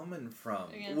coming from.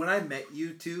 Yeah. When I met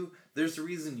you two, there's a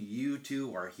reason you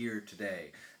two are here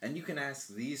today. And you can ask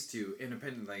these two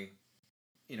independently,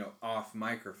 off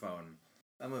microphone.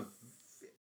 I'm a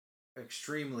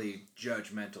extremely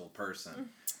judgmental person.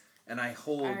 And I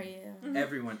hold Are you?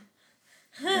 everyone...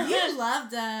 Yeah. You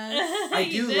loved us. I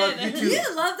do did. love you too.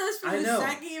 You loved us from I the know.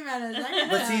 second you met us. I can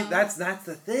But see, tell. that's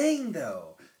the thing,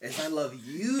 though, is I love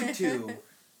you two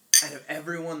out of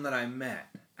everyone that I met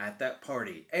at that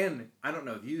party. And I don't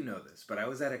know if you know this, but I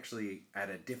was actually at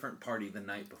a different party the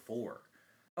night before.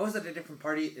 I was at a different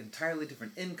party, entirely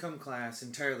different income class,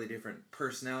 entirely different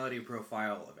personality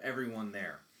profile of everyone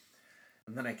there.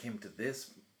 And then I came to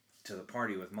the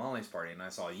party with Molly's party, and I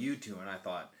saw you two, and I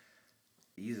thought,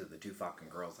 these are the two fucking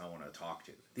girls I want to talk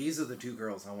to. These are the two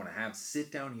girls I want to have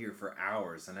sit down here for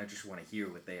hours, and I just want to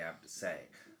hear what they have to say.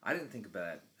 I didn't think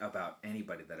about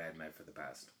anybody that I had met for the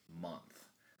past month.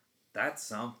 That's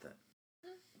something.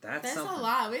 That's something. a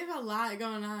lot. We have a lot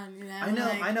going on, you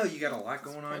know. I know you got a lot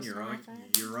going on, personal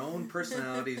your own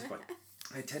personalities, but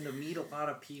I tend to meet a lot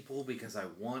of people because I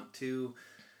want to.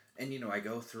 And I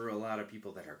go through a lot of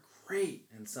people that are great,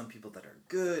 and some people that are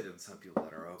good, and some people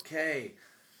that are okay.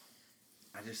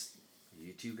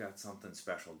 You two got something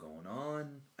special going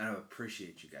on, and I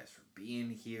appreciate you guys for being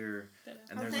here.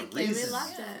 And there's thank a you. reason. We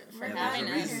loved it. For Yeah, having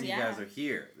there's a us, reason you yeah. guys are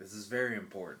here. This is very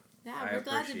important. Yeah, I we're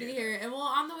glad to be appreciate here. it. And well,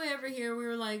 on the way over here, we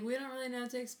were like, we don't really know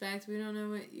what to expect. We don't know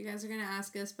what you guys are gonna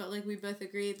ask us, but like we both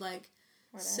agreed, like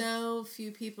so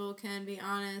few people can be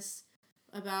honest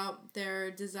about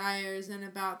their desires and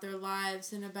about their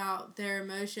lives and about their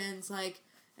emotions, like,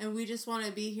 and we just want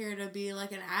to be here to be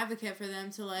like an advocate for them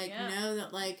to like know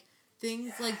that like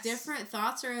things like different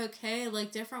thoughts are okay,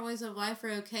 like different ways of life are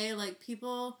okay, like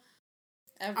people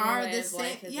Every are way the of same.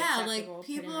 life is Yeah, like acceptable,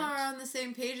 people pretty much. are on the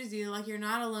same page as you. Like you're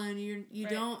not alone.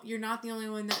 You're not the only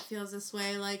one that feels this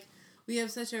way. Like we have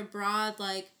such a broad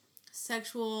like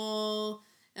sexual,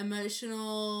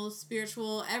 emotional,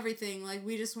 spiritual, everything. Like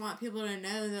we just want people to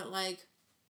know that like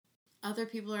other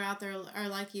people are out there are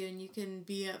like you, and you can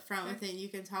be upfront with it. And you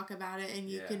can talk about it, and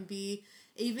you can be.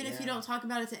 Even if you don't talk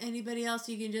about it to anybody else,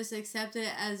 you can just accept it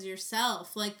as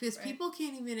yourself. Like, because people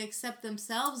can't even accept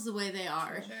themselves the way they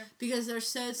are. Sure. Because they're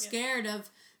so scared of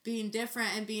being different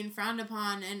and being frowned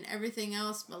upon and everything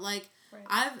else. But, like,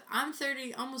 I'm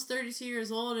almost 32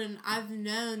 years old, and I've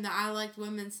known that I liked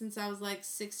women since I was, like,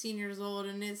 16 years old.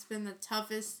 And it's been the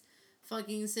toughest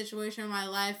fucking situation of my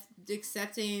life,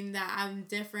 accepting that I'm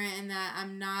different and that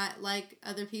I'm not like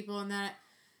other people, and that...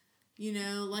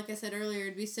 like I said earlier,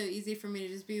 it'd be so easy for me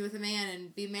to just be with a man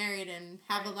and be married and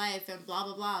have a life and blah,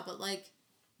 blah, blah. But, like,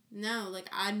 no, like,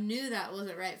 I knew that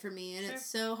wasn't right for me. And it's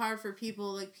so hard for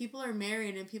people. Like, people are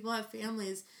married and people have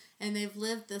families and they've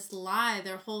lived this lie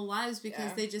their whole lives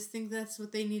because they just think that's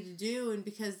what they need to do, and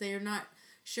because they're not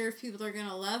sure if people are going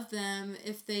to love them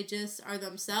if they just are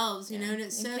themselves, and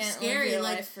it's so scary.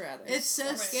 Like, it's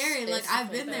so scary. Like,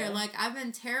 I've been there. Like, I've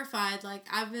been terrified. Like,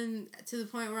 I've been to the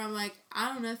point where I'm like,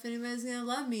 I don't know if anybody's going to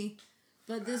love me,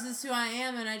 but this is who I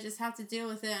am, and I just have to deal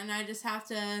with it, and I just have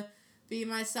to be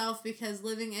myself, because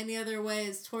living any other way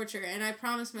is torture. And I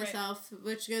promised myself,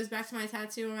 which goes back to my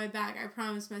tattoo on my back, I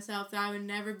promised myself that I would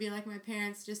never be like my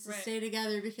parents, just to stay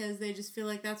together because they just feel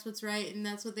like that's what's right and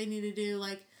that's what they need to do.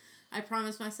 Like, I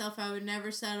promised myself I would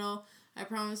never settle. I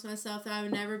promised myself that I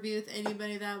would never be with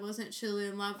anybody that I wasn't truly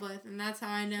in love with. And that's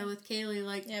how I know with Kaylee,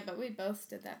 like... Yeah, but we both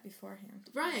did that beforehand.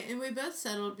 Right, and we both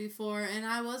settled before. And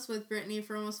I was with Brittany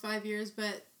for almost 5 years,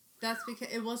 but that's because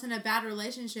it wasn't a bad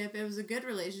relationship. It was a good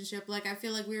relationship. Like, I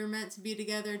feel like we were meant to be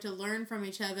together to learn from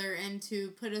each other and to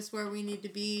put us where we need to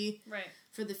be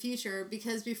for the future.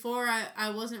 Because before, I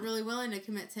wasn't really willing to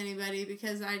commit to anybody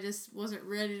because I just wasn't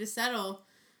ready to settle.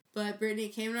 But Brittany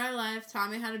came into our life,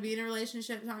 taught me how to be in a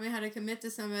relationship, taught me how to commit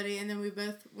to somebody, and then we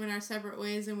both went our separate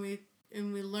ways, and we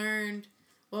learned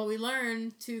what we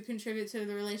learned to contribute to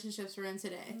the relationships we're in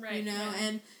today. Right.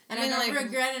 And I don't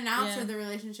regret an ounce of the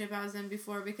relationship I was in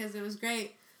before, because it was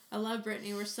great. I love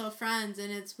Brittany. We're still friends,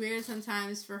 and it's weird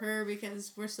sometimes for her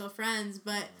because we're still friends,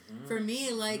 but for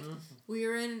me, like, we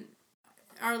were in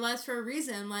our lives for a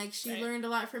reason. Like, she learned a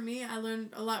lot from me, I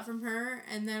learned a lot from her,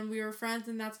 and then we were friends,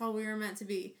 and that's all we were meant to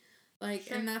be.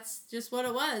 Like, and that's just what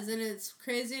it was, and it's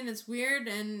crazy, and it's weird,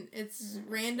 and it's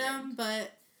random,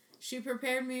 but she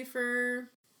prepared me for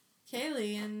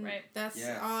Kaylee, and that's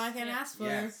all I can ask for.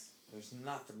 Yes, there's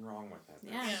nothing wrong with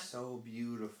that. That's so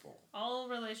beautiful. All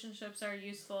relationships are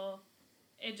useful.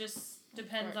 It just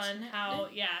depends on how,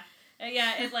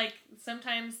 it, like,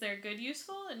 sometimes they're good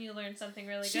useful, and you learn something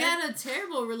really good. She had a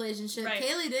terrible relationship. Right.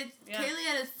 Kaylee did. Yeah. Kaylee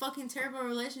had a fucking terrible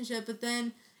relationship, but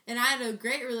then and I had a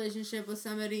great relationship with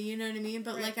somebody, you know what I mean?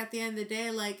 But, like, at the end of the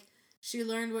day, like, she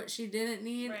learned what she didn't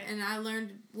need, and I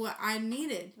learned what I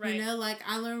needed, you know? Like,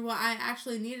 I learned what I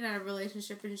actually needed out of a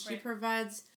relationship, and she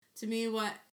provides to me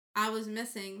what I was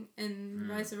missing, and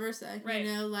vice versa, you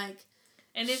know? Like...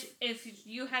 And if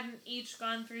you hadn't each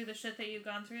gone through the shit that you've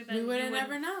gone through, then we would have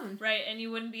never known. Right, and you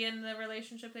wouldn't be in the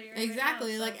relationship that you're in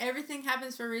Exactly. right now, so. Like, everything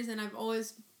happens for a reason. I've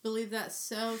always believed that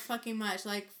so fucking much.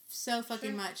 Like, so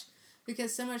fucking much.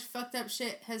 Because so much fucked up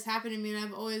shit has happened to me, and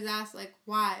I've always asked, like,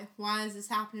 why? Why is this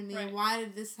happening to me? Right. Why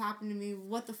did this happen to me?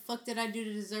 What the fuck did I do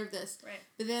to deserve this? Right.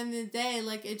 But then at the end of the day,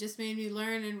 like, it just made me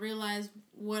learn and realize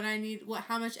what I need,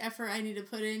 how much effort I need to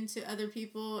put into other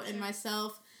people and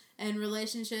myself and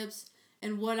relationships.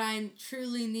 And what I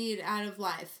truly need out of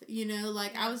life, you know?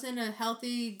 Like, I was in a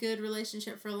healthy, good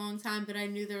relationship for a long time, but I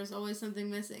knew there was always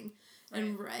something missing. Right.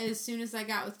 And as soon as I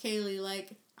got with Kaylee,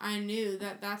 like, I knew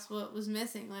that that's what was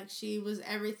missing. Like, she was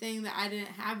everything that I didn't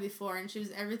have before, and she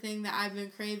was everything that I've been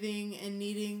craving and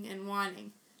needing and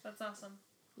wanting. That's awesome.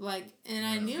 Like, and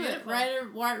I knew it right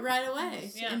away.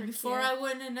 Yeah. And before I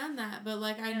wouldn't have known that, but,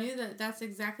 like, I knew that that's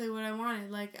exactly what I wanted.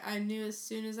 Like, I knew as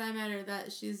soon as I met her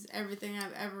that she's everything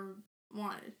I've ever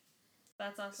wanted.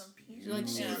 That's awesome. Like,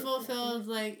 she fulfills,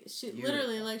 like,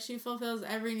 literally, like, she fulfills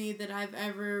every need that I've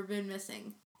ever been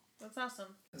missing. That's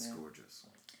awesome. That's gorgeous.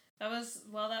 That was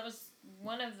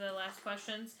one of the last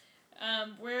questions.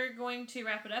 We're going to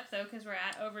wrap it up, though, because we're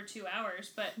at over 2 hours.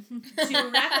 But to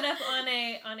wrap it up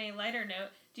on a lighter note,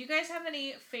 do you guys have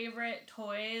any favorite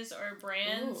toys or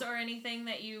brands or anything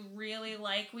that you really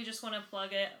like? We just want to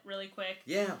plug it really quick.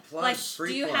 Yeah, plug. Like,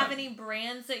 free do you plug. have any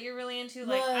brands that you're really into?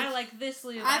 Like, I like this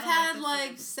lube. I've had,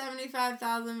 like,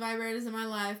 75,000 vibrators in my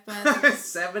life, but...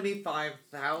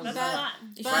 75,000? That's a lot.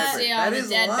 You should see all the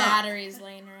dead batteries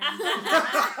laying around.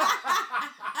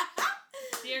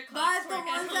 But the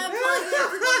ones that plug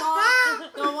into the wall,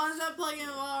 the ones that plug in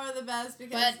the wall are the best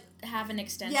because... But have an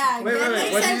extension. Yeah, wait,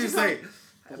 what did you say?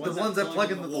 The ones that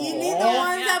plug in the wall. You need the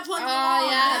ones that plug in the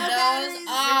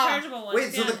wall. Rechargeable ones.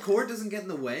 Wait, so the cord doesn't get in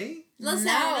the way? Listen,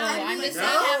 I'm just saying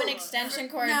have an extension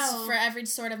cord for every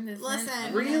sort of movement.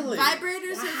 Listen, really?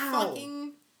 Vibrators are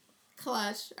fucking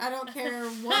clutch. I don't care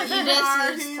what You you just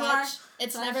are, use who you clutch. are.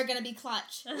 It's never gonna be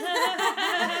clutch. It's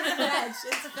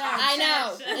fetch. I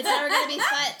know. It's never gonna be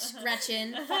clutch,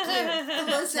 Gretchen. Fuck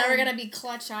you. It's never gonna be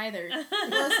clutch either.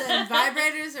 Listen,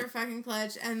 vibrators are fucking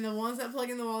clutch, and the ones that plug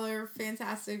in the wall are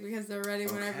fantastic because they're ready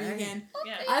whenever you can.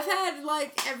 Yeah. I've had,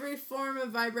 like, every form of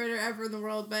vibrator ever in the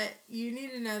world, but you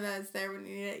need to know that it's there when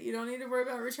you need it. You don't need to worry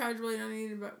about rechargeable. You don't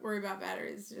need to worry about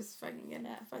batteries. Just fucking get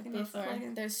that fucking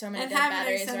plug-in. There's so many And dead have an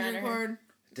batteries around extension her. cord.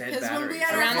 Dead 'Cause when we batteries.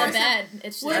 had our Around the foursome- bed.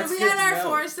 It's When just, we That's had good to our know.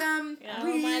 foursome, Yeah.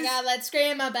 we oh my used- god, let's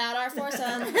scream about our foursome.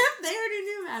 they already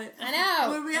knew about it. I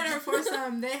know. When we had our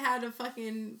foursome, they had a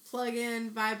fucking plug-in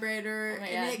vibrator, Oh my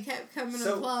and God. it kept coming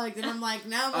So- unplugged, and I'm like,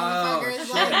 no, Oh, motherfuckers,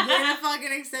 shit. like, get a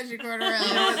fucking extension cord around.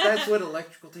 You know what? That's what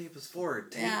electrical tape is for.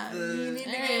 Take Yeah, you need to the get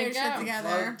There your you shit go. together.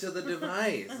 plug to the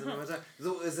device.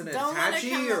 So is it an Don't let it Hitachi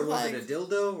come or was it a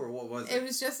unplugged. dildo or what was It it?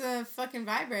 was just a fucking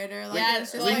vibrator. Like, Yeah, it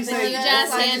was just like you the say- huge that, ass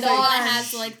like, handle say- and it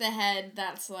has like the head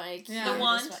that's like Yeah. The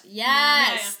wand? Yes,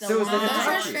 Yeah. the So is the wand. Those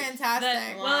are Hitachi.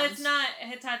 fantastic. Well, it's not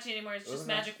Hitachi anymore. It's just Wasn't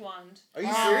that- Magic Wand. Are you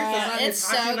Oh, serious? yeah. That's not It's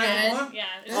Hitachi so Magic good. Wand? Yeah,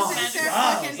 it's This Oh, is Magic so Wand.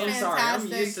 fucking I'm sorry. I'm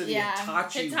fantastic. used to the Yeah.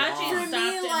 Hitachi Hitachi wand. For stopped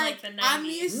me, in like, the 90s. I'm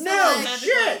used to, No, like... Magic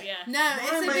shit. Wand, yeah. No, Why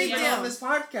it's am a I big even deal. on this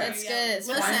podcast? It's good. It's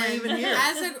Why am I fun. even here?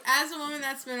 As a woman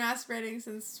that's been masturbating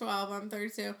since 12, I'm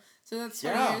 32, so that's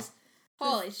 20 Yeah. years.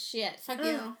 Holy shit. Fuck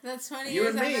you. That's 20 You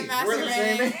years and I've me, been we're the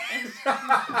same masturbating.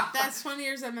 age. That's 20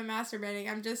 years I've been masturbating.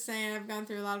 I'm just saying I've gone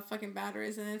through a lot of fucking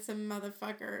batteries, and it's a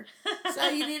motherfucker. So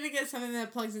you need to get something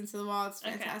that plugs into the wall. It's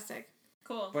Okay. fantastic.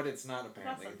 Cool. But it's not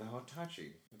apparently Awesome. the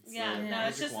Hitachi. It's Yeah, the no, Magic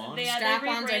it's just Wand. they Strap-ons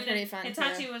are rebranded. pretty fun,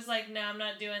 Hitachi too. was like, no, I'm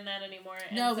not doing that anymore.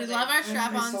 And No, so we they- love our Why am I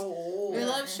strap-ons. so old? We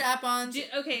love strap-ons.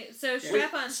 Okay, so Wait,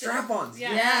 strap-ons. strap-ons.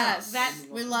 Yeah. Yes. That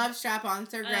We love strap-ons.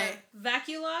 They're great.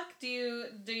 Vaculock. Do you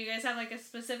guys have like a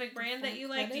specific brand that you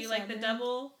like? What Do you is like that the brand?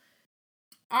 double?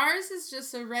 Ours is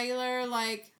just a regular,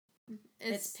 like...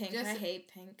 It's pink. Just, I hate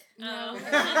pink. No.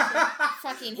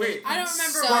 Fucking Wait, hate pink I don't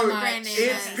remember so what the much. brand name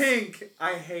It's is. pink.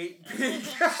 I hate pink.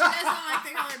 She doesn't like the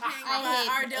color pink, I but hate,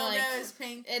 our dildo like, is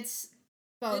pink. It's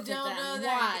both The of them. dildo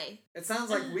that- Why? It sounds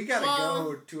like we gotta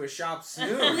go to a shop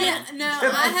soon. Yeah, no,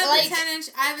 I have Like, a 10-inch.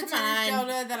 I have a come 10-inch on.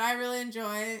 dildo that I really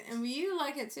enjoy, and you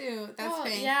like it too. That's Oh,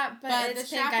 pink. yeah, but the it's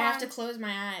pink. I have to strap-on- close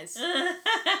my eyes. She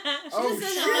Oh, just doesn't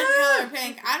shit. like the color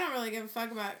pink. I don't really give a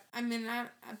fuck about. I mean,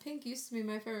 pink used to be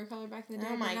my favorite color back in the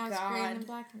day. Oh my but now it's green God. and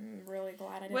black. I'm really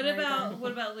glad I didn't What write about them.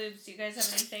 what about lubes? Do you guys have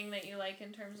anything that you like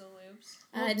in terms of lubes?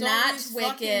 Well, don't Not use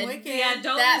fucking Wicked. Yeah,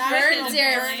 don't That use burns Wicked,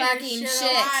 your apparently. fucking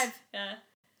shit. alive. Yeah.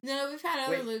 No, we've had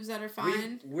other Wait, lubes that are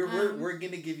fine. We're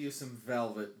gonna give you some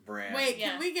Velvet brand. Wait,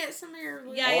 Yeah. can we get some of your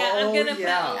lubes? Yeah, I'm Oh, gonna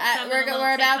yeah. put. some in a We're little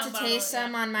about take-home to taste bottle,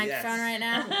 some on microphone Yes. right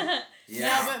now. Yeah.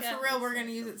 No, but Yeah. for real, we're gonna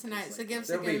use it tonight. So give us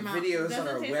a There'll good be amount. videos Does on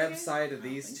it our taste website of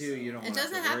these two. You don't It want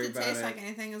doesn't to have worry to about taste it. like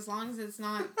anything as long as it's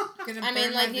not gonna. I mean,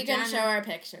 burn like, my you can vagina. show our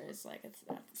pictures. Like,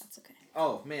 that's okay.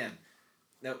 Oh man,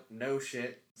 no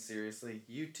shit. Seriously,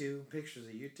 you two pictures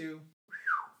of you two.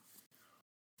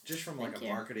 Just from like Thank a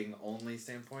you. marketing only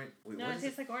standpoint. Wait, No, what it is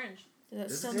tastes like orange. Does it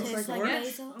Does it still taste taste like like orange?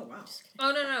 basil? Oh, wow. Just kidding.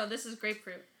 Oh no, this is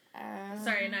grapefruit.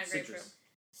 Sorry, not grapefruit. Citrus.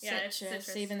 Yeah, it's citrus,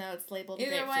 citrus. even though it's labeled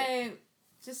Either grapefruit. way,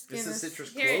 just give This us. is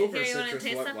citrus Here- clove here, or you wanna citrus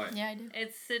taste what? some? What? Yeah, I do.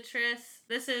 It's citrus.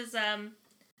 This is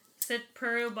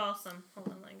Peru balsam. Hold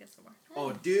on, let me get some more.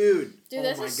 Oh, dude. Dude, oh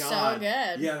this my is so God.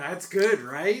 good. Yeah, that's good,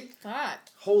 right? Fuck.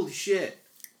 Holy shit.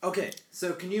 Okay,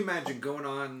 so can you imagine going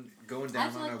down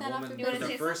I'd on like a that off woman your for burger.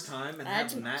 the first time and I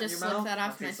having that in your just slipped mouth? that off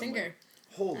I'll my taste some finger.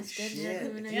 Holy That's good. shit! Yeah.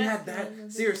 If you had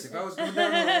that, seriously, if I was going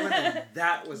down on a woman and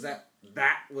that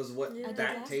was what Yeah, I did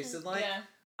that last tasted like, Yeah.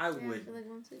 I Yeah, would for like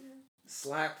 1 second.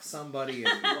 slap somebody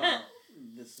and Well,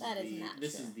 this is That is the not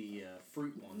this true. is the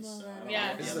fruit ones. Well, I don't Yeah. know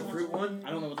what This is other the fruit ones are. one? I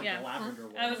don't know what Yeah. the lavender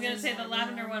one. I was gonna is. say the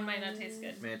lavender one might not taste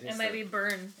good. man, It taste might that. be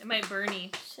burn. It might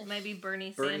Bernie. It might be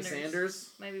Bernie Bernie Sanders. Sanders.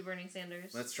 Might be Bernie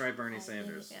Sanders. Let's try Bernie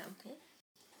Sanders. Yeah. Okay.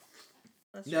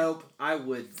 Let's try. Nope, I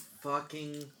would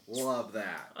fucking love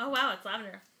that. Oh wow, it's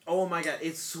lavender. Oh my god,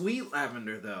 it's sweet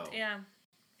lavender though. Yeah.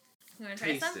 You wanna try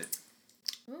Taste some? it.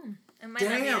 Ooh. It might not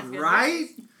be as Damn, good. right?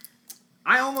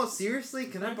 I almost seriously,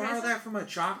 can I Wanna try borrow some? that for my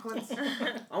chocolates?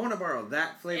 I want to borrow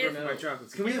that flavor It- for my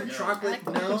chocolates. Can we have No. chocolate? I like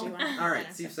the No? orangey one.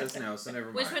 Alright, Steve says no, so never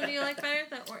mind. Which one do you like better?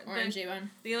 The Orangey one.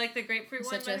 do you like the grapefruit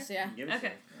one better? Citrus, yeah. Give it to Okay.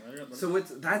 her. Let her- So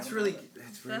that's let her really have it.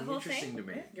 that's The really whole interesting to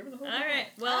me. Yeah, give her the whole All bottle. right.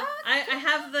 Well, I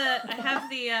have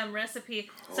the recipe.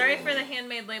 Sorry for the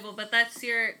handmade label, but that's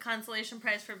your consolation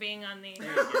prize for being on the. There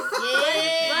you go.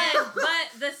 Yeah.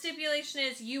 But the stipulation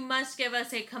is you must give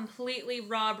us a completely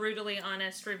raw, brutally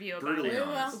honest review about Brutally it.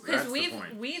 honest. Because That's the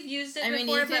point. we've used it I mean,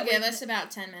 before, you could but give we've- us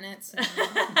about 10 minutes. And we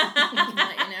can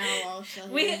let you know while still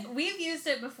here. We've used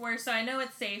it before, so I know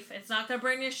it's safe. It's not gonna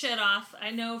burn your shit off.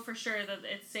 I know for sure that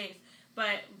it's safe,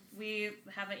 but we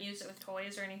haven't used it with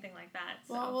toys or anything like that.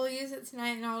 So. Well, we'll use it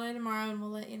tonight and all day tomorrow, and we'll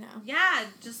let you know. Yeah,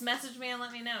 just message me and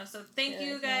let me know. So thank Yeah,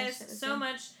 you yeah, guys shit with so you.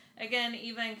 much. Again,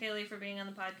 Eva and Kaylee for being on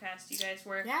the podcast. You guys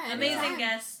were Yeah, amazing anytime.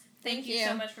 guests. Thank Thank you you.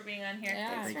 so much for being on here.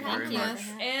 Yeah, Thank for you having very us.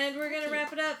 much. And we're gonna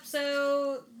wrap it up.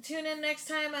 So tune in next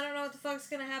time. I don't know what the fuck's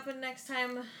gonna happen next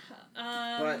time.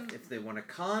 But if they want to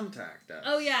contact us.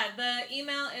 Oh yeah, the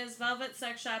email is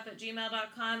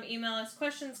velvetsexshop@gmail.com. Email us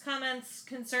questions, comments,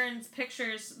 concerns,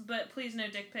 pictures, but please no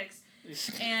dick pics.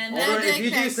 And No Although dick if you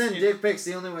do pics. send dick pics,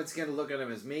 the only one that's gonna look at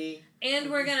them is me.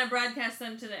 and we're gonna broadcast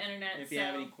them to the internet. If you so.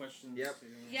 have any questions, Yep.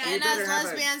 Yeah. You And better us have a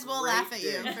lesbians will great laugh at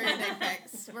you dick. for your dick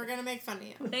pics. We're gonna make fun of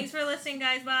you. Thanks for listening,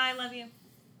 guys. Bye. Love you.